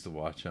movies to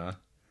watch, huh?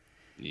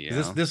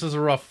 Yeah. This was a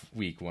rough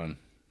week one.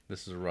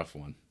 This is a rough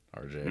one,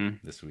 RJ.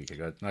 This week,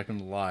 not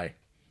gonna lie.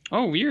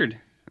 Oh, weird.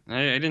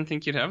 I didn't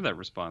think you'd have that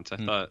response. I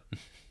thought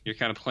you're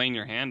kind of playing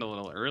your hand a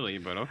little early,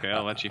 but okay,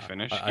 I'll let you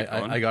finish.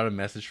 I got a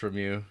message from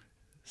you.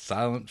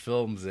 Silent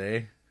films,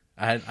 eh?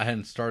 I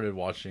hadn't started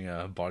watching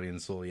Body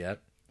and Soul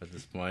yet at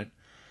this point.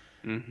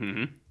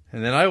 Mm-hmm.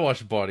 And then I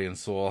watched Body and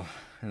Soul,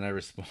 and I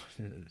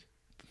responded,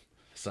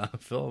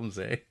 silent films,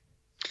 eh?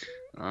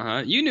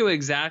 You knew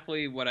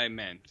exactly what I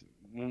meant.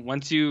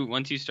 Once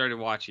you started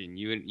watching,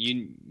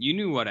 you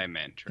knew what I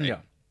meant, right? Yeah.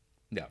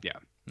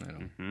 I know.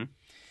 Mm-hmm.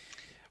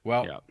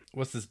 Well,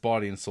 what's this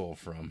Body and Soul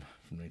from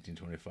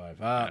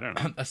 1925? I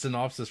don't know. A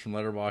synopsis from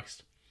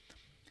Letterboxd.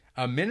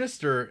 A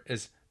minister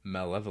is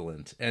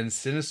malevolent and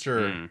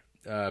sinister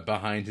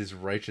behind his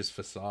righteous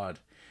facade.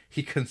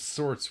 He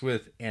consorts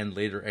with and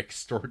later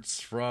extorts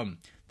from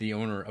the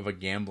owner of a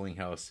gambling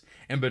house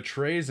and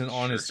betrays an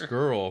honest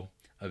girl,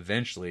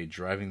 eventually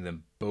driving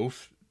them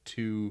both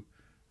to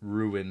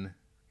ruin.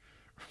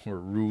 Or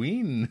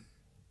ruin.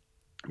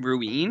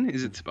 Ruin?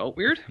 Is it spelled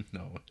weird?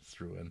 No, it's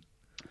ruin.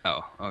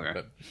 Oh,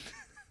 okay.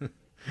 But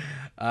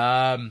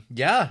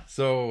Yeah.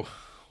 So,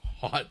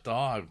 hot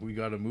dog. We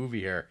got a movie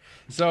here.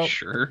 So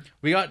Sure.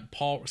 we got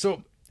Paul.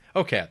 So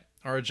okay,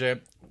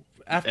 RJ.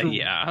 After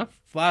Yeah.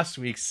 last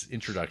week's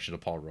introduction of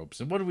Paul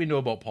Robeson, what do we know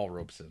about Paul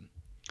Robeson?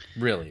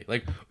 Really?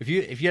 Like, if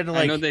you had to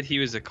I know like, that he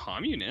was a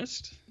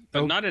communist,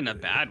 but Oh. not in a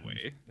bad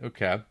way.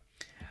 okay.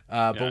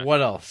 Yeah. But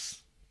what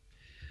else?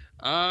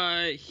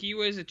 He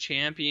was a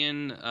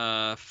champion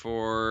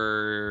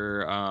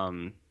for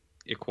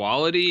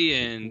equality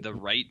and the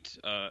right,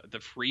 the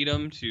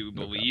freedom to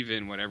believe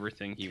in whatever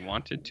thing he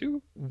wanted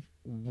to.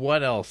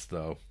 What else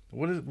though?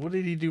 What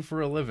did he do for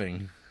a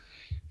living?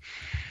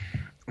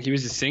 He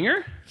was a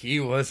singer, He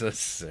was a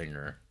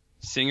singer.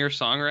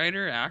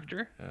 songwriter,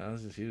 actor.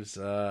 He was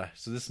so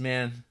this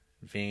man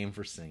famed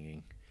for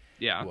singing.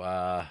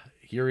 Yeah.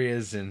 Here he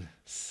is in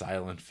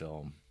silent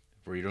film,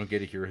 where you don't get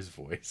to hear his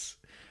voice.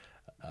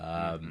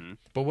 But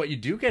what you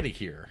do get to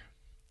hear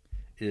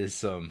is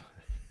some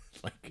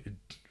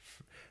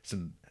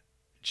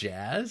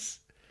jazz,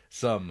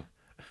 some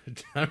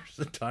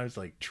times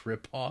like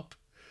trip hop.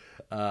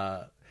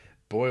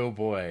 Boy oh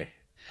boy.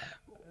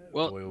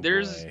 Well, Boy, oh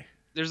there's boy.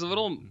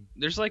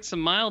 there's like some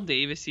Miles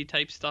Davis-y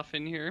type stuff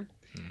in here,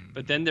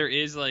 but then there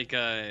is like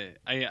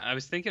I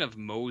was thinking of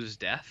Mos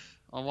Def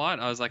a lot.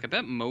 I was like, I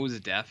bet Mos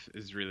Def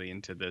is really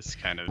into this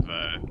kind of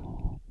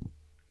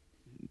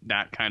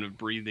that kind of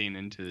breathing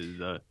into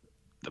the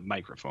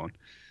microphone.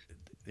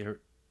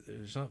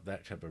 There's not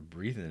that type of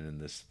breathing in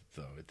this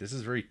though. This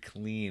is very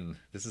clean.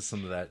 This is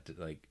some of that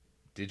like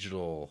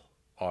digital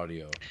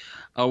audio.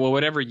 Oh well,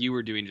 whatever you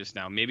were doing just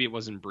now, maybe it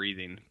wasn't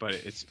breathing, but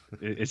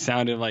it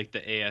sounded like the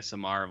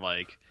ASMR,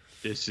 like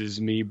this is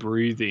me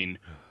breathing,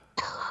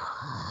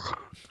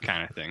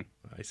 kind of thing.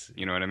 I see.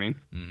 You know what I mean?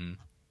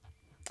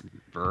 Mm-hmm.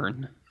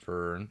 Vern.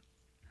 Fern.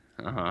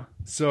 Uh-huh.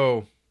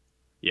 So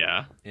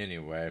Yeah.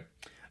 anyway,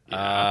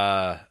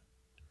 Yeah.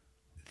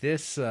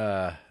 this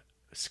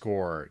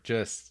score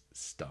just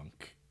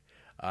stunk.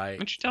 Why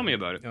don't you tell me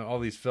about it? All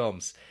these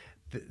films,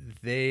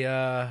 they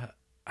I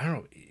don't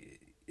know.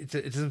 It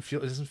doesn't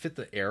fit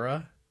the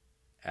era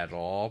at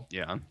all.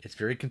 Yeah. It's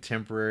very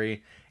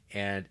contemporary,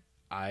 and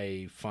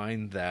I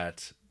find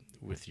that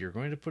if you're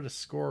going to put a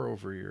score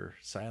over your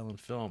silent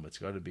film, it's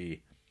got to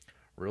be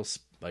real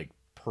like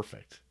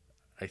perfect,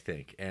 I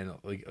think, and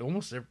like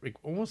almost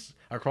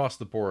across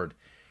the board,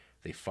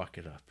 they fuck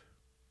it up.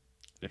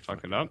 They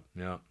fuck it up?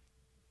 Yeah.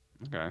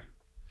 Okay.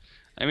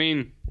 I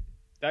mean,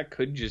 that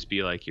could just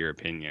be like your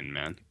opinion,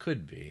 man.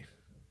 Could be.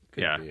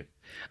 Yeah.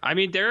 I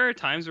mean, there are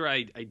times where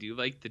I do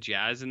like the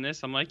jazz in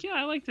this. I'm like, yeah,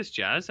 I like this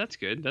jazz. That's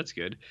good. That's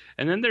good.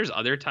 And then there's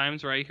other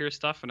times where I hear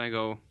stuff and I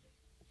go,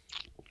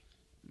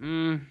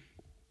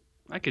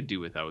 I could do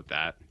without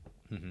that.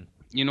 Mm-hmm.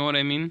 You know what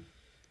I mean?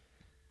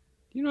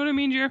 You know what I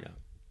mean, Jer? Yeah.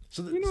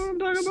 So You know what I'm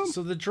talking about?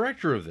 So the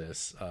director of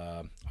this,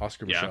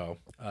 Oscar Yeah.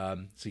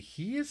 Micheaux, so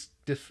he is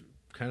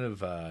kind of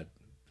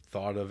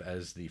thought of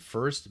as the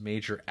first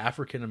major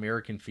African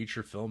American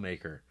feature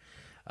filmmaker.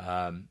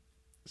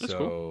 That's So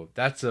cool.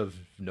 that's of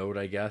note,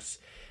 I guess.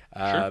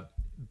 Sure.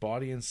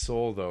 Body and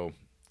Soul, though,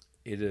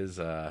 it is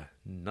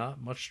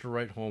not much to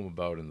write home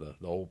about in the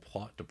whole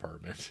plot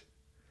department.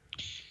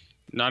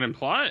 Not in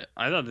plot?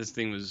 I thought this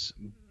thing was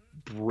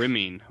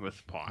brimming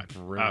with plot.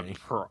 Brimming.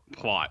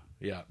 Plot.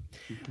 Yeah.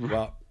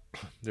 Well,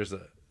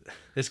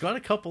 it's got a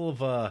couple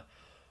of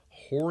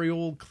hoary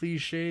old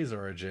cliches,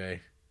 RJ.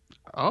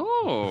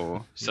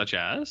 Oh, such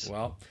as?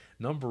 Well,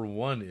 number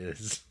one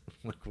is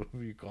like, what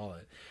do you call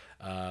it?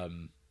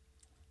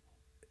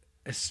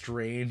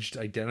 Estranged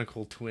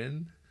identical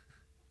twin.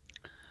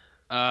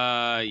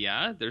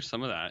 Yeah, there's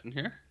some of that in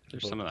here.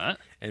 There's some of that.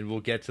 And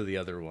we'll get to the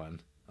other one.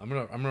 I'm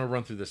gonna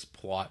run through this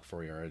plot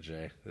for you,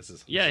 RJ. This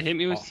is Hit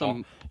me with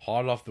some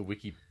hot off the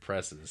wiki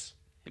presses.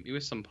 Hit me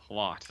with some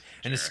plot. An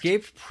Jarrett.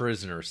 escaped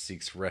prisoner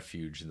seeks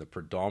refuge in the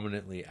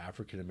predominantly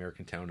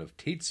African-American town of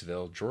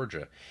Tatesville,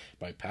 Georgia,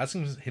 by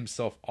passing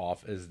himself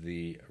off as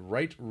the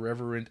Right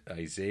Reverend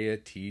Isaiah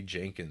T.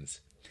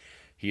 Jenkins.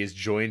 He is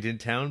joined in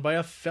town by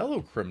a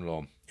fellow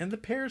criminal, and the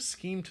pair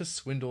scheme to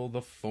swindle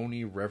the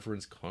phony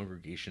Reverend's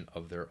congregation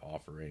of their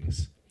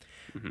offerings.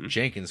 Mm-hmm.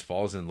 Jenkins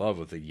falls in love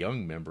with a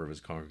young member of his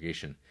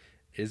congregation,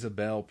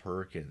 Isabel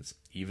Perkins,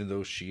 even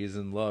though she is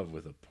in love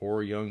with a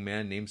poor young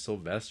man named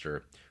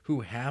Sylvester,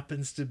 who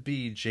happens to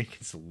be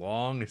Jenkins'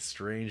 long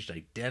estranged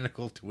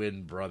identical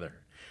twin brother.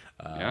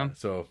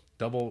 So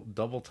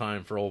double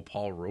time for old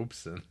Paul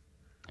Robeson.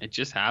 It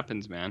just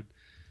happens, man.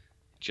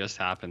 It just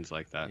happens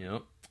like that. You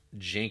know,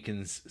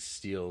 Jenkins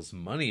steals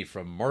money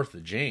from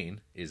Martha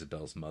Jane,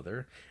 Isabel's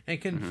mother,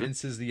 and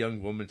convinces the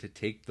young woman to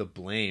take the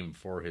blame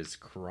for his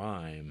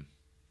crime.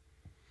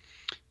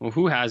 Well,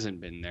 who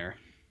hasn't been there?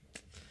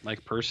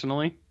 Like,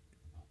 personally?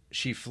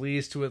 She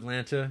flees to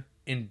Atlanta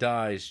and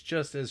dies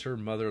just as her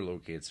mother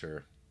locates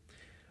her.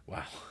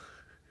 Wow.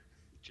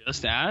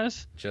 Just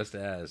as? Just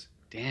as.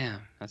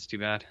 Damn, that's too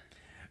bad.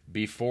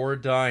 Before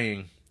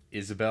dying,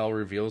 Isabel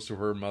reveals to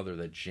her mother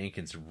that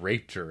Jenkins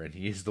raped her and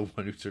he is the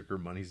one who took her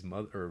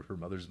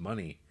mother's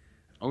money.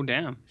 Oh,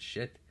 damn.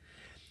 Shit.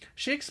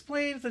 She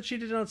explains that she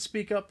did not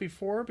speak up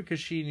before because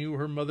she knew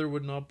her mother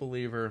would not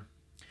believe her.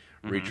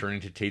 Returning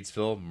to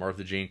Tatesville,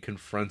 Martha Jane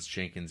confronts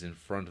Jenkins in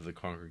front of the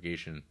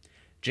congregation.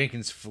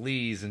 Jenkins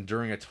flees, and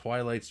during a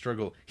twilight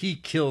struggle, he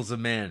kills a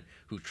man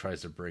who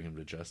tries to bring him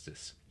to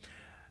justice.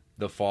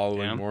 The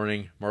following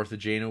morning, Martha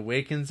Jane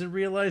awakens and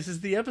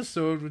realizes the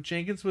episode with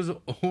Jenkins was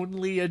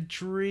only a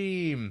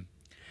dream.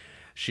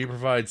 She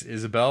provides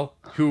Isabel,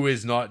 who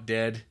is not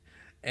dead,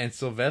 and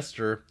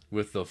Sylvester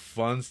with the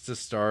funds to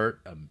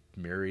start a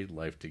married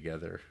life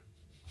together.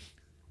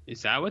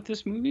 Is that what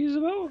this movie is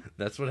about?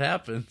 That's what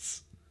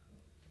happens.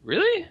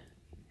 Really?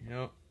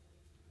 Yep.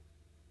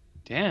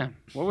 Damn.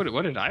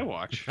 What did I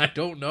watch? I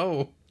don't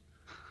know.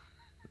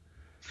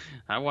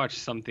 I watched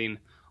something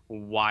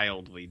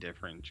wildly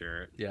different,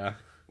 Jarrett. Yeah.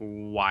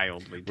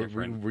 Wildly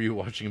different. Were you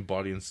watching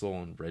Body and Soul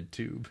on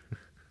RedTube?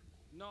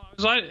 No,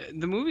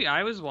 the movie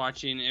I was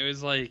watching, it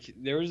was like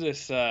there was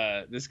this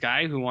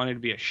guy who wanted to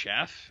be a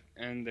chef,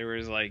 and there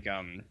was like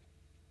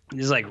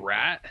this like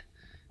rat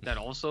that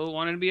also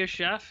wanted to be a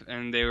chef,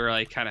 and they were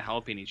like kind of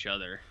helping each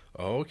other.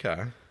 Oh,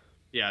 okay.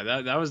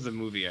 Yeah, that was the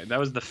movie. That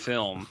was the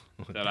film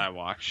that I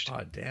watched.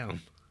 Oh,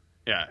 damn.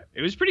 Yeah,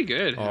 it was pretty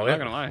good. I'm not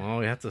gonna lie. Well,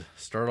 we have to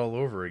start all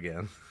over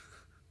again.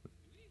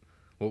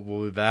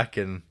 We'll be back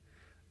in,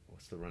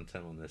 what's the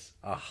runtime on this?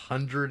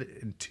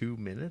 102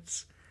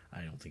 minutes?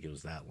 I don't think it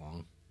was that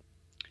long.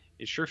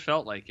 It sure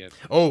felt like it.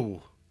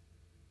 Oh,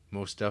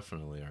 most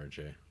definitely,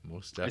 RJ.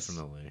 Most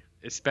definitely.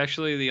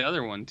 Especially the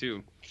other one,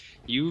 too.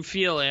 You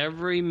feel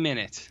every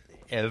minute.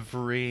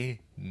 Every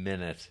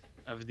minute.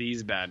 Of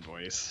these bad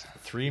boys.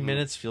 3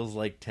 minutes feels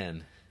like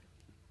 10.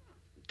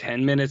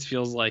 10 minutes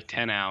feels like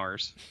 10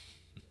 hours.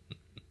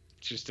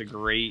 It's just a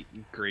great,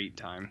 great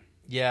time.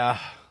 Yeah.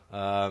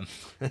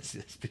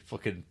 People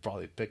can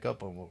probably pick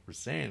up on what we're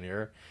saying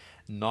here.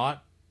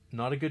 Not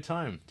a good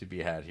time to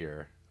be had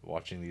here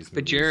watching these movies.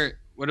 But Jarrett,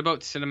 what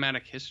about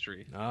cinematic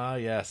history? Ah,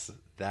 yes,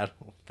 that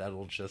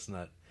old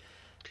chestnut.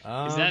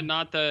 Is that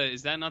not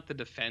the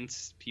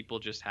defense people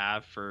just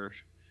have for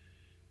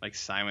like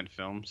silent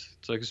films?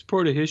 It's like, it's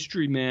part of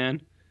history,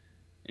 man.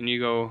 And you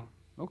go,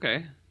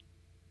 okay.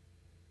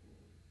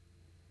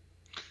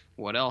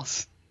 What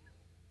else?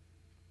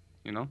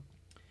 You know?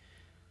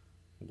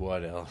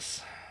 What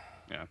else?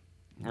 Yeah.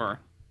 Or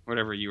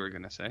whatever you were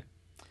going to say.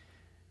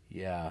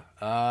 Yeah.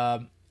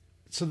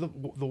 So the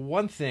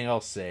one thing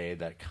I'll say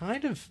that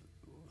kind of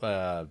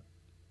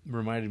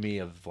reminded me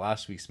of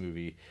last week's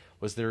movie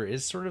was there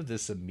is sort of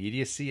this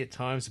immediacy at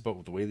times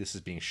about the way this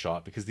is being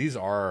shot, because these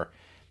are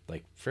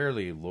like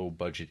fairly low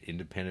budget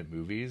independent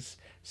movies.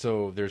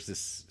 So there's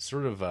this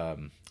sort of a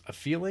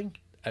feeling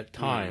at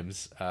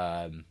times,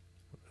 at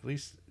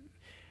least at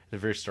the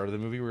very start of the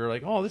movie, where you're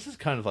like, oh, this is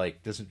kind of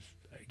like, doesn't,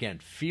 again,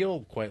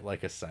 feel quite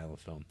like a silent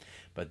film.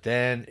 But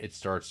then it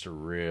starts to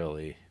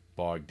really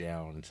bog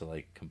down into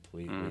like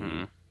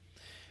completely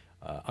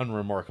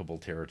unremarkable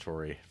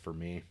territory for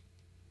me.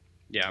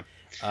 Yeah.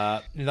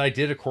 And I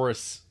did, of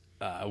course,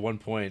 at one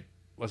point,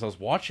 as I was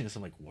watching this,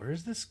 I'm like, where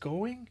is this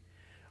going?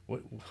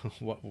 What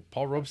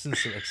Paul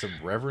Robeson's like some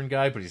reverend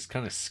guy, but he's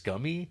kind of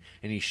scummy,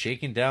 and he's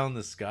shaking down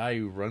this guy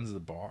who runs the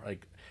bar,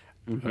 like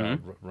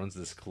runs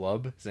this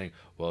club, saying,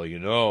 well, you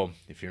know,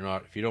 if you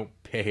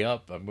don't pay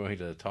up, I'm going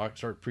to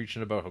start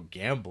preaching about how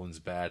gambling's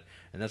bad,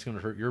 and that's going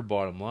to hurt your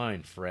bottom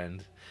line,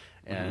 friend.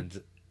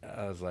 And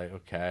I was like,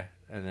 okay.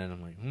 And then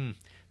I'm like,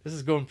 this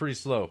is going pretty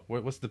slow.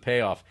 What's the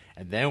payoff?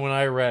 And then when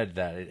I read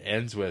that it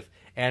ends with,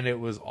 and it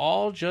was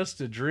all just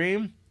a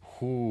dream,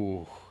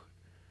 whew.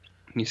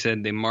 You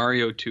said they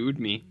Mario 2'd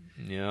me.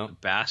 Yeah. The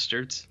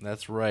bastards.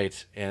 That's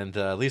right. And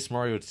at least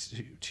Mario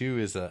 2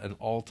 is an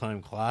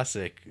all-time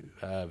classic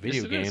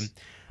video game. Is.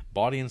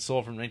 Body and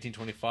Soul from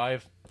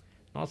 1925,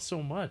 not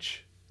so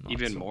much.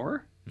 Even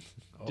more?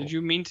 Oh. Did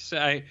you mean to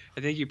say?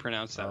 I think you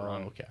pronounced that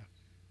wrong. Okay.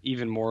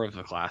 Even more of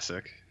the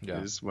classic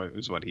is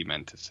what he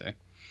meant to say.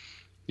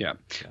 Yeah.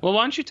 Well,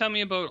 why don't you tell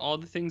me about all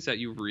the things that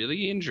you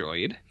really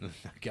enjoyed in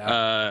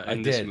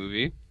this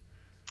movie?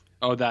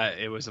 Oh, that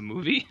it was a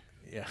movie?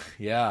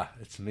 Yeah,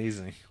 it's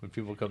amazing when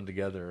people come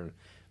together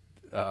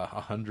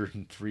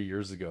 103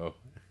 years ago,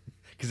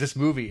 because this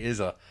movie is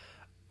it's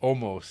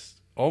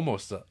almost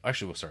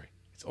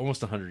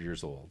 100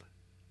 years old,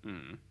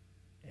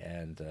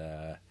 and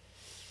it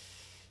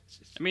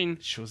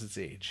shows its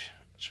age.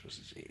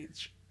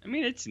 I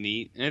mean, it's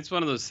neat, and it's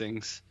one of those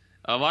things.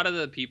 A lot of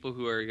the people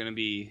who are going to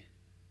be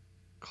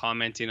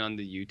commenting on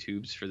the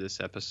YouTubes for this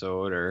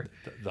episode are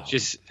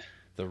just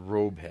the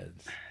robe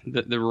heads,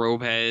 the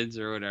robe heads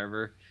or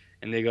whatever.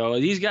 And they go,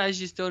 these guys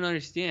just don't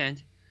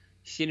understand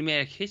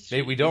cinematic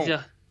history. We don't.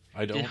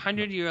 I don't. It's a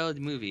 100-year-old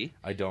movie.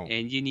 I don't.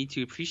 And you need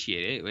to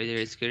appreciate it, whether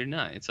it's good or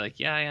not. It's like,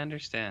 yeah, I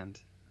understand.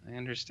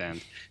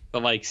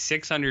 But like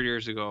 600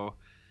 years ago,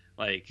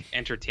 like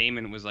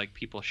entertainment was like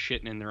people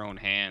shitting in their own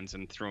hands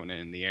and throwing it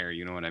in the air.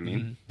 You know what I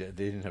mean? They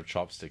didn't have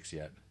chopsticks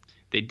yet.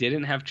 They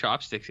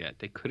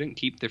couldn't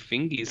keep their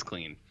fingies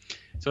clean.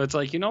 So it's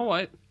like, you know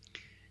what?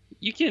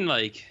 You can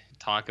like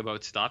talk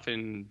about stuff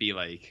and be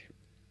like,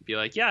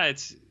 yeah,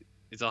 it's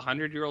a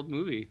 100-year-old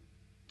movie.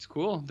 It's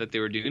cool that they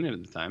were doing it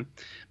at the time.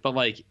 But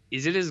like,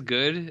 is it as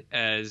good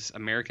as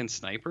American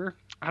Sniper?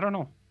 I don't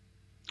know.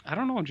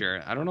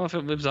 Jared. I don't know if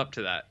it lives up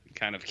to that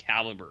kind of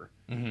caliber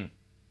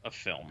of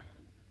film.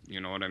 You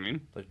know what I mean?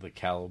 Like the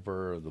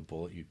caliber of the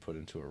bullet you'd put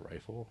into a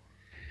rifle.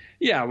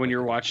 Yeah, when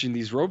you're watching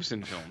these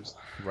Robeson films.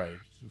 Right.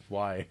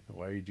 Why?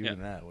 Why are you doing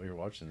that while you're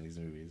watching these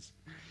movies?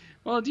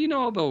 Well, do you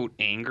know about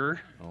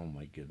anger? Oh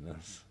my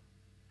goodness.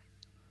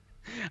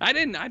 I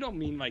don't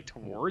mean like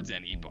towards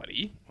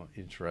anybody. Well,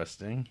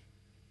 interesting.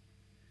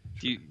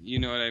 Do you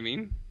know what I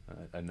mean?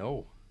 I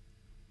know.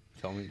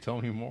 Tell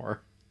me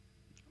more.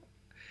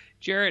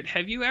 Jarrett,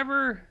 have you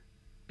ever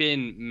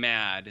been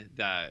mad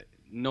that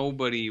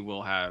nobody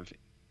will have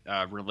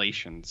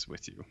relations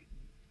with you?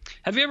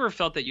 Have you ever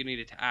felt that you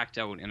needed to act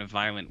out in a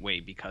violent way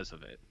because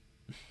of it?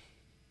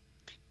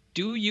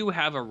 Do you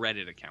have a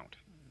Reddit account?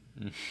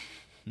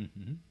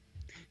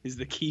 Is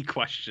the key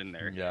question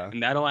there. Yeah.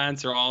 And that'll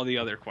answer all the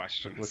other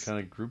questions. What kind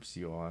of groups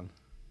you on?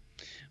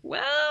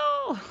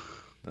 Well,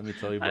 Let me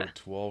tell you about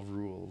 12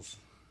 rules.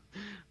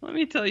 let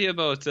me tell you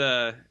about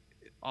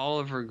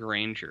Oliver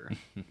Granger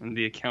and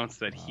the accounts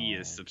that he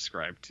is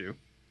subscribed to.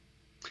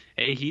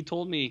 Hey, he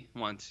told me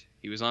once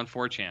he was on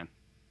 4chan.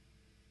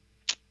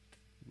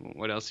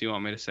 What else do you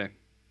want me to say?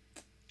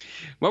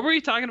 What were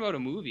you talking about? A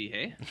movie,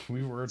 hey?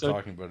 We were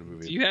talking about a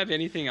movie. Do you have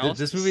anything else?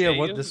 This movie,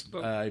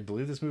 I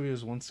believe this movie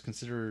was once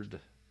considered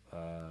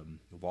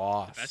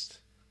lost.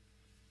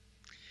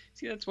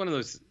 See, that's one of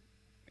those.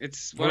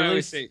 It's what I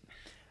always say.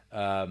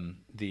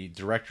 The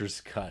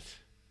director's cut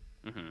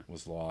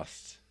was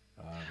lost.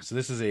 So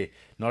this is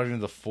not even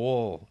the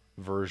full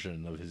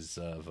version of his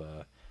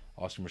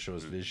Oscar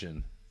Micheaux's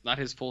vision. Not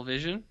his full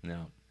vision?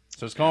 No.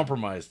 So it's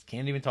compromised.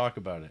 Can't even talk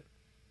about it.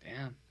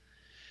 Damn.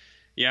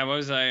 Yeah, what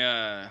was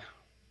I?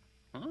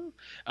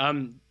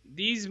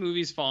 These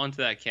movies fall into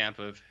that camp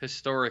of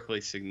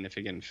historically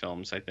significant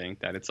films. I think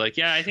that it's like,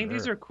 I think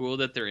these are cool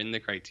that they're in the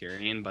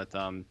Criterion, but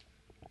I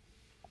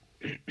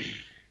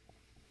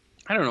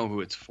don't know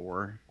who it's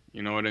for.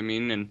 You know what I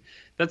mean? And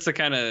that's the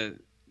kind of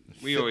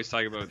we always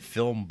talk about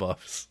film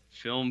buffs.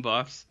 Film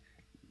buffs.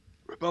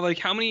 But like,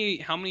 how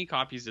many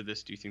copies of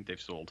this do you think they've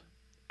sold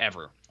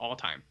ever, all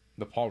time?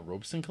 The Paul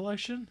Robeson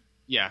collection?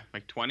 Yeah,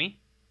 like 20.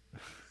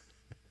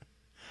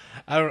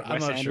 I'm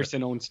Wes not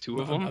Anderson sure. owns 2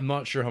 of them. I'm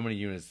not sure how many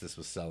units this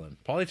was selling.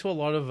 Probably to a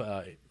lot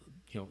of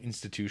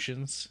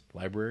institutions,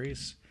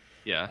 libraries.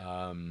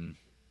 Yeah. And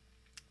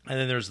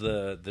then there's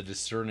the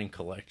discerning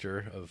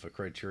collector of a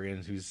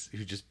Criterion who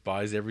just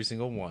buys every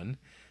single one.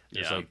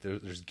 There's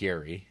there's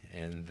Gary,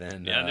 and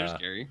then there's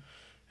Gary.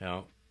 You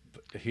know,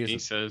 he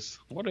says,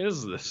 "What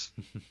is this?"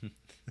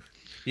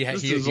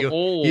 This is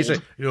old. He's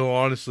like,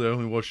 honestly, I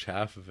only watched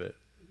half of it.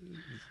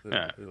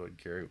 That's what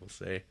Gary will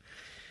say.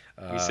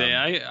 You say,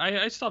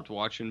 I stopped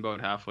watching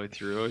about halfway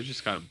through. I was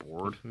just kind of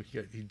bored.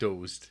 He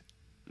dozed.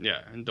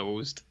 Yeah, and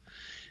dozed.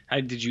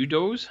 Did you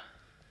doze?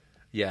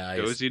 Yeah.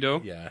 Dozy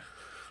do? Yeah.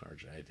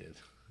 RJ, I did.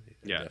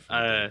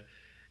 Yeah.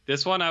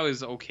 This one I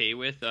was okay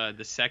with.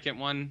 The second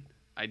one,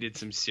 I did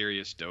some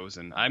serious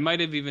dozing. I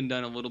might have even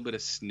done a little bit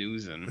of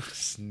snoozing.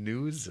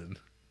 Snoozing?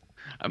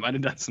 I might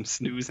have done some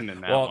snoozing in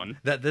that one.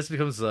 This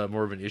becomes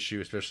more of an issue,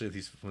 especially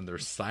when they're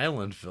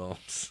silent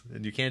films,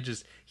 and you can't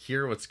just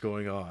hear what's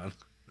going on.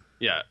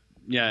 Yeah,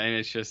 and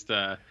it's just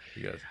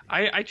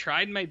I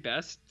tried my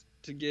best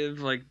to give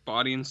like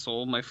body and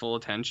soul my full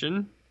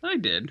attention. I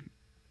did,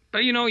 but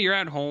you're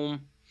at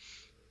home,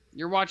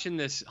 you're watching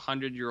this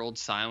 100-year-old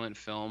silent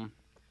film.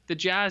 The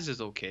jazz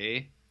is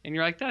okay, and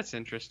you're like, that's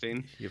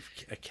interesting. You have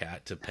a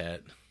cat to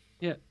pet.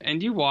 Yeah,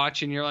 and you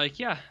watch, and you're like,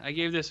 yeah, I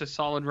gave this a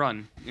solid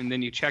run, and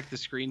then you check the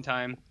screen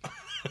time,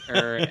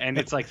 and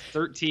it's like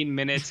 13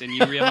 minutes, and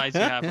you realize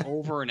you have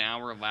over an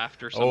hour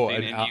left or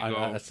something, and you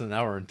go, that's an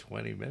hour and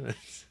 20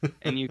 minutes.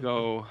 And you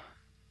go,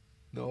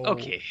 no,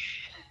 okay,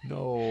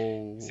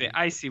 no.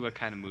 I see what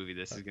kind of movie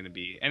this is going to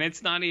be, and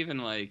it's not even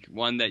like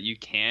one that you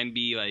can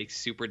be like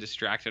super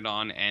distracted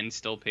on and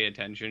still pay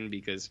attention,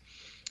 because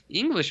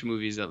English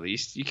movies, at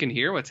least, you can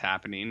hear what's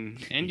happening,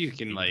 and you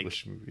can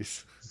English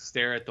movies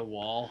stare at the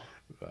wall.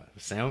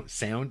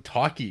 Sound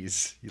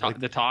talkies.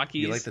 The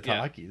talkies. You like the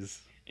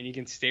talkies. And you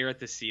can stare at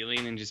the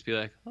ceiling and just be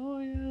like, oh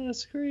yeah,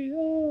 that's great.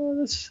 Oh,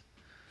 that's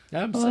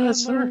Adam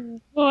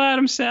Sandler.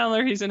 Adam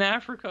Sandler. He's in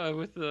Africa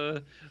with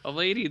a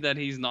lady that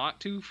he's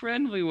not too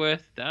friendly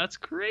with. That's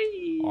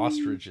crazy.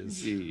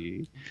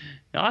 Ostriches.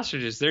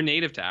 Ostriches. They're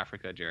native to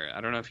Africa, Jared.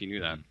 I don't know if you knew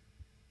that.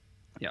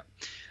 Yeah.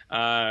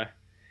 I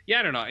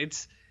don't know.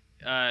 It's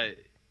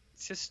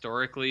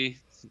historically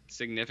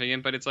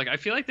significant, but it's like, I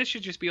feel like this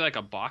should just be like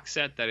a box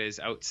set that is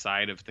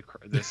outside of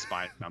the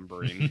spine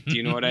numbering. Do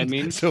you know what I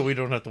mean? So we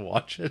don't have to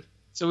watch it.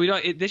 So we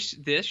don't.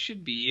 This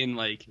should be in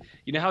like,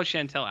 how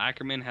Chantal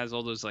Ackerman has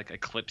all those like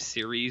Eclipse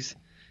series,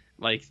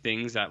 like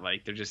things that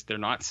like they're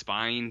not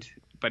spined,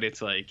 but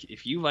it's like,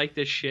 if you like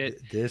this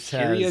shit,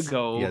 here you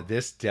go. Yeah,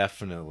 this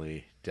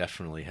definitely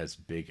has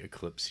big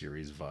Eclipse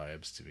series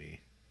vibes to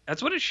me.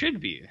 That's what it should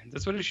be.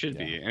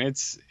 be, and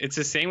it's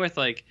the same with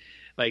like.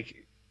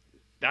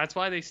 That's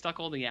why they stuck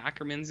all the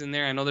Ackermans in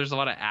there. I know there's a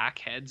lot of Ack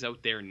heads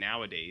out there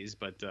nowadays,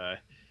 but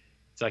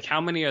It's like,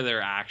 how many are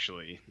there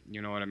actually?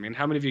 You know what I mean?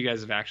 How many of you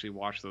guys have actually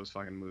watched those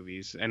fucking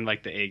movies? And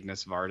like the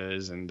Agnes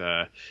Vardas and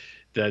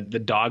the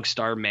Dog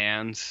Star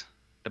Mans,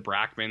 the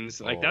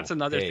Brackmans. Like that's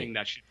another thing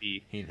that should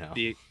be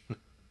the.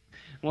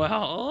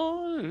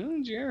 Well,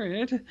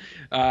 Jared.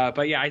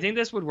 But yeah, I think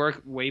this would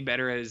work way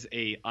better as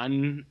a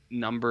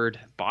unnumbered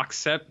box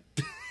set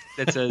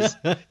that says,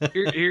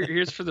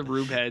 here's for the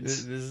Rube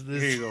heads. Here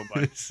you go,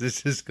 bud.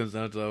 This just comes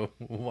down to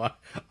why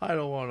I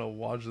don't want to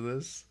watch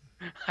this.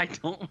 I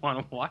don't want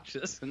to watch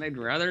this, and I'd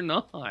rather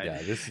not.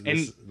 Yeah, this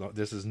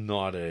is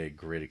not a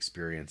great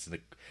experience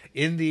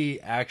in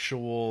the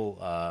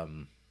actual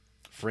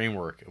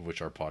framework of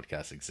which our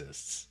podcast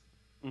exists.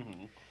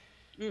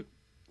 Mm-hmm.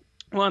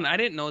 Well, and I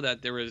didn't know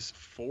that there was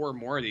 4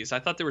 more of these. I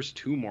thought there was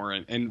 2 more,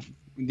 and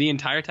the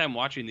entire time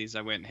watching these,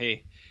 I went,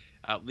 "Hey,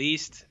 at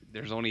least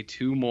there's only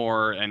 2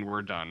 more, and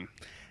we're done."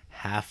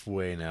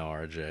 Halfway now,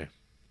 RJ.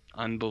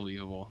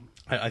 Unbelievable.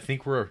 I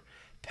think we're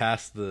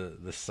past the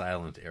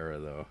silent era,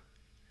 though.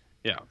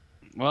 Yeah.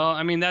 Well,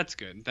 I mean, that's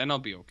good. Then I'll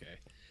be okay.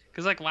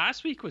 Because, like,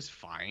 last week was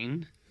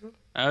fine.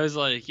 I was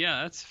like,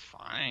 yeah, that's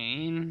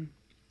fine.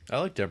 I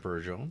liked Emperor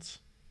Jones.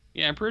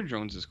 Yeah, Emperor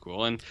Jones is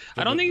cool. And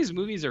I don't think his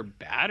movies are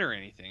bad or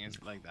anything. It's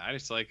like that.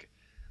 It's like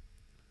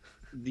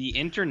the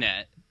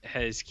internet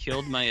has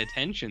killed my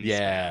attention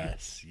span.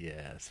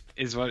 Yes.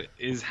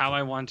 Is how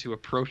I want to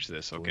approach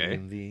this, okay?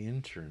 Blame the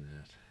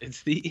internet.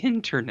 It's the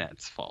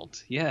internet's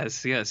fault.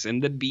 Yes.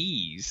 And the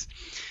bees.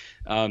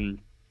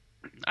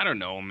 I don't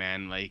know,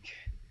 man. Like,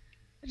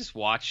 I just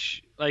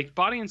watch like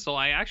Body and Soul.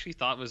 I actually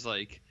thought was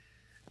like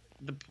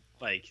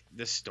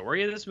the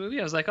story of this movie.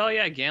 I was like, oh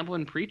yeah,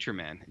 Gambling Preacher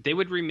Man. They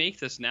would remake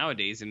this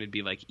nowadays, and it'd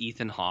be like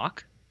Ethan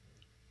Hawke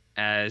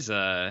as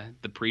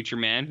the preacher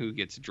man who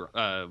gets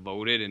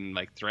voted and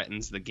like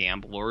threatens the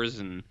gamblers,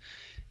 and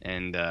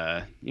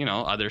you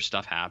know, other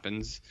stuff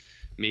happens.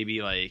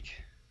 Maybe like,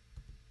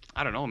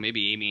 I don't know.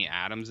 Maybe Amy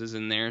Adams is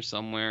in there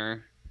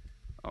somewhere,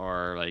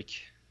 or like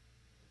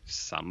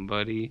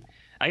somebody.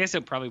 I guess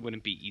it probably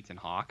wouldn't be Ethan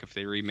Hawke if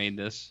they remade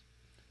this,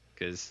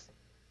 because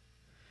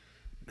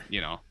you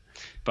know.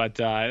 But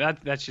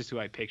that's just who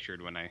I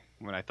pictured when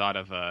I thought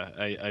of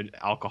an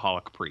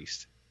alcoholic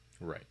priest.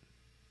 Right.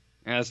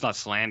 And that's not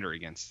slander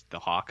against the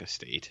Hawke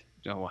estate.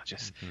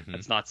 Just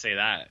let's not say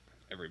that,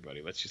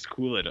 everybody. Let's just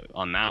cool it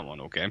on that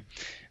one, okay?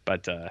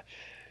 But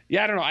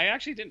yeah, I don't know. I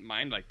actually didn't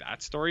mind like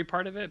that story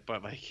part of it,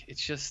 but like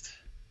it's just.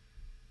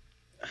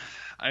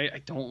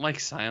 I don't like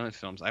silent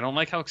films. I don't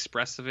like how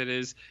expressive it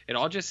is. It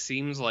all just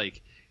seems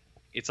like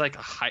it's like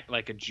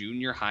a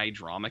junior high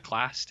drama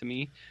class to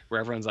me,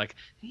 where everyone's like,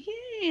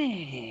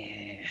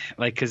 yeah,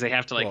 like because they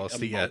have to like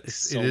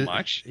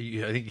much.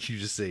 I think you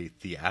just say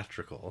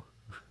theatrical.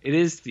 It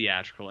is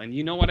theatrical, and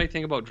you know what I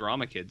think about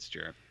drama kids,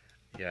 Jared?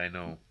 Yeah, I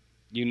know.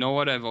 You know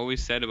what I've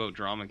always said about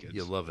drama kids.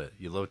 You love it.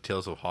 You love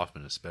Tales of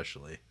Hoffman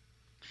especially.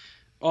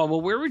 Oh well,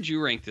 where would you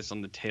rank this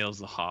on the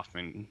Tales of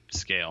Hoffman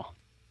scale?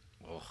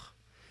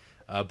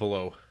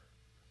 Below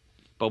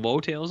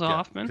Tales of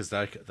Hoffman? Because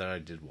that I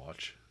did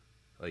watch,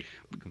 like,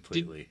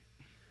 completely.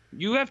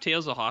 You have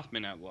Tales of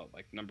Hoffman at what,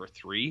 like number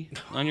 3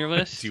 on your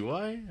list? Do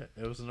I?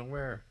 I wasn't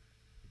aware.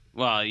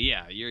 Well,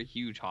 yeah, you're a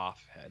huge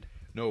Hoff head.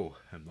 No,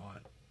 I'm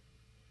not.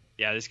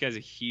 Yeah, this guy's a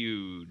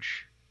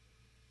huge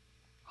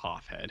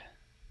Hoff head.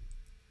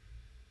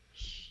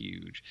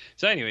 Huge.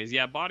 So anyways,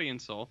 yeah, Body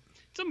and Soul.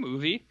 It's a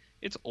movie.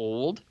 It's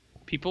old.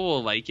 People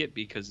will like it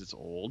because it's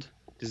old.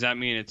 Does that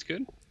mean it's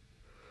good?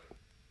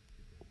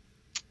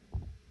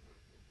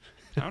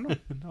 I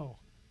don't know.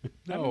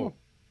 No.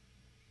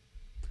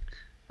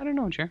 I don't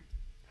know, Jer.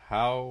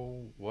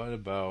 How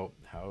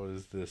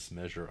does this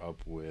measure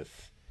up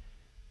with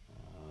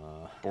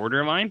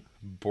Borderline?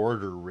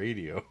 Border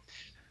Radio?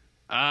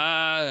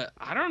 I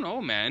don't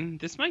know, man.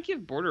 This might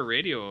give Border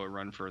Radio a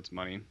run for its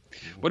money.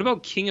 What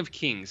about King of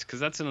Kings? Because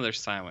that's another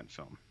silent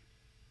film.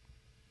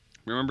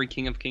 Remember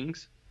King of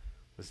Kings?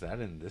 Was that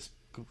in this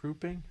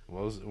grouping?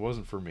 Well, it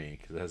wasn't for me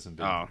because it hasn't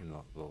been.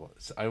 Oh.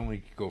 I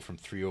only go from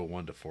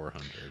 301 to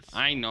 400. So.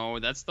 I know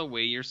that's the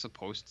way you're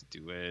supposed to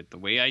do it. The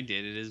way I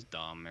did it is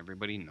dumb.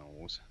 Everybody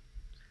knows.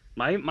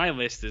 My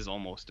list is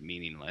almost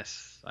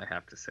meaningless, I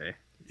have to say.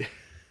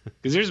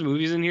 Because there's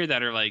movies in here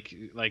that are like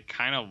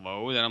kind of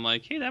low that I'm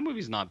like, hey, that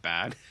movie's not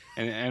bad,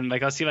 and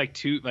like I'll see like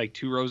two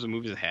rows of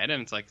movies ahead,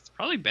 and it's like it's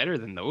probably better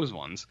than those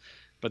ones.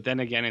 But then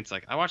again, it's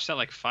like I watched that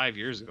like 5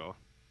 years ago.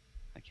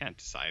 I can't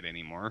decide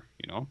anymore,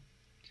 you know.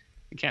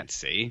 I can't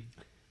say.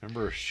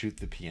 Remember Shoot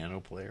the Piano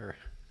Player?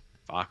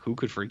 Fuck, who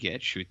could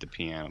forget Shoot the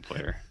Piano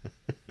Player?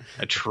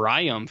 A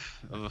triumph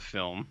of a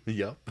film.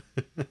 Yep.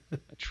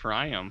 A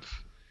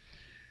triumph.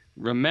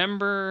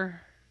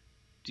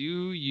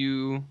 Do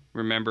you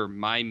remember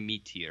My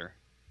Meteor?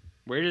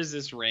 Where does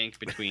this rank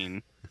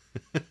between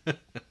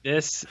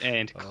this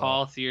and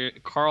Carl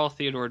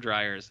Theodor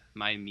Dreyer's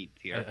My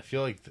Meteor? I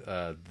feel like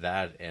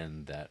that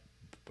and that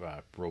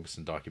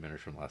Robeson documentary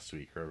from last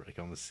week are like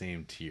on the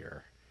same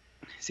tier.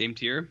 Same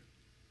tier?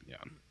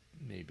 Yeah.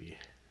 Maybe.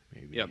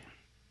 Yep.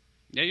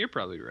 Yeah, you're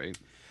probably right.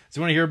 So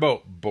you want to hear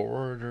about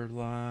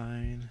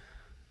Borderline?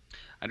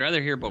 I'd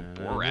rather hear about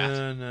Borat.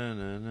 Na, na,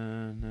 na,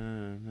 na,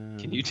 na, na.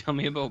 Can you tell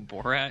me about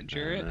Borat,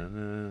 Jarrett? Na,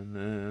 na,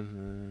 na,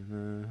 na,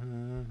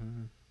 na,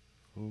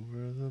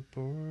 over the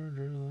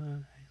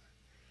borderline.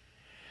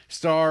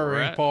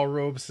 Starring Borat? Paul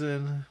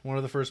Robeson, one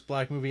of the first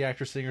black movie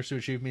actor singers to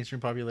achieve mainstream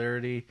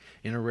popularity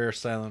in a rare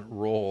silent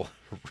role.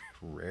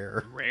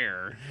 Rare.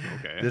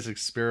 Okay. This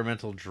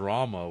experimental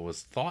drama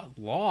was thought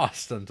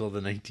lost until the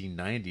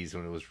 1990s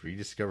when it was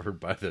rediscovered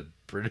by the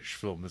British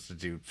Film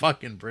Institute.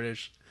 Fucking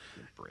British.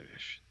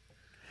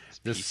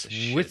 The Piece of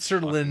shit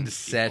Switzerland fucking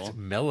set people.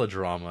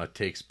 melodrama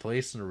takes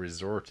place in a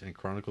resort and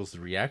chronicles the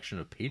reaction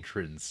of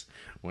patrons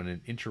when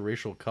an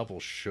interracial couple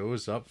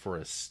shows up for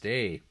a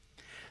stay.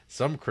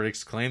 Some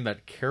critics claim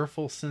that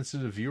careful,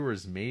 sensitive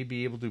viewers may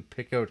be able to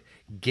pick out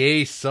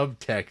gay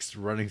subtext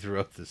running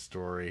throughout the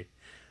story.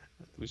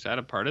 Was that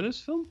a part of this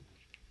film?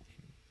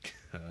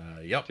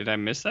 Yep. Did I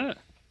miss that?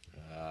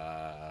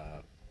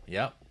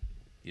 Yep.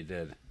 You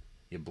did.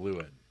 You blew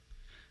it.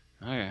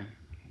 Okay.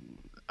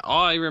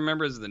 All I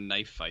remember is the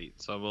knife fight,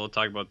 so we'll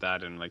talk about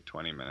that in like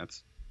 20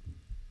 minutes.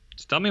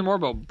 Just tell me more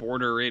about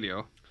Border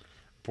Radio.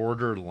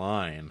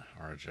 Borderline,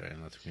 RJ,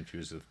 not to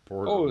confuse with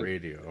Border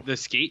Radio. The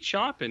skate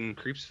shop in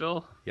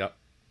Creepsville? Yep.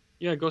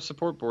 Yeah, go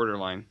support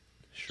Borderline.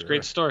 Sure. It's a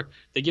great store.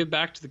 They give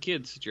back to the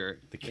kids, Jarrett.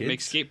 The They make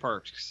kids? skate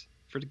parks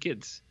for the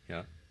kids.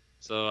 Yeah.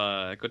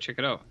 So go check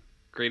it out.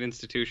 Great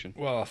institution.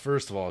 Well,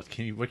 first of all,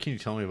 what can you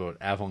tell me about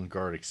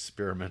avant-garde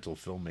experimental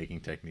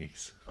filmmaking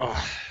techniques?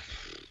 Oh,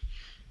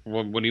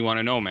 what do you want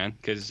to know, man?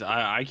 Because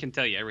I can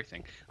tell you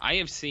everything. I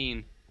have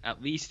seen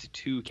at least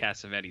 2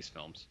 Cassavetes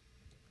films.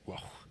 Whoa.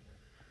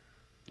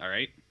 All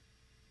right,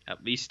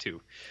 at least 2.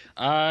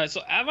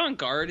 So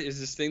avant-garde is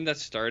this thing that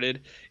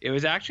started. It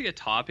was actually a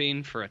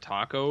topping for a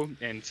taco,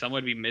 and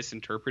somebody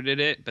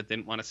misinterpreted it, but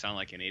didn't want to sound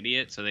like an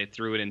idiot, so they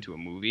threw it into a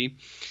movie.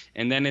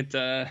 And then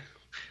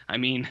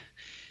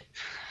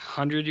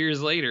 100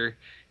 years later,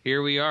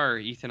 here we are,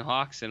 Ethan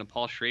Hawke's in a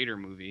Paul Schrader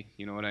movie.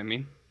 You know what I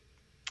mean?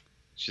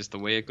 It's just the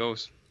way it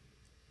goes.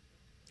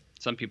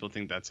 Some people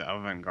think that's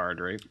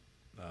avant-garde, right?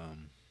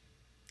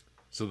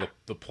 So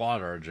the plot,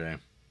 RJ.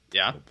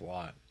 Yeah. The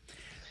plot.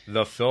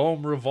 The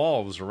film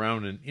revolves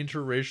around an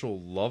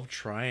interracial love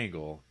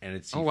triangle and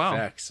its Oh, wow.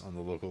 effects on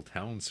the local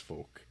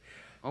townsfolk.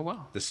 Oh,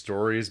 wow. The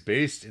story is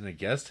based in a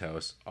guest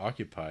house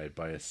occupied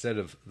by a set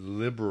of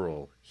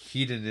liberal,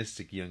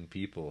 hedonistic young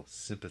people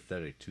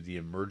sympathetic to the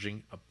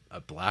emerging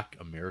black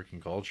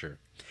American culture.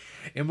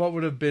 In what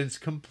would have been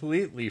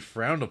completely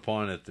frowned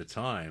upon at the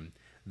time,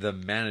 the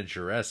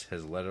manageress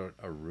has let out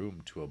a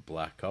room to a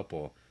black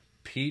couple,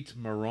 Pete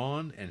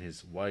Moran and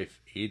his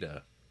wife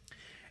Ada.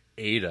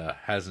 Ada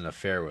has an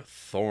affair with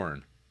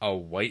Thorne, a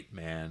white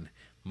man,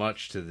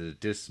 much to the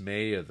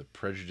dismay of the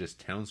prejudiced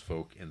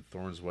townsfolk and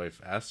Thorne's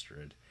wife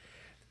Astrid.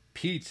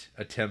 Pete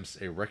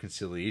attempts a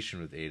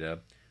reconciliation with Ada,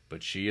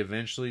 but she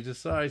eventually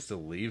decides to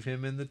leave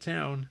him in the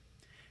town.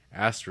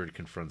 Astrid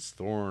confronts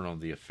Thorne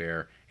on the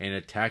affair and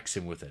attacks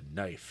him with a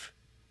knife.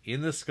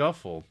 In the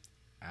scuffle,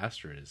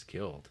 Astrid is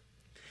killed.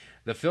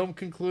 The film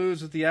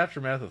concludes with the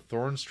aftermath of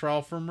Thorne's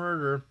trial for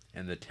murder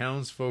and the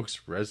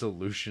townsfolk's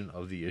resolution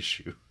of the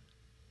issue.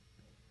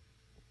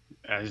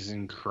 As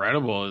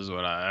incredible as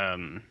what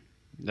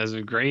that's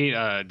a great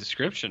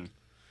description.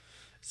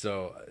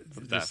 So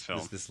that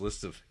film. This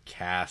list of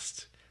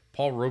cast: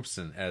 Paul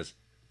Robeson as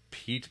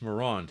Pete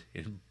Moran,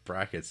 in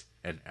brackets,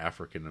 an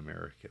African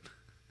American.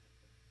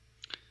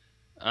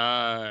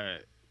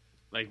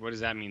 Like, what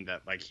does that mean?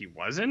 That like he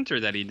wasn't, or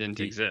that he didn't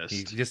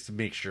exist? Just to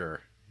make sure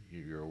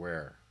you're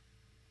aware.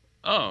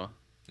 Oh.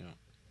 Yeah.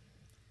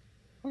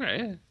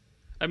 Okay.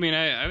 I mean,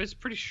 I was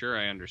pretty sure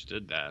I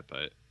understood that,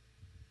 but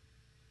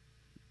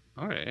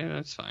okay,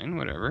 that's fine.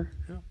 Whatever.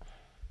 Yeah.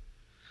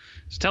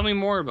 So tell me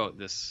more about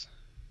this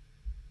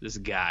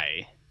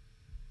guy,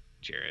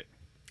 Jarrett.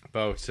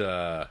 About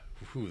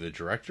who, the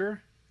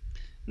director?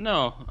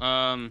 No,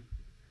 I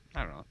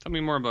don't know. Tell me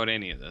more about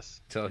any of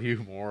this. Tell you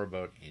more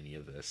about any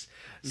of this.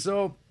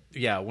 So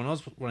yeah, when I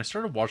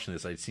started watching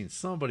this, I'd seen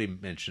somebody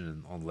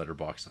mention on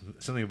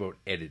Letterboxd something about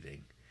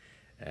editing,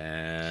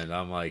 and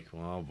I'm like,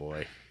 oh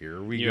boy,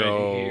 here we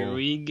go. Here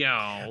we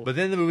go. But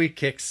then the movie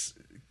kicks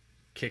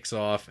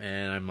off,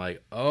 and I'm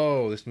like,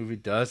 oh, this movie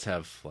does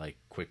have like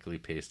quickly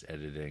paced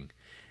editing.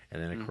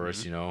 And then of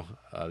course,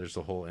 there's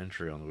a whole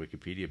entry on the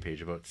Wikipedia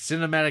page about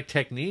cinematic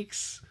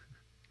techniques.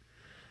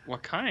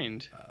 What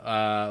kind?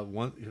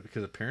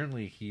 Because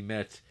apparently he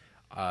met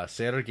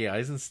Sergei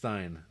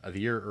Eisenstein a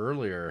year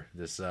earlier.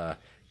 This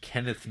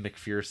Kenneth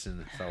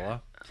McPherson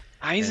fella,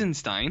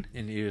 Eisenstein.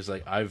 and he was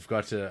like, I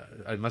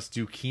must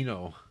do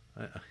Kino.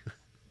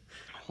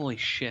 Holy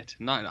shit!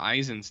 Not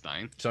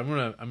Eisenstein. So I'm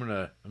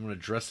gonna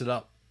dress it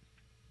up.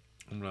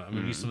 I'm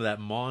gonna use some of that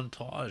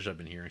montage I've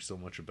been hearing so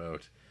much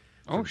about.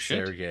 Oh from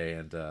shit! Sergei,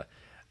 and to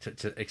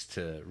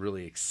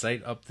really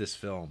excite up this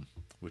film,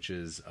 which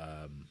is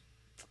I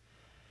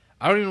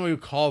don't even know what you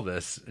call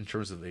this in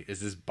terms of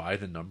is this by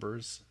the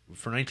numbers?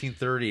 For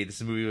 1930,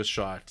 this movie was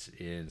shot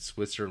in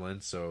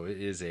Switzerland, so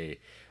it is a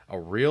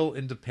real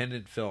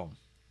independent film.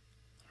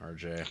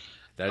 RJ,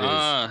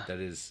 that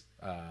is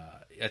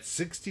At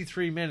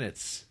 63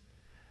 minutes.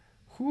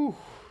 Whew.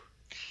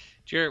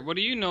 Jared, what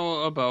do you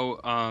know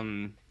about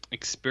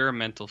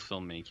experimental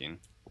filmmaking?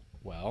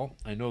 Well,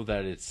 I know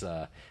that it's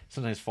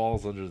sometimes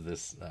falls under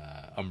this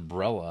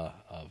umbrella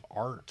of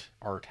art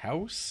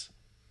house.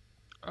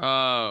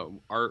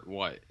 Art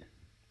what?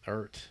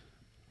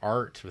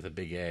 Art with a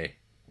big A.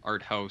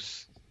 Art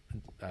house.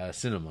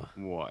 Cinema.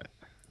 What?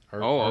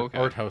 Art, okay.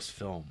 art house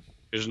film.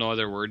 There's no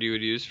other word you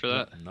would use for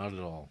that? Not at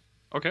all.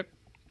 Okay.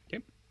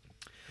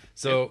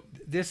 So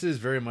this is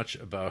very much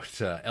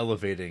about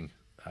elevating.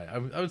 I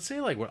would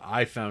say like what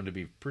I found to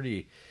be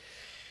pretty,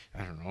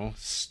 I don't know,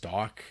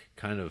 stock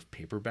kind of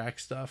paperback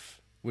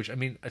stuff. Which I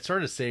mean, it's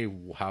hard to say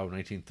how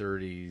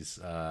 1930s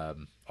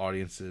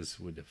audiences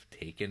would have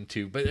taken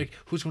to, but like,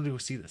 who's going to go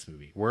see this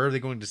movie? Where are they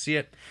going to see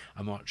it?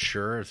 I'm not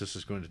sure if this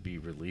is going to be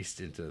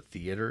released into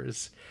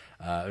theaters.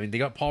 I mean, they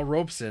got Paul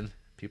Robeson.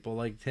 People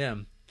liked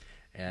him,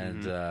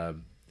 and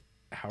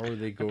how are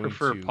they going? I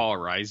prefer to... Paul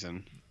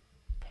Reiser.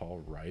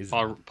 Paul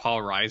Reiser.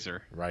 Paul Reiser.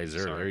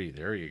 Reiser.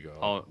 There you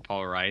go.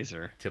 Paul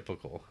Reiser.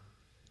 Typical.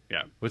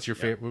 Yeah. What's your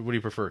favorite? What do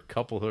you prefer,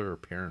 Couplehood or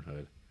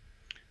Parenthood?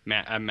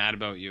 I'm Mad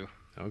About You.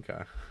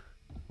 Okay.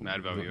 Mad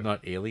About You.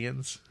 Not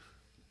Aliens.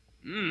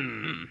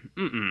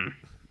 You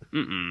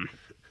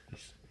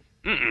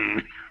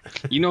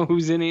know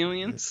who's in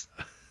Aliens?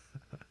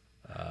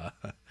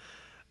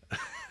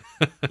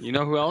 You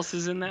know who else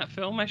is in that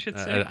film? I should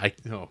say. I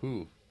know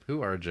who.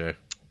 Who, RJ?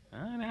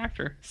 An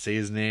actor. Say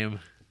his name.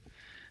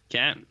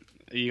 Can't.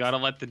 You gotta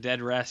let the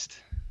dead rest.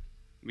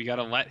 We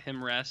gotta let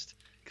him rest,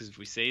 because if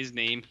we say his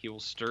name, he will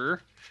stir,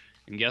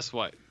 and guess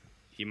what?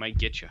 He might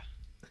get you.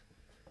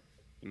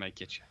 He might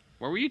get you.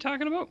 What were you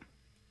talking about?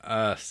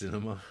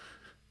 Cinema.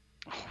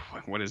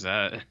 Oh, what is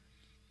that?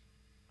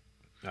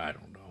 I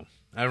don't know.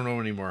 I don't know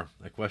anymore.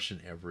 I question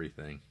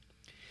everything.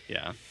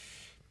 Yeah.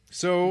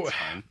 So,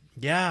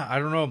 yeah, I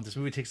don't know. This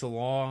movie takes a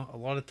lot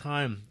of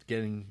time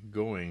getting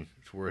going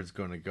to where it's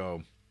going to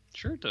go.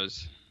 Sure it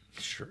does.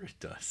 Sure it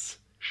does.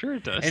 Sure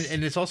it does.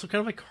 And it's also kind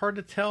of like hard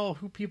to tell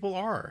who people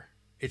are.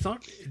 It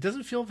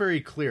doesn't feel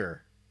very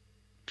clear.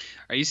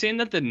 Are you saying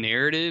that the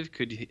narrative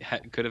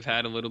could have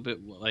had a little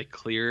bit like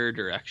clearer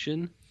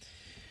direction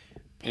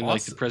in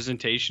like the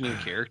presentation of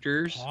the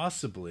characters?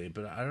 Possibly,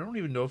 but I don't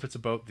even know if it's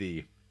about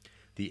the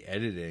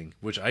editing,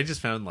 which I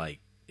just found like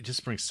it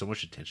just brings so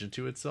much attention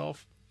to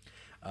itself.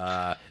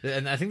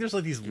 And I think there's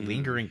like these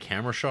lingering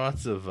camera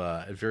shots of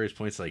at various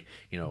points, like,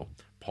 you know,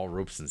 Paul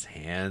Robeson's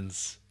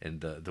hands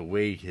and the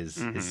way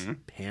his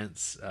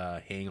pants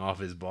hang off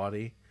his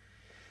body.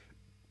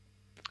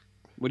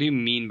 What do you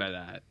mean by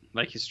that?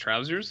 Like his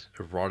trousers?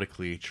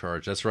 Erotically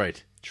charged. That's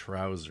right.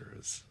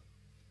 Trousers.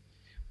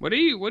 What do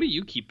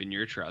you keep in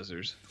your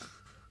trousers?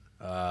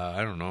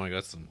 I don't know. I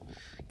got some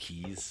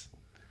keys.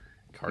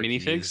 Car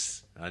minifigs?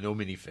 Keys. No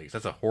minifigs.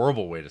 That's a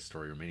horrible way to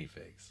store your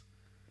minifigs.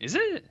 Is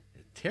it?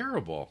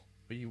 Terrible.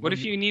 What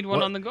if you need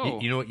one on the go?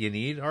 You know what you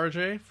need,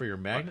 RJ, for your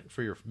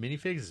for your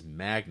minifigs is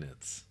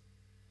magnets.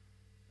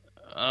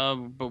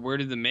 But where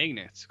did the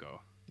magnets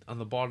go? On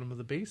the bottom of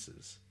the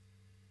bases.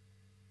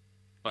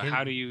 But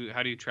how do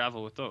you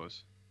travel with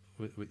those?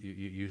 You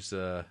use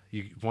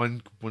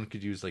one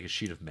could use like a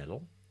sheet of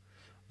metal.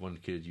 One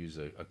could use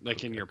a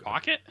like in your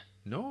pocket.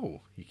 No,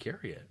 you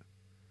carry it.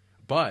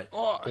 But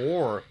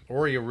or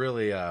you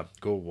really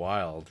go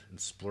wild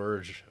and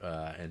splurge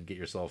and get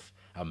yourself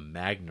a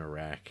Magna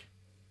rack.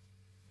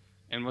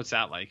 And what's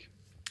that like?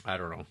 I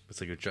don't know.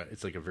 It's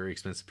like a very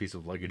expensive piece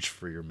of luggage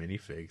for your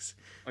minifigs.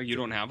 Oh, you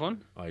don't have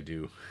one? I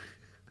do.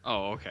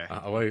 Oh, okay.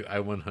 I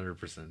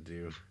 100%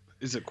 do.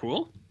 Is it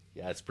cool?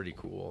 Yeah, it's pretty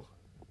cool.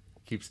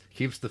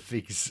 Keeps the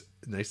figs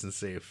nice and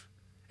safe.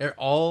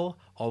 All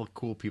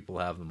cool people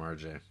have them,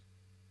 RJ.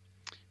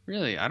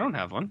 Really? I don't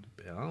have one.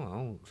 I don't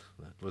know.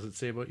 What does it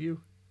say about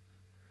you?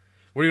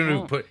 What are you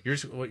going to put? You're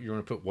going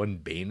to put one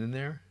Bane in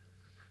there?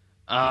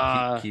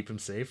 Keep him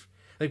safe.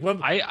 Like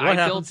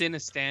I built in a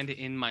stand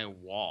in my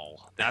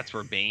wall. That's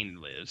where Bane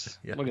lives.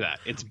 Yeah. Look at that.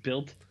 It's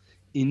built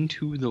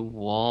into the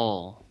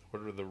wall.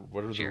 What are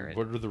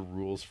the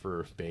rules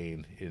for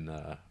Bane in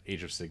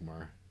Age of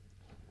Sigmar?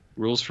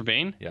 Rules for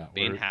Bane? Yeah.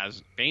 Bane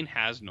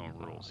has no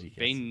rules.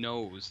 Bane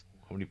knows.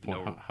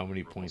 How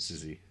many points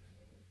is he?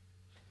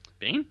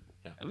 Bane?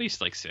 Yeah. At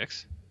least like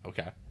 6.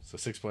 Okay. So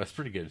 6 points. That's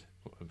pretty good.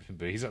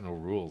 But he's got no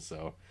rules,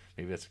 so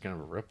maybe that's kind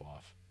of a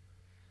ripoff.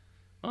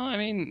 Well, I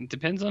mean, it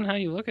depends on how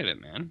you look at it,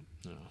 man.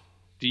 No.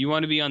 Do you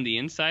want to be on the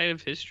inside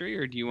of history,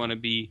 or do you want to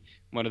be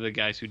one of the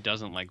guys who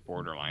doesn't like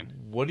Borderline?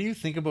 What do you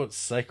think about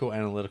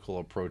psychoanalytical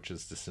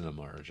approaches to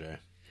cinema, RJ?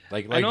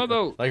 I know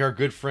about like our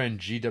good friend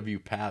G.W.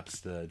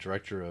 Pabst, the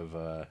director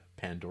of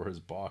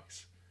Pandora's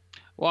Box.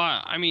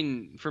 Well, I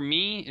mean, for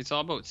me, it's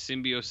all about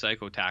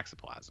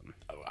symbiopsychotaxoplasm.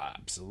 Oh,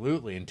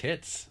 absolutely, and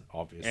tits,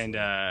 obviously,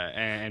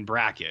 and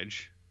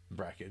brackage.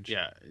 Brackage.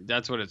 Yeah,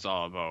 that's what it's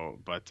all about.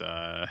 But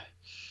I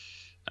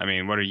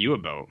mean, what are you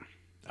about?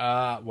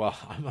 Well,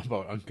 I'm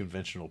about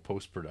unconventional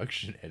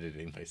post-production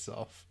editing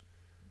myself.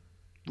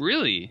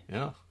 Really?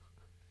 Yeah.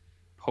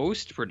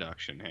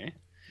 Post-production, hey?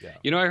 Yeah.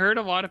 You know, I heard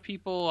a lot of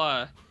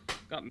people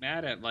got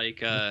mad at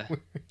like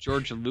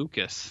George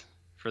Lucas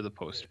for the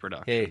post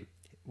production. Hey,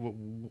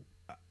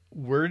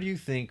 where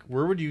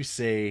would you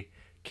say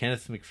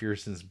Kenneth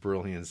McPherson's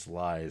brilliance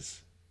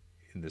lies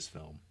in this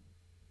film?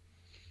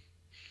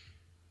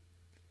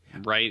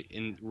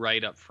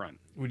 Right up front.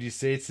 Would you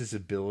say it's his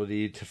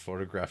ability to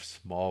photograph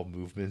small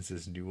movements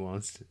as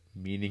nuanced,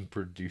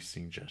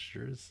 meaning-producing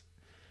gestures?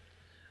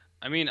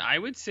 I mean, I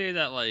would say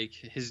that like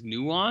his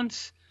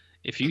nuance,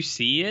 if you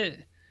see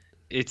it,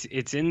 it's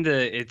in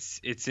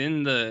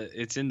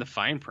the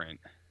fine print.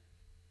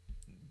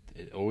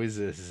 It always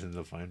is in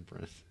the fine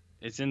print.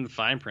 It's in the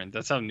fine print.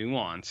 That's how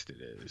nuanced it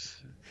is.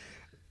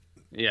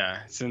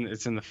 Yeah, it's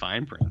in the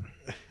fine print.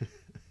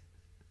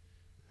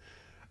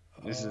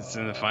 It's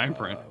in the fine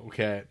print.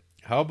 Okay.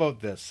 How about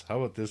this? How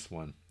about this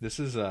one? This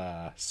is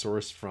a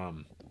source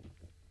from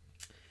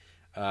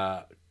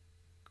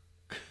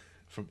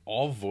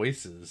All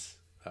Voices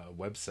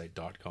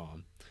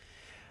website.com.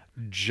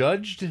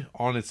 Judged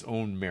on its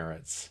own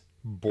merits,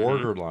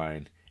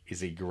 Borderline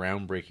is a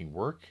groundbreaking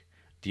work,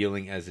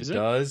 dealing as it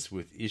does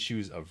with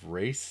issues of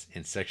race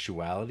and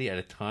sexuality at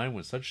a time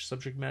when such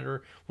subject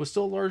matter was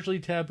still largely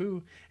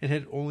taboo and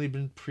had only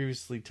been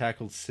previously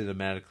tackled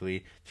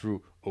cinematically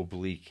through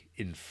oblique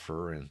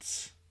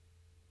inference.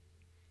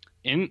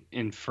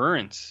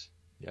 Inference.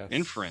 Yes.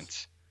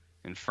 Inference.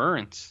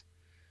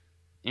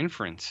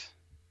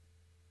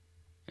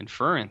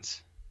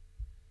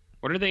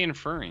 What are they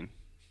inferring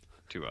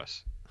to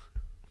us?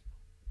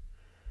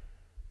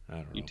 I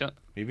don't know.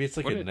 Maybe it's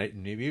like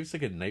maybe it's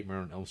like a Nightmare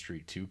on Elm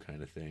Street 2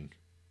 kind of thing.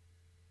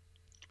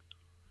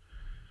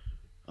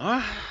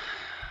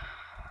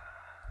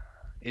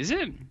 Is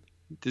it?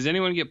 Does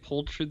anyone get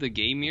pulled through the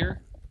gay mirror?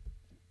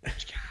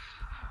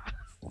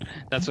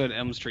 That's what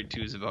Elm Street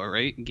 2 is about,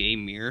 right? Gay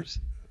mirrors.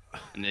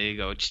 And they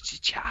go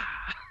cha.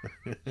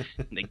 And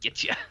they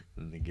get you.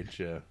 And they get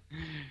you.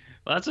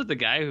 Well, that's what the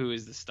guy who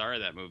is the star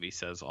of that movie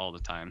says all the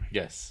time.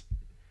 Yes.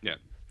 Yeah.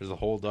 There's a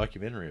whole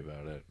documentary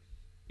about it.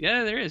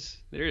 Yeah, there is.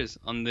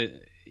 On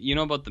the, you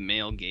know about the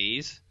male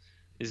gaze?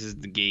 This is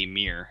the gay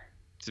mirror.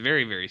 It's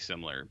very, very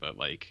similar, but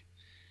like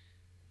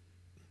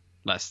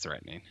less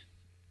threatening.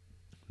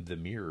 The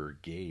mirror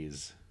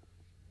gaze.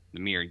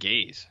 The mirror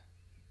gaze.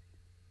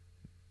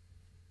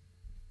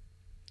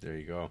 There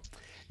you go.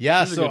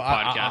 Yeah, so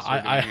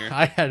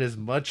I had as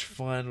much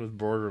fun with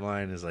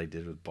Borderline as I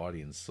did with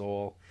Body and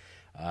Soul.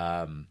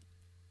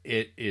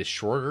 It is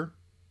shorter.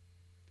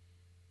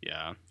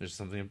 Yeah. There's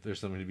something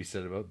to be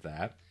said about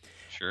that.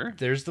 Sure.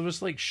 There's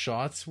those like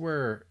shots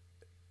where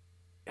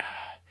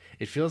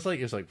it feels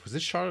like was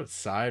this shot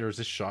outside or is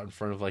this shot in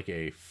front of like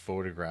a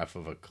photograph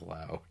of a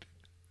cloud?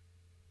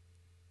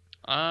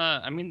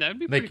 I mean that'd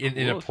be like pretty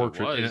in cool a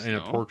portrait in a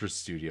portrait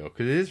studio,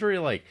 because it is very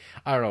like,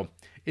 I don't know.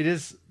 It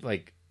is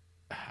like,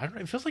 I don't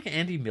know. It feels like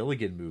Andy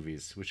Milligan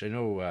movies, which I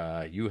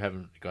know you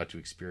haven't got to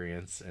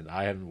experience, and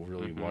I haven't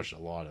really watched a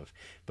lot of.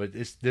 But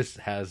this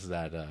has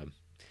that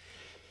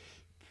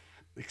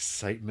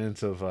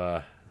excitement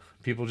of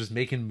people just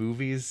making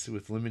movies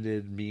with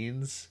limited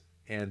means,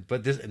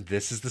 but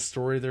this is the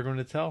story they're going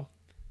to tell.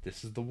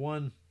 This is the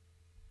one,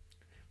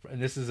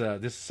 and this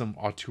is some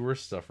auteur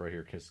stuff right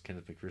here, because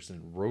Kenneth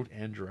McPherson wrote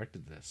and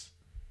directed this.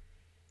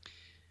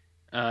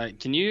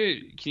 Can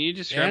you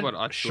describe what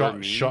auteur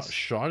means?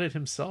 Shot it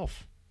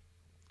himself.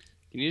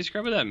 Can you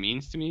describe what that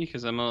means to me?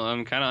 Because I'm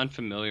kind of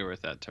unfamiliar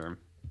with that term.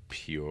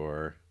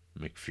 Pure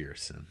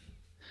McPherson.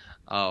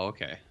 Oh,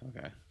 okay.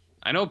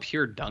 I know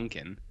Pure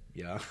Duncan.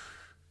 Yeah.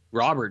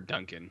 Robert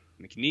Duncan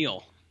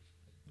McNeil.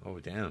 Oh,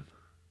 damn.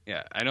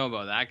 Yeah, I know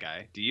about that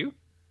guy. Do you?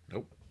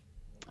 Nope.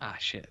 Ah,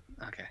 shit.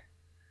 Okay,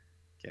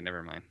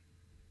 never mind.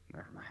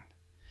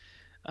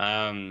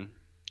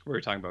 We were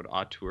talking about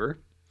auteur.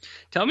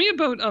 Tell me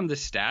about the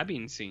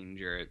stabbing scene,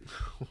 Jarrett.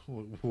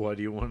 What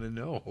do you want to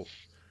know?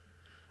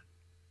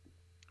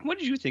 What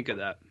did you think of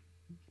that?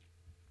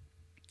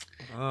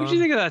 What did you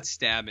think of that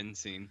stabbing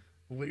scene?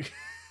 What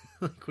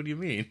do you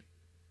mean?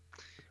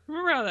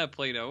 Remember how that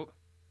played out?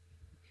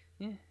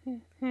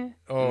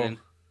 Oh.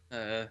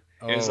 It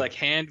was like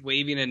hand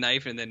waving a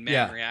knife and then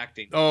man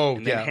reacting. Oh,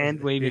 and then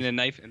hand waving a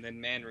knife and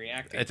then man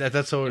reacting.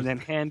 That's how. And then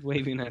hand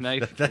waving a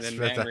knife and then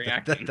man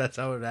reacting. That's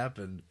how it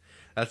happened.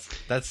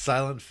 That's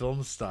silent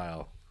film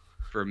style.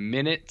 For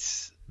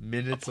minutes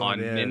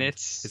on end.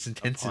 Minutes. It's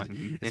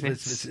intensity.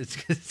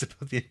 It's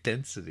about the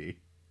intensity.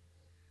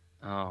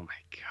 Oh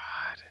my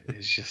god!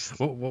 It's just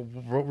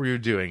what were you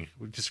doing?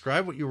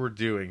 Describe what you were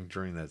doing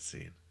during that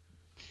scene.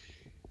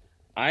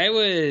 I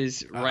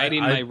was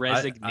writing my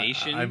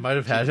resignation. I might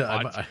have had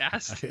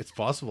podcast. It's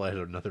possible I had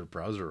another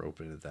browser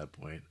open at that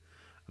point.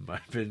 I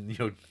might have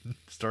been,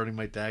 starting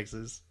my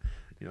taxes.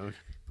 Yeah.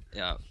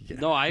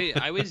 No,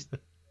 I was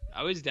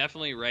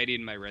definitely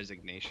writing my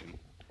resignation.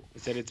 I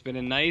said it's been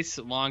a nice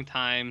long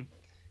time.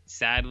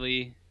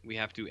 Sadly, we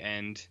have to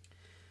end,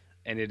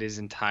 and it is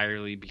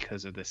entirely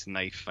because of this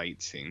knife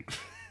fight scene.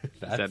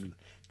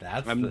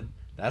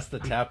 That's the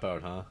tap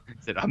out, huh?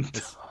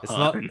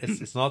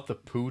 It's not the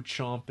poo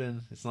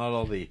chomping. It's not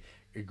all the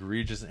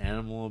egregious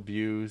animal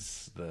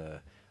abuse,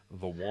 the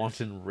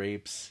wanton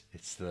rapes.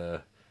 It's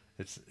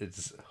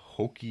It's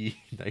hokey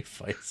knife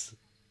fights.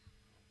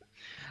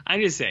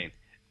 I'm just saying,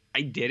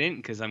 I didn't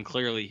because I'm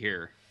clearly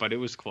here, but it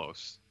was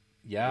close.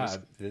 Yeah,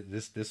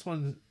 this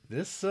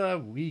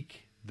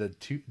week, the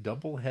two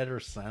double header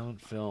silent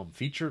film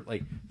feature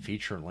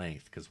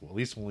length, because at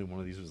least only one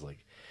of these was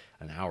like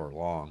an hour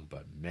long.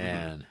 But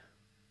man,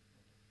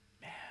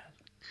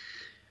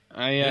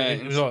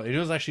 it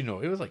was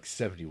actually it was like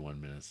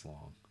 71 minutes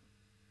long.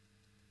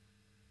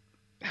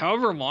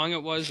 However long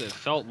it was, it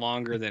felt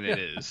longer than it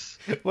is.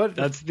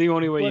 That's the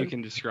only way you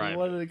can describe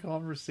what it. a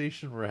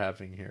conversation we're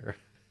having here.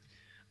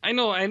 I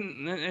know, I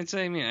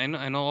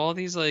know all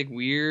these like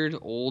weird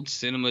old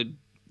cinema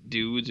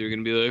dudes are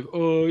gonna be like,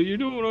 "Oh, you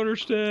don't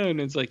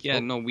understand." It's like, yeah,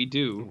 no, we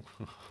do.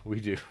 We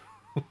do.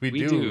 We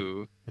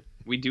do.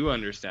 We do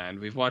understand.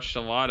 We've watched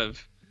a lot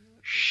of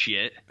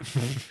shit.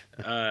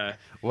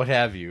 What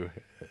have you?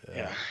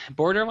 Yeah.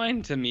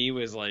 Borderline to me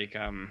was like,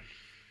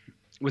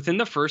 within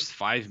the first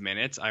 5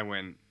 minutes, I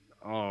went,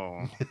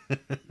 "Oh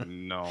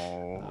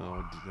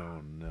no,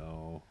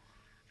 no."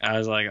 I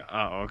was like,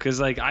 uh-oh, because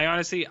like I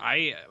honestly,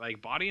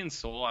 like Body and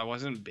Soul, I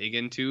wasn't big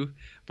into,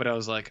 but I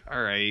was like,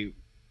 all right,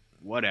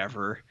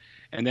 whatever.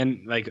 And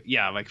then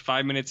like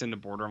 5 minutes into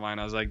Borderline,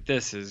 I was like,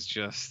 this is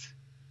just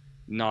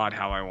not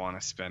how I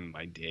want to spend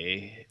my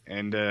day,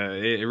 and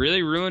it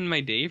really ruined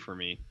my day for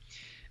me.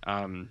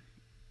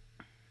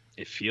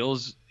 It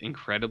feels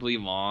incredibly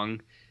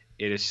long.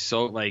 It is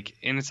so like,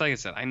 and it's like I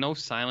said, I know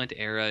Silent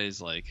Era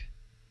is like,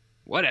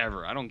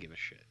 whatever, I don't give a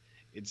shit.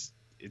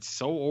 It's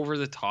so over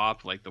the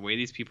top, like the way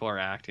these people are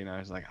acting. I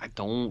was like, I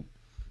don't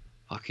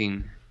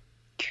fucking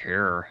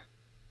care,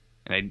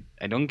 and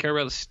I don't care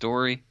about the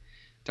story.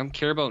 Don't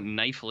care about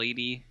Knife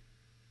Lady.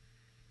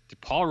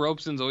 Paul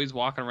Robeson's always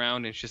walking around,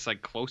 and it's just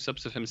like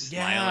close-ups of him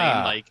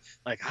smiling,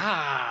 like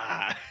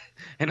ah.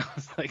 And I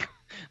was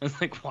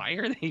like, why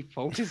are they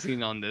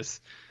focusing on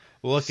this?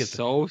 Look at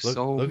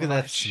look at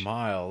that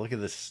smile. Look at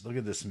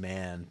this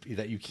man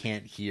that you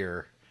can't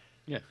hear.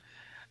 Yeah,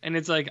 and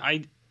it's like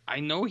I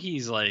know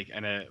he's like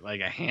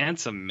a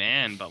handsome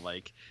man, but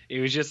like it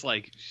was just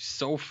like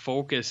so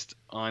focused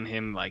on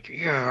him, like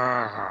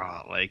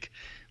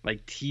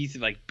teeth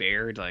like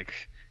bared, like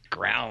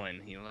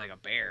growling, like a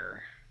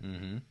bear,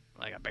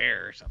 like a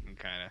bear or something,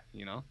 kind of,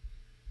 you know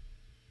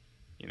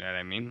what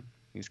I mean?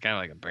 He's kind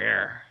of like a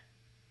bear,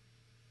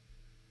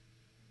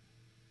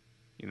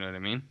 you know what I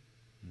mean?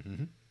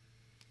 Mm-hmm.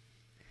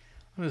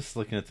 I'm just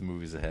looking at the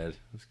movies ahead.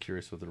 I was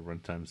curious what the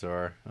runtimes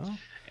are. Oh.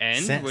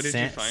 And what did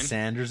you find?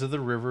 Sanders of the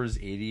River is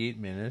 88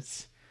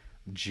 minutes.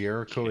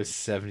 Jericho is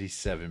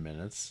 77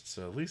 minutes.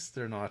 So at least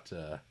they're not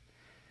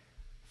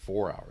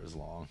 4 hours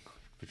long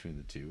between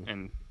the two.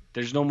 And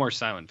there's no more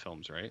silent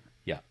films, right?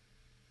 Yeah.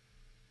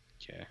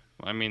 Okay.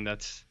 Well, I mean,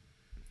 that's...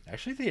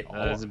 Actually, they all...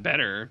 That's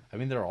better. I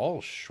mean, they're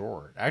all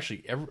short.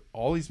 Actually,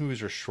 all these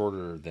movies are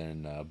shorter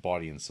than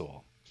Body and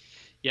Soul.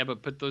 Yeah,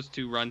 but put those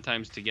two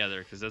runtimes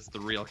together, because that's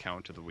the real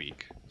count of the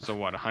week. So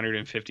what,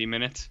 150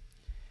 minutes?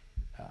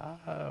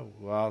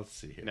 Well, let's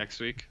see here. Next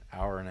week?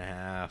 Hour and a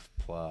half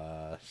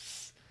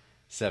plus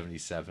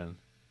 77.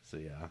 So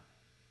yeah.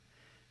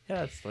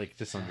 Yeah, it's like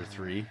just under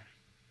 3.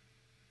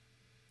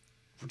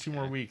 For 2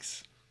 more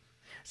weeks.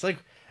 It's like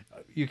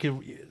you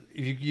could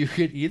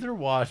either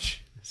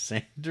watch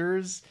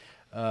Sanders,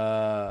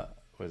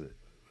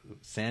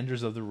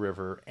 Sanders of the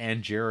River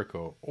and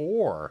Jericho,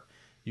 or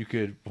you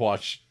could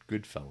watch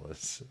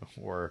Goodfellas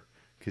or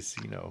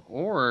Casino.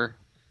 Or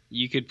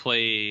you could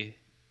play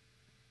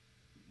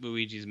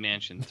Luigi's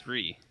Mansion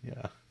 3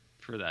 yeah.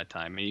 for that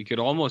time. And you could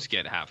almost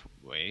get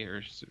halfway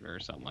or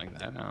something like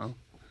that. No.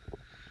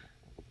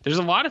 There's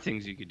a lot of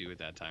things you could do at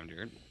that time,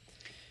 Jared.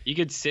 You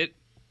could sit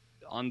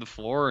on the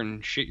floor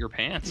and shit your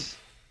pants.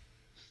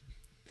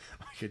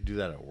 I could do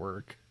that at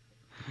work.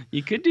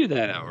 You could do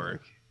that at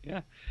work.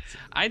 Yeah.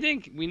 I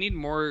think we need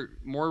more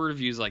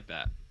reviews like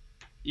that.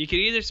 You could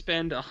either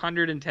spend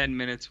 110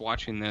 minutes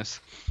watching this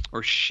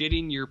or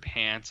shitting your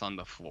pants on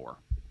the floor.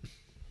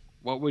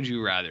 What would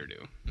you rather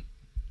do?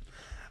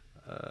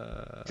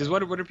 Because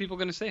what are people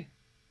going to say?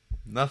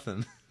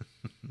 Nothing.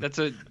 That's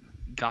a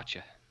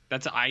gotcha.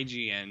 That's an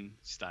IGN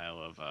style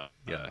of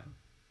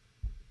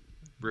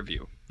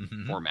review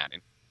formatting.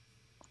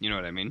 You know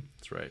what I mean?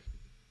 That's right.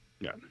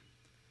 Yeah.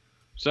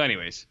 So,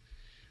 anyways,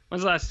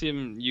 when's the last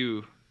time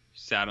you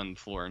sat on the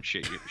floor and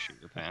shit your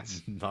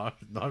pants?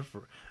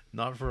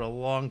 Not for a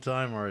long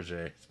time, RJ.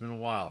 It's been a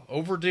while.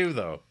 Overdue,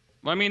 though.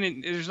 Well, I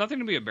mean, there's nothing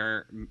to be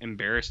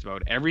embarrassed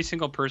about. Every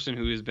single person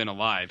who has been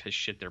alive has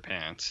shit their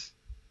pants.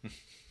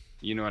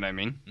 You know what I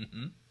mean?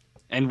 Mm-hmm.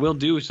 And will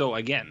do so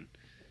again.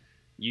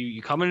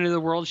 You come into the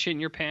world shitting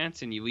your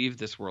pants, and you leave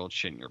this world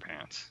shitting your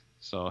pants.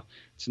 So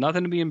it's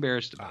nothing to be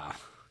embarrassed about.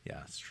 Yeah,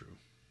 that's true.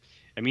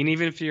 I mean,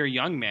 even if you're a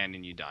young man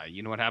and you die,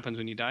 you know what happens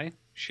when you die?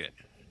 Shit.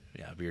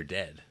 Yeah, but you're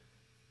dead.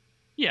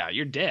 Yeah,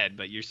 you're dead,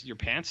 but your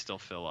pants still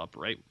fill up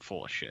right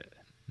full of shit.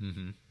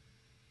 Mm-hmm.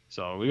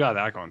 So we got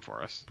that going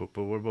for us. But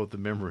what about the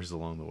memories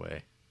along the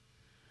way?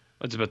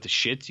 What's about the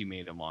shits you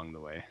made along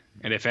the way?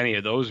 And if any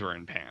of those were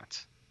in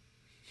pants?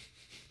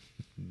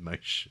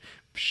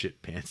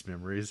 shit pants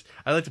memories.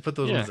 I like to put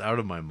those ones out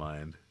of my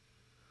mind.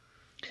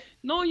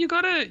 No, you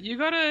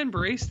gotta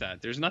embrace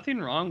that. There's nothing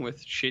wrong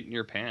with shit in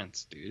your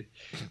pants, dude.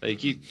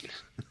 Like you.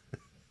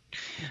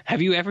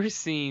 Have you ever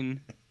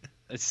seen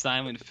a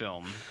silent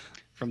film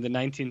from the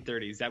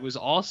 1930s that was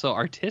also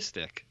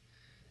artistic,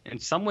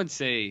 and some would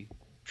say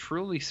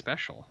truly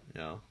special?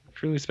 Yeah.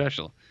 Truly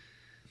special.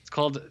 It's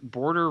called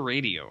Border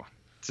Radio.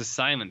 It's a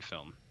silent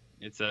film.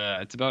 It's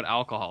about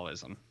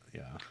alcoholism.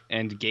 Yeah.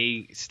 And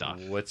gay stuff.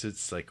 What's its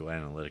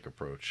psychoanalytic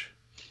approach?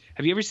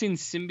 Have you ever seen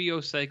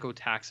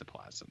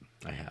Symbiocytotoxoplasm?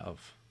 I have.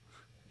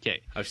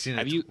 Okay. I've seen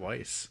it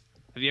twice.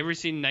 Have you ever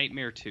seen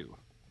Nightmare 2?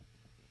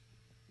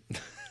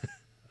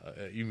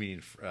 You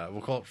mean,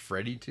 we'll call it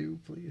Freddy 2,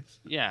 please?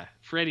 Yeah,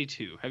 Freddy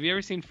 2. Have you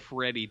ever seen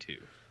Freddy 2?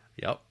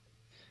 Yep.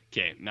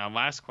 Okay, now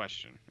last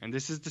question. And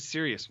this is the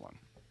serious one.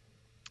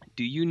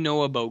 Do you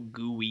know about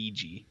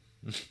Gooigi?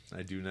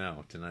 I do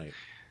now, tonight.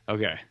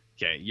 Okay,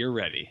 you're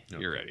ready.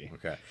 Okay. You're ready.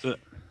 Okay. So,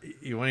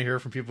 you want to hear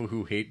from people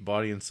who hate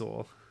Body and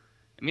Soul?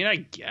 I mean, I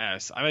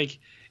guess.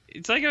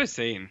 It's like I was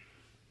saying.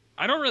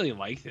 I don't really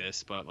like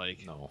this, but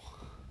like, no,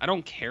 I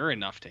don't care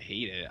enough to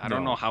hate it. I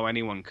don't know how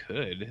anyone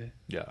could.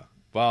 Yeah.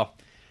 Well,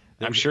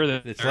 I'm sure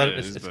that it's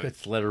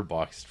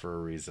letterboxed for a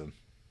reason.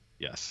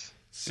 Yes.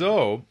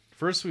 So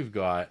first we've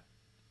got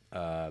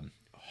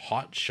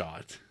Hot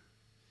Shot.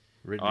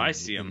 I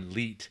see him.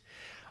 Elite.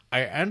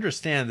 I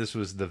understand this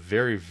was the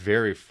very,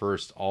 very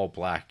first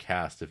all-black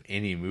cast of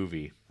any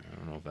movie. I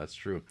don't know if that's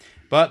true.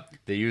 But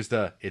they used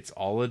a "it's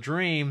all a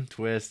dream"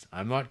 twist.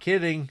 I'm not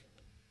kidding.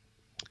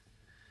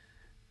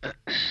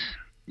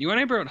 You want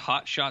to hear about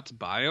Hot Shot's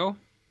bio?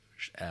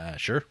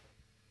 Sure.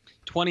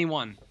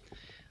 21.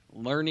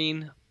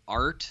 Learning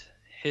art,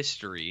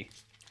 history,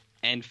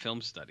 and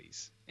film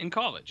studies in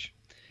college.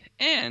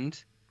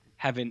 And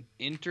have an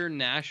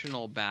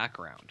international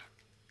background.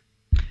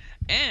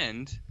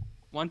 And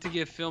want to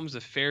give films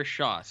a fair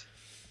shot.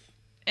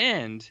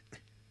 And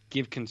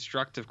give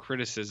constructive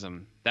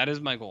criticism. That is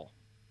my goal.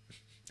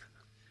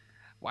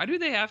 Why do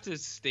they have to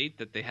state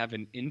that they have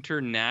an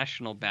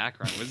international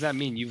background? What does that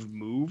mean? You've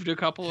moved a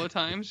couple of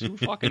times? Who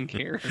fucking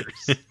cares?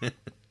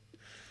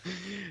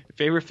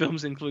 Favorite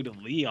films include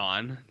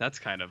Leon. That's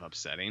kind of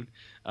upsetting.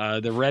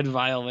 The Red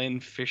Violin,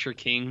 Fisher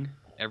King,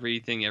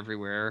 Everything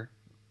Everywhere,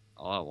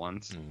 All at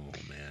Once. Oh,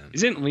 man.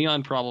 Isn't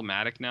Leon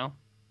problematic now?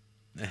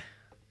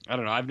 I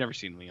don't know. I've never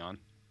seen Leon.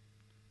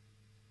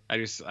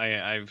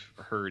 I've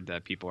heard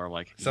that people are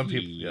like, some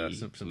people, yeah,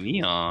 some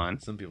Leon.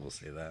 Some people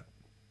say that.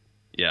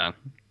 Yeah.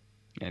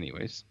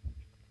 Anyways,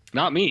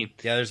 not me.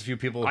 Yeah, there's a few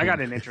people. I got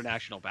an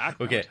international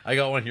background. Okay, I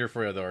got one here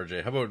for you, though,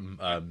 RJ. How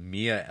about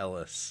Mia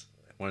Ellis?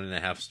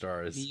 1.5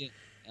 stars.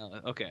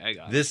 Okay, I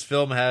got this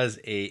film has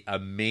a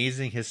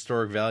amazing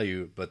historic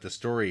value, but the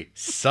story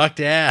sucked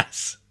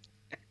ass.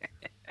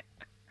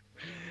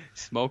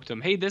 Smoked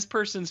them. Hey, this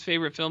person's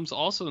favorite films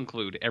also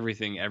include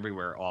Everything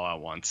Everywhere All at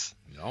Once.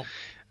 No.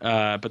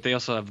 But they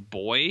also have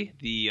Boy,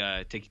 the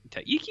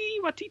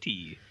Taiki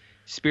Watiti,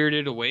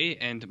 Spirited Away,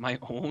 and My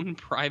Own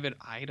Private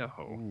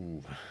Idaho.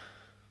 Ooh.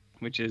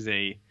 Which is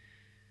a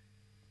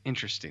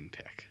interesting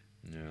pick.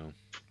 Yeah.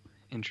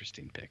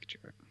 Interesting pick,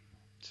 Jared.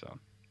 So,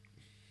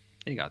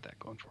 they got that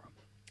going for him.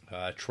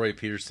 Troy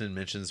Peterson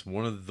mentions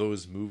one of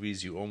those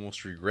movies you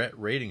almost regret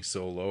rating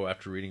so low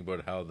after reading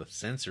about how the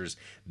censors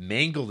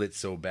mangled it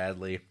so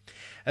badly.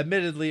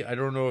 Admittedly, I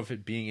don't know if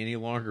it being any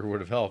longer would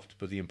have helped,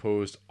 but the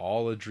imposed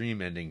all a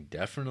dream ending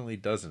definitely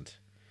doesn't.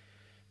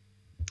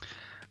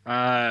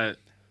 Okay,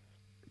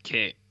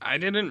 I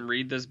didn't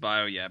read this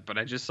bio yet, but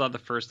I just saw the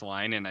first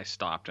line and I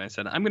stopped. And I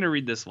said, I'm going to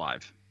read this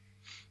live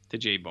to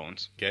Jay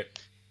Bones. Okay.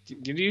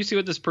 Did you see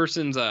what this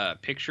person's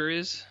picture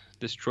is?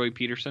 This Troy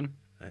Peterson?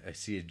 I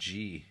see a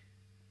G.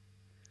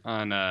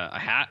 On a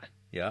hat?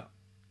 Yeah.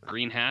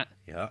 Green hat?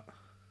 Yeah.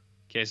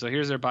 Okay, so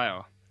here's their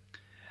bio.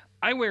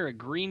 I wear a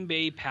Green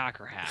Bay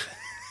Packer hat.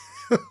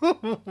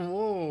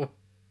 Whoa.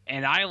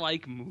 And I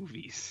like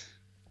movies.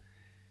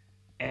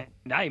 And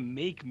I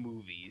make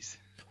movies.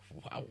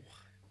 Wow.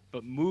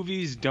 But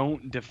movies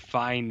don't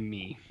define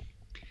me.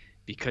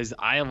 Because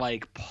I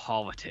like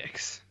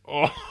politics.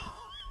 Oh.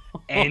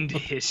 And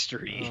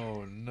history.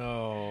 Oh,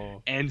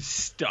 no. And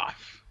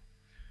stuff.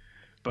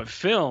 But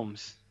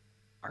films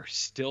are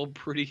still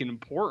pretty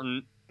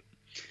important.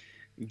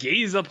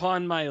 Gaze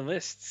upon my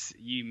lists,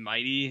 ye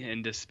mighty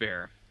in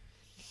despair.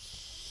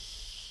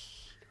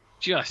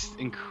 Just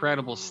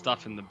incredible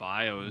stuff in the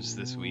bios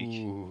this week.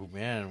 Ooh,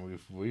 man,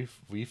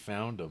 we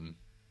found them.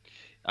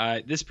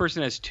 This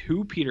person has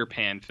 2 Peter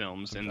Pan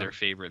films in their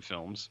favorite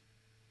films,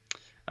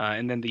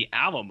 and then The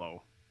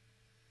Alamo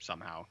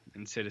somehow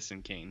in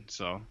Citizen Kane.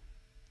 So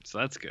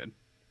that's good.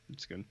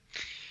 That's good.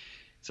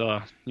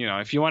 So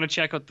if you want to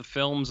check out the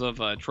films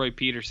of Troy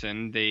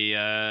Peterson,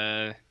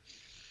 their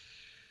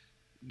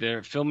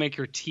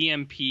filmmaker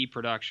TMP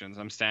Productions.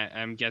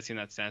 I'm guessing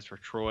that stands for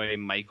Troy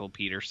Michael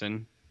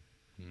Peterson.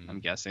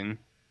 I'm guessing.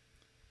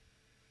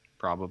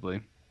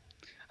 Probably.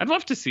 I'd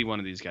love to see one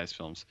of these guys'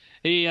 films.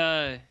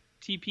 Hey,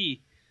 TP,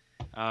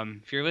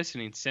 if you're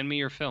listening, send me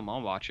your film.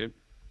 I'll watch it.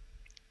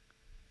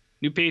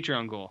 New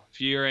Patreon goal.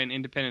 If you're an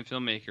independent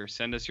filmmaker,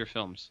 send us your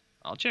films.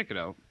 I'll check it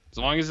out. As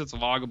long as it's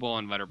loggable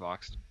on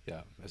Letterboxd.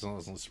 Yeah, as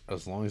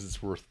long as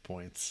it's worth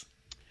points.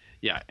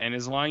 Yeah, and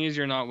as long as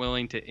you're not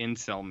willing to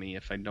incel me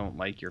if I don't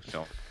like your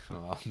film.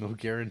 No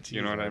guarantee.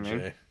 You know what I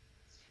mean?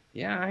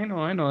 Yeah,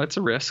 I know. It's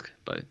a risk,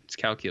 but it's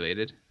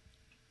calculated.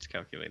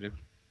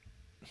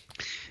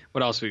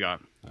 What else we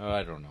got? Oh,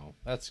 I don't know.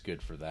 That's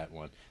good for that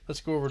one.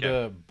 Let's go over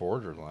to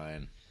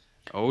Borderline.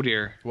 Oh,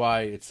 dear.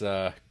 Why, it's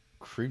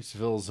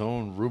Creepsville's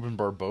own Ruben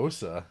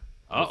Barbosa.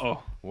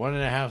 Uh-oh.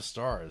 1.5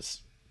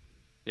 stars.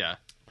 Yeah.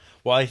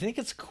 Well, I think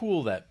it's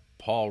cool that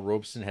Paul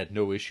Robeson had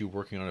no issue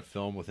working on a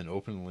film with an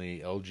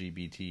openly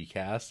LGBT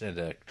cast and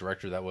a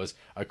director that was,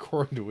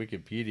 according to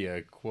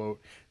Wikipedia,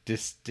 quote,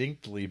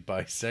 distinctly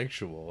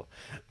bisexual.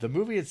 The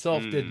movie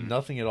itself did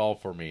nothing at all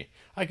for me.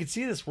 I could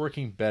see this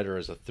working better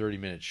as a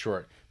 30-minute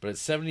short, but at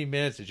 70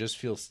 minutes it just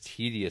feels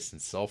tedious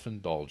and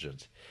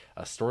self-indulgent.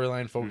 A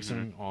storyline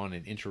focusing on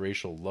an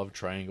interracial love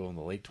triangle in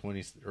the late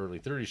 20s, early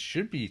 30s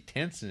should be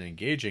tense and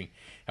engaging.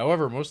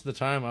 However, most of the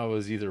time I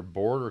was either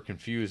bored or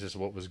confused as to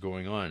what was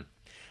going on.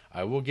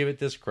 I will give it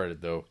this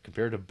credit, though.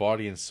 Compared to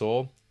Body and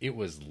Soul, it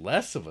was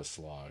less of a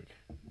slog.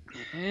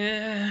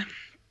 I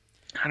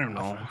don't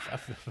know.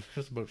 It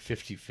was about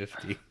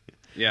 50-50.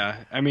 Yeah,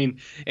 I mean,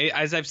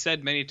 as I've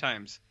said many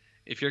times,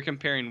 if you're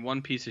comparing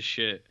one piece of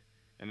shit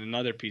and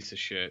another piece of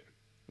shit,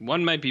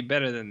 one might be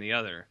better than the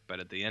other, but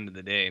at the end of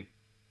the day,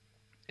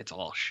 it's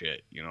all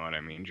shit. You know what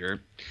I mean,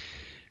 Jer?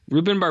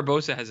 Ruben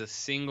Barbosa has a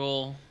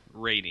single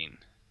rating,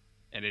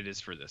 and it is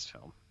for this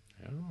film.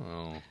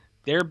 Oh.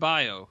 Their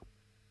bio: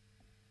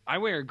 I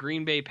wear a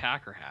Green Bay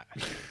Packer hat,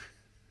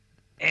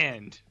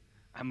 and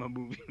I'm a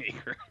movie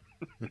maker.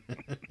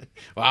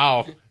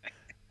 Wow.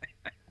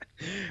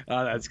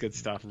 Oh, that's good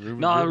stuff.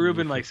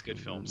 Ruben likes good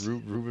films.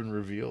 Ruben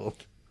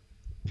revealed.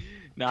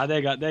 Nah,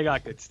 they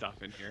got good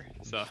stuff in here.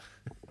 So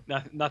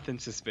nothing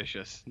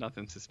suspicious.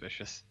 Nothing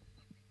suspicious.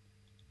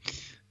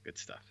 Good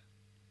stuff.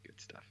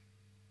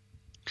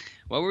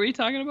 What were we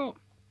talking about?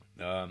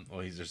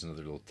 There's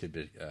another little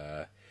tidbit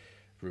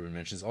Ruben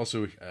mentions.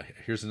 Also,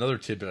 here's another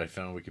tidbit I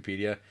found on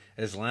Wikipedia.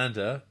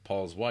 Eslanda,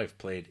 Paul's wife,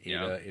 played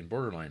Ada in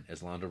Borderline.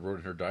 Eslanda wrote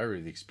in her diary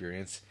of the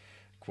experience,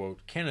 quote,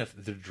 Kenneth,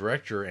 the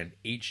director and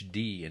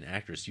HD, an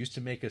actress, used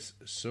to make us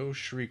so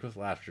shriek with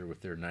laughter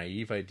with their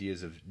naive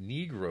ideas of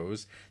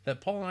Negroes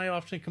that Paul and I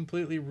often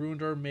completely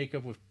ruined our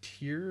makeup with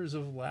tears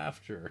of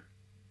laughter.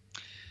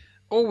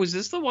 Oh, was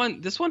this the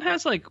one? This one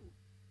has like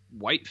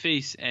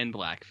whiteface and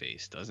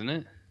blackface, doesn't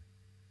it?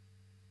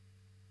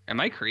 Am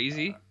I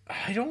crazy?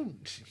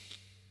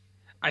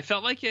 I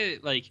felt like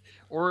it,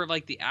 or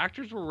the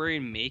actors were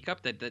wearing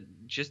makeup that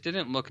just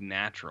didn't look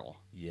natural.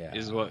 Yeah,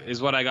 is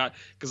what I got,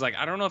 because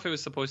I don't know if it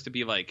was supposed to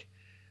be like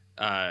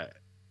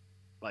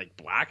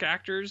black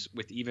actors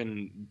with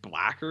even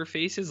blacker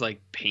faces,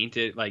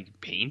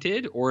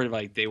 painted, or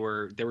there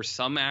were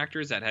some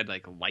actors that had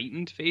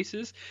lightened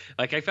faces.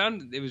 I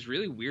found it was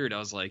really weird. I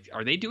was like,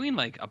 are they doing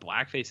a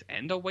black face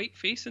and a white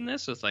face in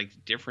this with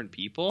different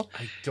people?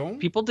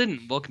 People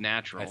didn't look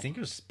natural. I think it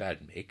was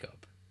bad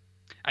makeup.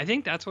 I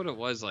think that's what it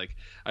was. I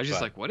was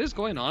just what is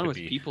going on with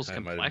people's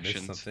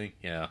complexions? Something,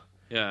 yeah.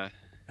 Yeah,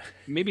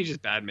 maybe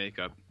just bad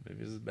makeup.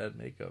 Maybe it's bad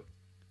makeup.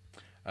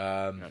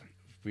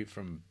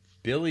 From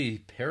Billy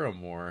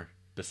Paramore,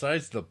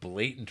 besides the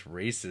blatant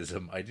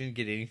racism, I didn't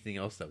get anything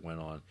else that went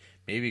on.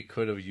 Maybe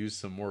could have used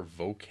some more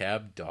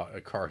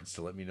vocab cards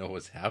to let me know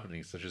what's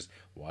happening, such as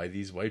why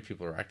these white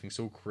people are acting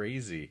so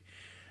crazy.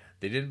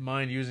 They didn't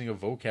mind using a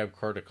vocab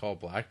card to call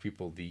black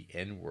people the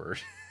N-word.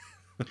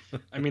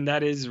 I mean,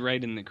 that is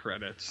right in the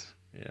credits.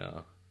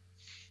 Yeah.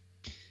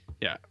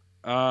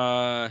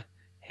 Yeah.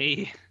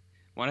 Hey,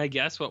 want to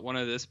guess what one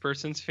of this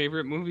person's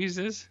favorite movies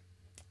is?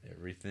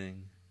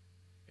 Everything,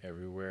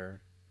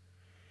 Everywhere,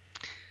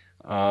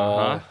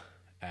 All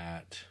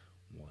at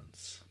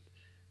Once.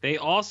 They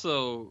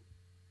also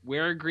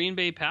wear a Green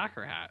Bay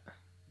Packer hat.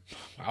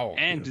 Wow.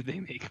 And they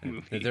make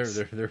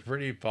movies. They're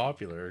pretty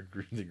popular,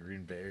 the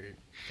Green Bay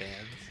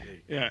fans.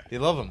 Yeah. They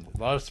love them. A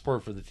lot of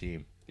support for the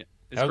team. Yeah.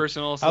 This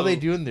person also. How are they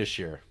doing this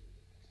year?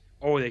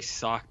 Oh, they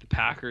suck. The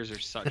Packers are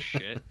such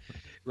shit.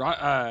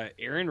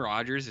 Aaron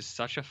Rodgers is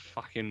such a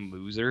fucking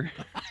loser.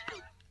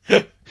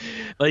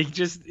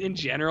 Just in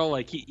general,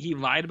 he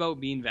lied about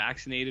being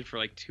vaccinated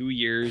for 2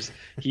 years.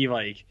 He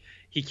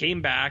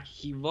came back.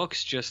 He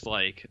looks just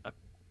like a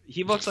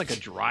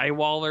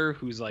drywaller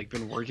who's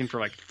been working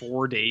for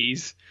 4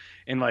 days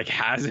and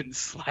hasn't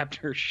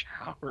slept or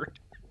showered.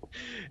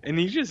 And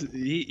he's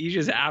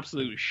just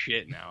absolute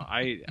shit now.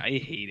 I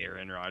hate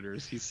Aaron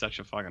Rodgers. He's such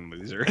a fucking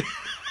loser.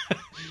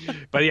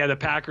 But yeah, the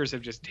Packers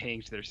have just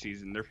tanked their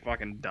season. They're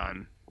fucking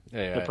done.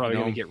 Yeah, they're probably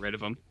gonna get rid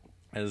of him.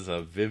 As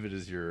vivid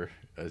as your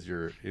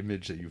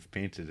image that you've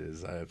painted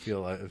is, I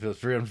feel it's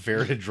very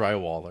unfair to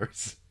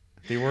drywallers.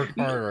 They work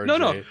hard.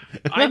 No,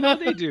 I know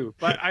they do,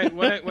 but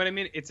what I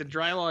mean, it's a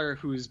drywaller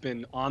who's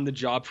been on the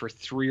job for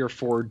 3 or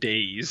 4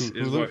 days.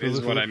 Is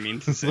what I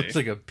mean to say. Looks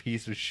like a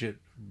piece of shit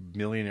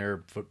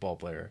millionaire football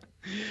player.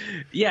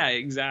 Yeah,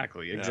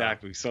 exactly.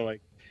 So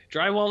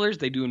drywallers,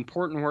 they do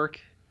important work.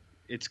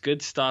 It's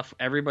good stuff.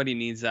 Everybody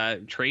needs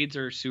that. Trades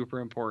are super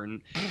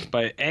important,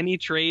 but any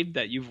trade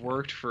that you've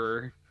worked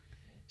for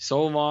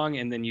so long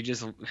and then you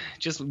just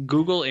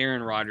Google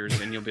Aaron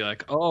Rodgers and you'll be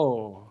like,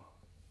 oh,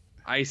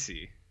 I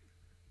see.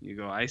 You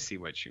go, I see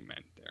what you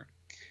meant there.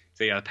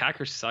 So yeah, the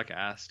Packers suck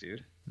ass,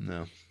 dude.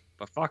 No.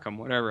 But fuck them,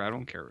 whatever. I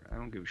don't care. I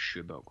don't give a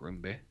shit about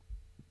Green Bay.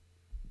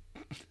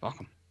 Fuck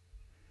them.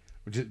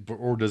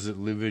 Or does it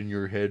live in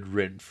your head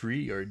rent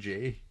free,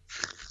 RJ?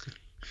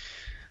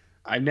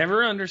 I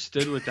never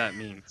understood what that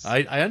means.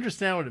 I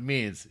understand what it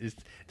means. It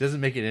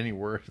doesn't make it any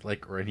worse,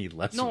 or any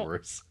less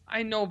worse.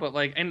 I know, but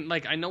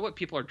I know what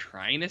people are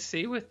trying to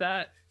say with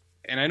that,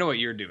 and I know what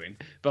you're doing.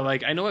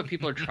 But I know what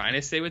people are trying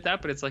to say with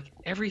that. But it's like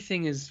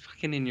everything is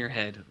fucking in your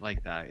head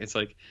like that. It's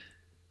like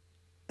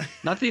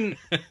nothing.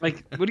 What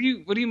do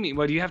you mean?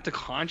 What do you have to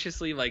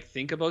consciously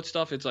think about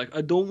stuff? It's like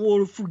I don't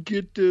want to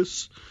forget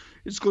this.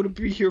 It's gonna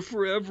be here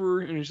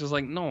forever, and it's just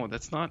like no,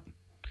 that's not.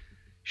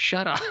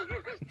 Shut up.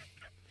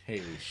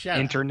 Hey, shut up.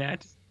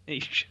 Internet. Hey,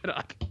 shut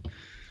up.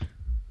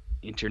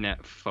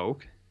 Internet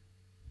folk.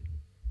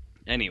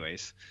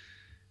 Anyways,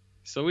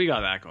 so we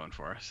got that going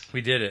for us.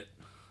 We did it.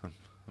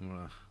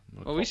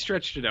 We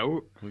stretched it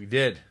out. We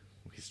did.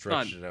 We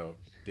stretched it out.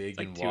 Big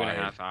and wide.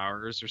 2.5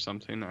 hours or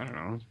something. I don't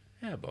know.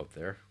 Yeah, about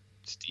there.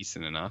 It's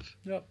decent enough.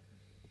 Yep.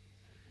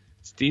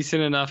 It's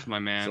decent enough, my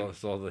man.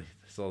 It's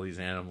all these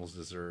animals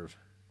deserve.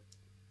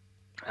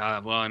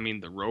 Well, I mean,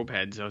 the rope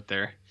heads out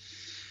there.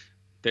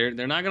 They're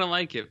not gonna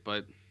like it,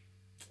 but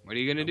what are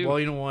you gonna do? Well,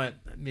 you know what?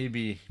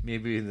 Maybe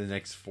in the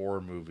next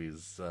 4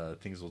 movies,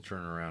 things will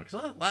turn around.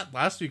 Because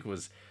last week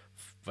was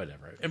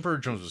whatever. Emperor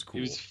Jones was cool.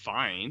 It was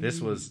fine.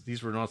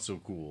 These were not so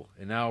cool.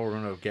 And now we're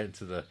gonna get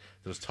into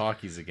those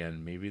talkies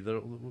again. Maybe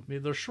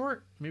they're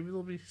short. Maybe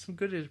there'll be some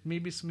good.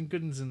 Maybe some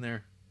good ones in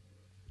there.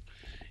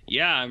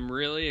 Yeah, I'm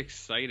really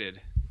excited.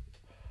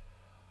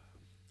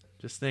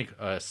 Just think,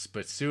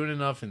 but soon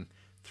enough, in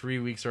 3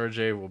 weeks,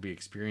 RJ will be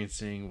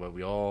experiencing what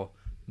we all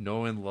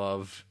know and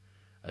love,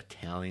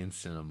 Italian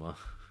cinema.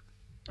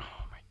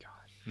 Oh my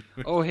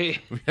god. Oh hey,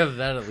 we have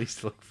that at least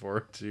to look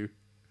forward to.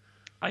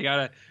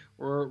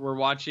 We're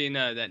watching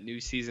that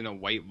new season of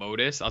White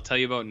Lotus. I'll tell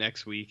you about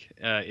next week.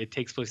 It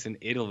takes place in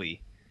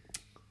Italy.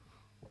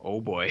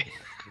 Oh boy.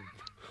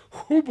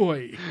 Oh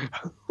boy.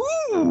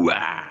 Ooh,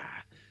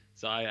 ah.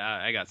 So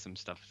I got some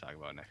stuff to talk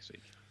about next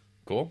week.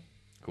 Cool.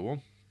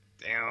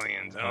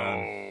 Aliens.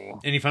 Oh.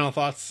 Any final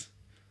thoughts?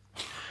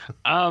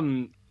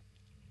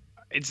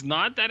 It's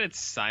not that it's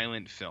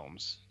silent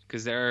films,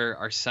 because there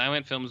are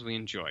silent films we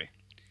enjoy.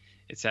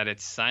 It's that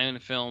it's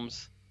silent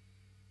films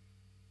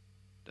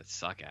that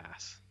suck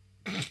ass,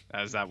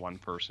 as that one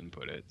person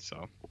put it.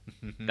 So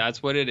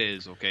that's what it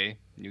is, okay,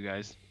 you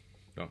guys?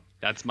 Oh.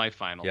 That's my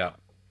final. Yeah. Thought.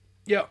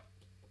 Yeah.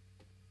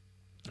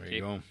 There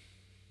you go.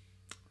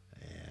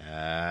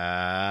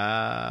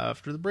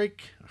 After the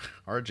break,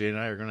 RJ and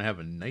I are going to have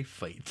a knife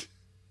fight.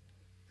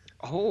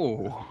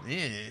 Oh.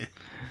 Yeah.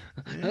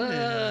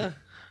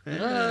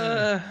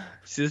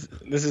 This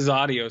is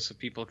audio, so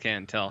people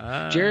can't tell.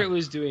 Jarrett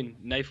was doing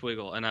knife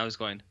wiggle, and I was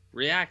going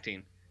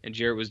reacting, and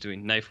Jarrett was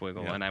doing knife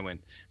wiggle, and I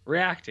went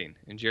reacting,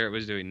 and Jarrett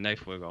was doing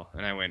knife wiggle,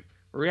 and I went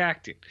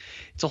reacting.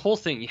 It's a whole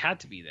thing. You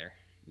had to be there.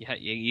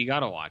 You got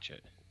to watch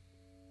it.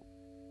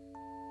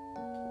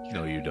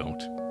 No, you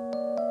don't.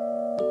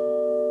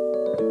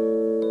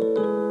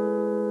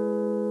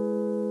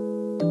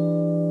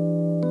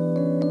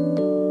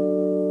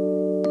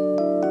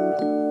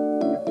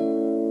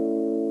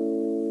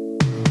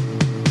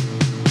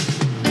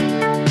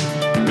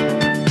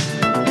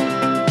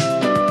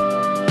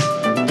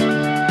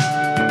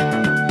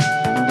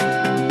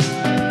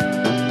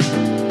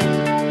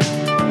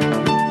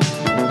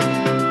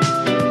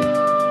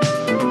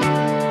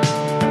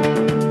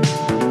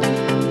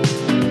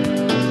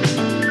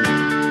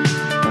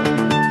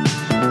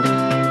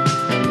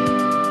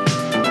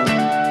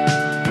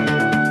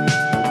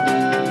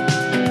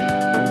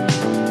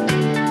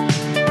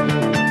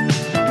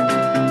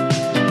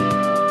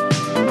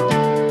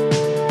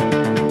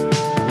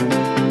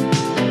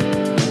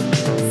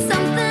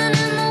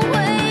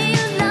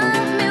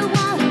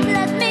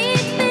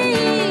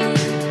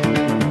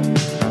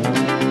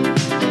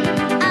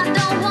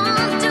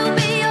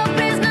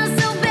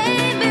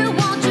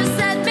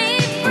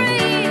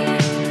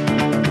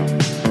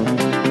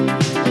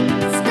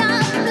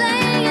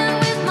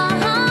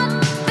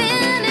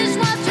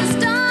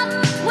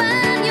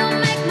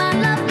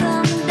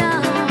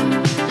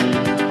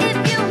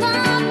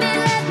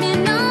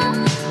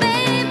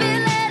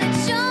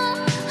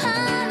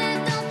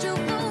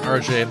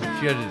 RJ,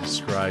 if you had to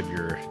describe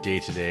your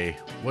day-to-day,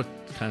 what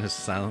kind of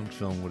silent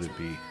film would it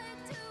be?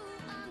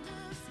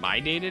 My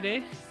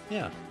day-to-day?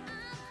 Yeah.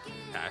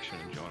 Passion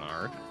and Joan of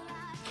Arc.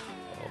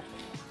 Oh.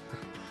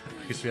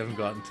 I guess we haven't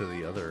gotten to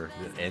the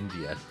end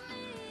yet.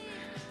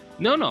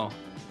 No.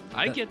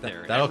 I get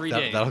there every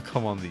day. That'll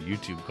come on the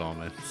YouTube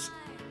comments.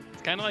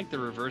 It's kind of like the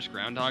reverse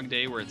Groundhog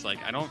Day, where it's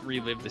like I don't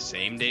relive the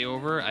same day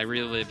over. I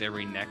relive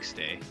every next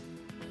day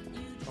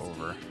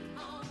over.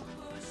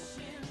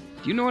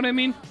 Do you know what I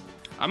mean?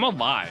 I'm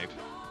alive.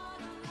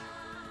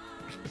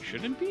 but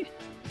shouldn't be.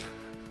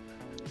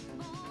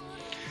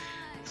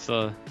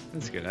 So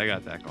that's good. I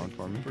got that going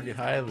for me. Pretty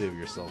highly of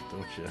yourself,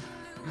 don't you?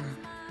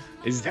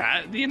 Is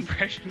that the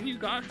impression you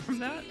got from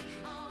that?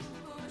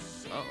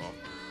 Uh-oh.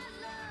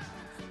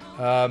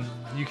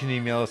 You can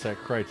email us at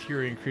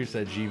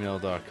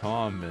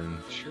criterioncreeps@gmail.com and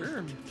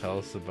Sure. tell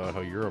us about how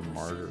you're a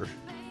martyr.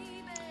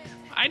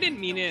 I didn't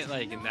mean it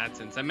like in that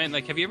sense. I meant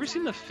like, have you ever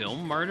seen the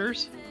film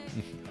Martyrs?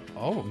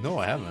 Oh, no,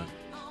 I haven't.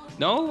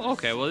 No?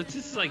 Okay, well, it's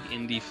just like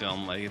indie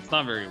film. Like, it's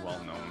not very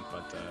well known,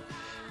 but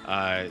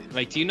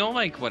like, do you know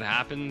like what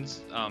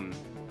happens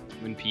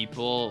when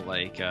people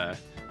like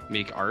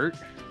make art?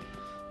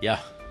 Yeah.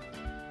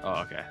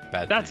 Oh, okay.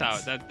 That's how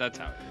it is.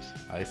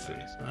 I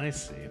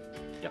see.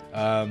 Yep.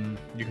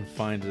 You can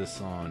find us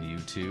on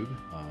YouTube,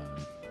 on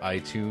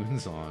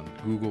iTunes, on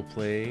Google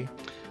Play.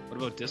 What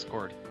about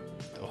Discord?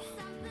 Oh,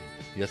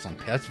 yes,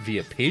 that's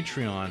via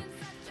Patreon,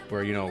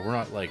 where we're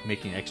not like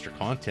making extra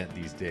content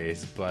these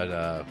days,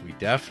 but we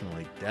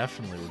definitely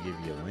will give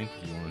you a link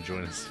if you want to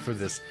join us for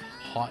this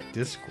hot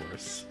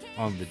discourse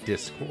on the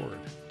Discord.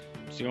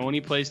 It's the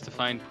only place to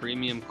find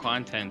premium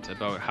content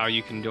about how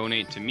you can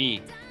donate to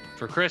me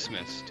for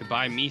Christmas to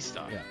buy me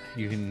stuff. Yeah,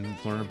 you can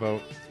learn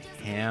about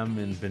ham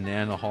and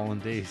banana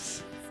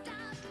hollandaise.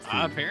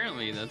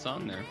 Apparently, that's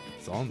on there.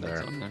 It's on there.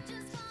 That's on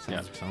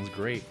there. Sounds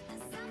great.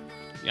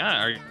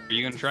 Yeah, are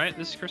you gonna try it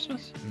this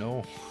Christmas?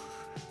 No.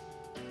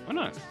 Why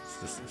not?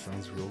 It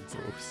sounds real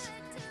gross.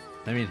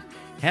 I mean,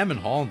 ham and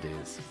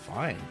hollandaise,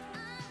 fine.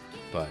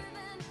 But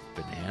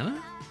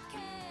banana?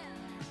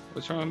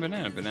 What's wrong with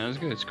banana? Banana's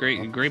good. It's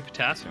great. Great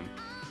potassium.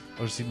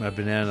 I'll just eat my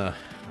banana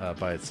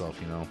by itself,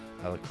 a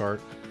la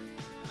carte.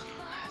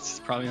 It's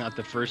probably not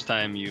the first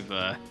time you've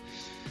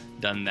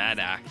done that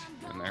act.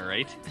 Am I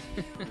right?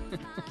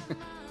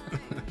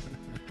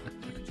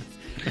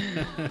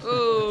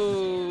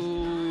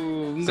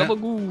 Oh,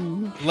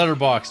 gabagoo.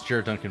 Letterboxd,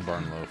 Jared Duncan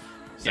Barnloaf.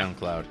 Yeah.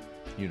 SoundCloud.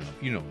 You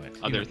know it.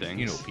 Other things.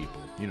 You know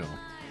people.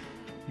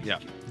 Yeah.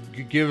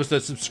 Give us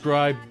that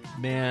subscribe,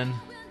 man.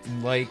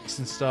 And likes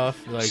and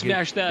stuff. Like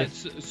Smash that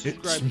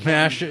subscribe.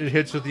 Smash it. It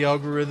hits with the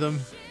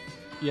algorithm.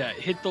 Yeah,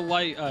 hit the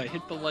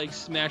like,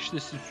 smash the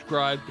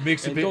subscribe. It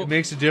makes a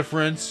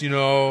difference,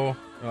 Don't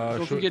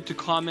forget to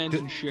comment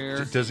and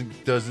share. It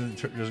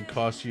doesn't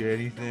cost you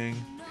anything.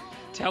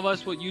 Tell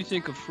us what you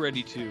think of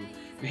Freddy 2.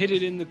 Hit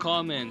it in the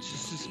comments.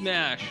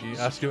 Smash.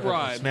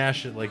 Subscribe.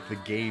 Smash it like the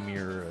gay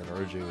mirror that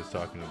RJ was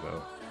talking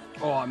about.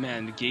 Oh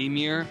man, the gay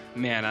mirror.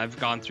 Man, I've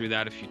gone through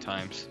that a few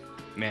times.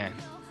 Man.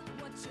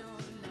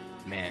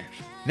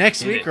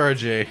 Next Hit week, it.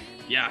 RJ.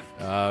 Yeah.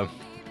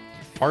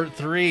 Part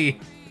 3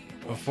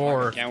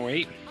 before Can't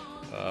wait.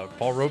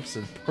 Paul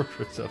Robeson,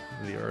 Portraits of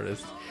the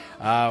Artist.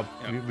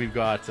 We've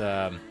got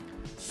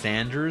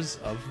Sanders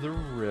of the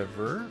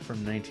River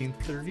from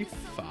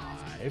 1935.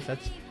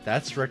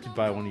 That's directed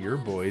by one of your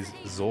boys,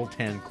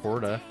 Zoltan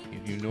Korda.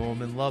 You know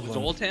him and love him.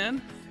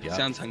 Zoltan? Yeah.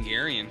 Sounds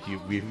Hungarian.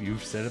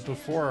 You've said it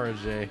before,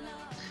 RJ.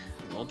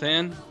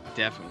 Zoltan?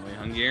 Definitely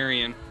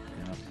Hungarian.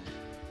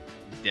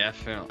 Yeah.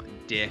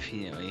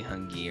 Definitely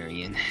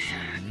Hungarian.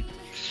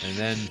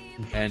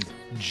 And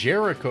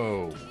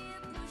Jericho.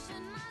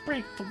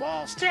 Break the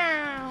walls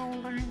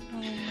down.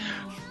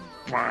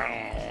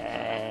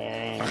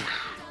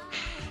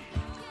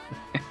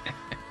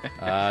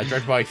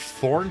 Directed by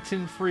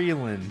Thornton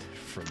Freeland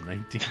from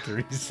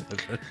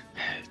 1937.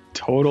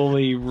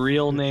 Totally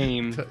real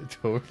name.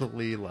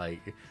 Totally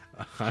like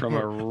From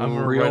a I'm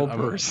real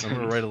gonna person. I'm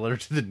gonna write a letter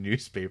to the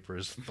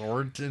newspapers.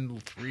 Thornton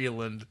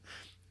Freeland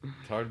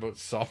talking about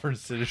sovereign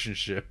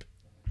citizenship.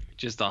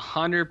 Just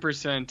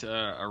 100%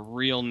 a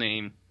real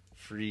name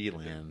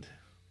Freeland.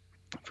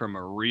 from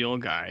a real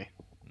guy.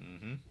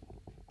 Mm-hmm.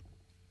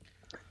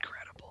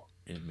 Incredible.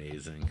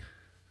 Amazing.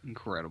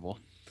 Incredible.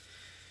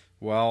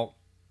 Well,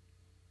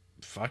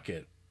 fuck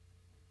it.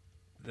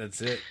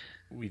 That's it.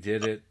 We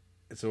did it.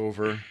 It's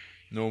over.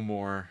 No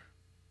more.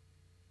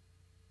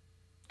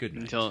 Good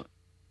night.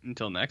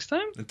 Until next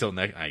time? Until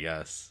next, I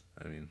guess.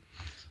 I mean,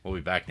 we'll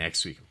be back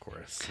next week, of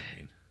course. I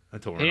mean,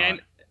 until we're Hey, not.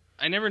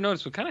 I never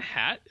noticed. What kind of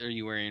hat are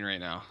you wearing right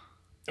now?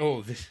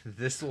 Oh,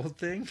 this little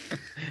thing?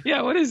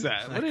 Yeah, what is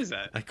that? What is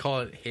that? I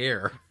call it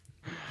hair.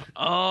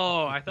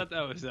 Oh, I thought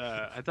that was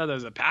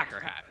a Packer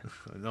hat.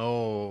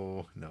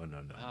 No.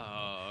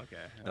 Oh, okay.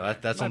 No,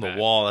 that's My on the bad.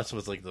 wall. That's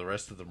what's like the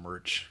rest of the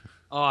merch.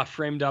 Oh,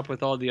 framed up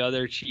with all the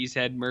other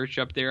Cheesehead merch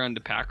up there on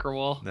the Packer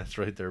wall. That's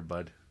right there,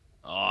 bud.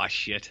 Oh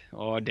shit.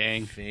 Oh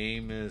dang.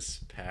 Famous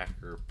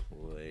Packer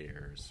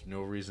players.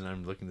 No reason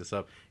I'm looking this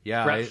up.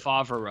 Yeah, Brett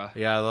Favre.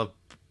 I love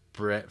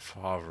Brett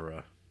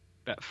Favre.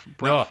 Brett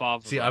No,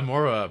 Favre. see, I'm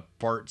more of a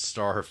Bart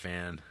Starr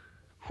fan.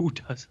 Who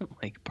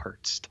doesn't like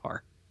Bart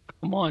Starr?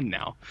 Come on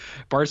now,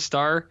 Bart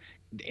Starr,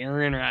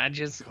 Aaron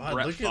Rodgers, God,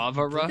 Brett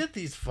Favre. look at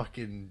these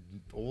fucking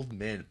old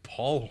men.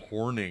 Paul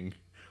Hornung.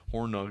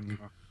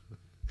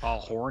 Paul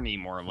Horny,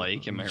 more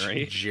like. Am I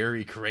right?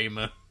 Jerry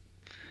Kramer.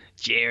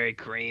 Jerry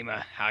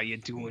Kramer, how you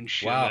doing,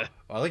 sugar? Wow,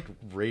 I like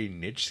Ray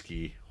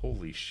Nitschke.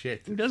 Holy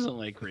shit. Who doesn't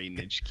like Ray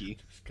Nitschke?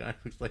 This guy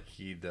looks like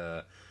he'd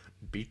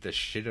beat the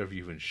shit out of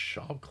you in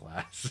shop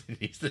class. And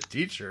he's the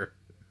teacher.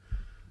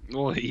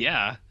 Well,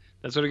 yeah,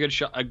 that's what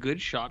a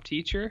good shop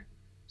teacher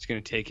is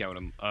gonna take out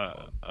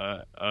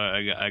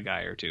a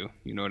guy or two.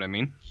 You know what I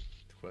mean?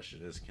 The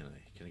question is, can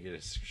I get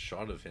a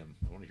shot of him?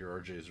 I want to hear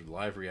RJ's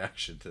live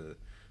reaction to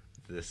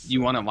this.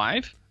 You want it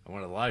live? I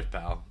want it live,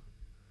 pal.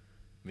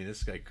 I mean,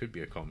 this guy could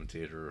be a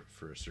commentator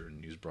for a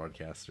certain news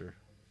broadcaster.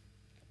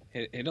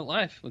 Hit it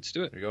live. Let's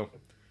do it. There you go.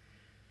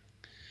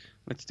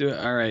 Let's do it.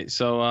 All right.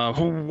 So,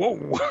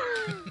 whoa.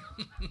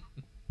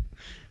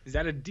 Is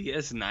that a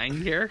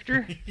DS9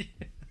 character?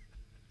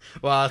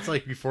 Well, it's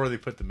like before they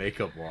put the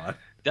makeup on.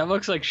 That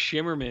looks like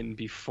Shimmerman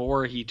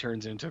before he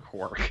turns into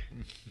Quark.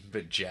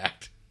 But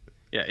jacked.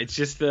 Yeah, it's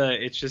just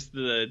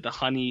the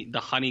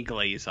honey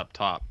glaze up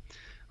top.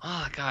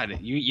 Oh God,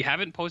 you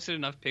haven't posted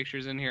enough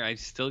pictures in here. I'm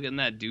still getting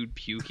that dude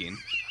puking.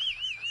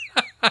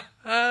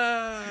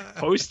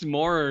 Post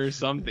more or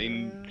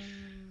something.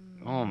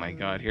 Oh my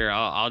God, here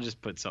I'll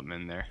just put something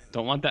in there.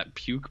 Don't want that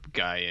puke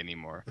guy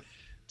anymore.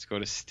 Let's go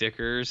to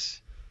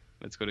stickers.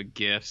 Let's go to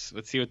gifts.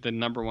 Let's see what the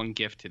number one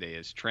gift today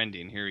is.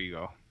 Trending. Here you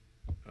go.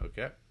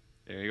 Okay.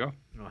 There you go.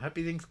 Oh,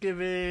 happy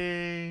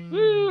Thanksgiving.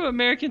 Woo!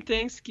 American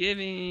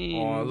Thanksgiving.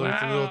 Oh, look at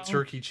the Wow. little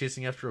turkey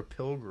chasing after a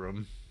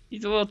pilgrim.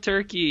 He's a little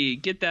turkey.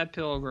 Get that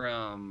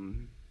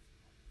pilgrim.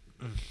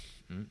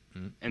 And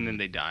then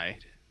they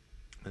died.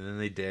 And then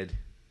they did.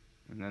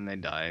 And then they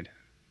died.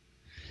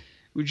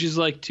 Which is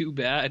like too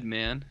bad,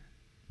 man.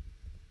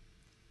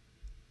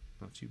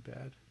 Not too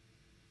bad.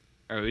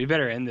 All right, we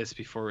better end this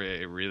before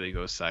it really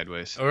goes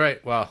sideways. All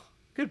right. Well,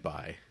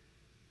 goodbye.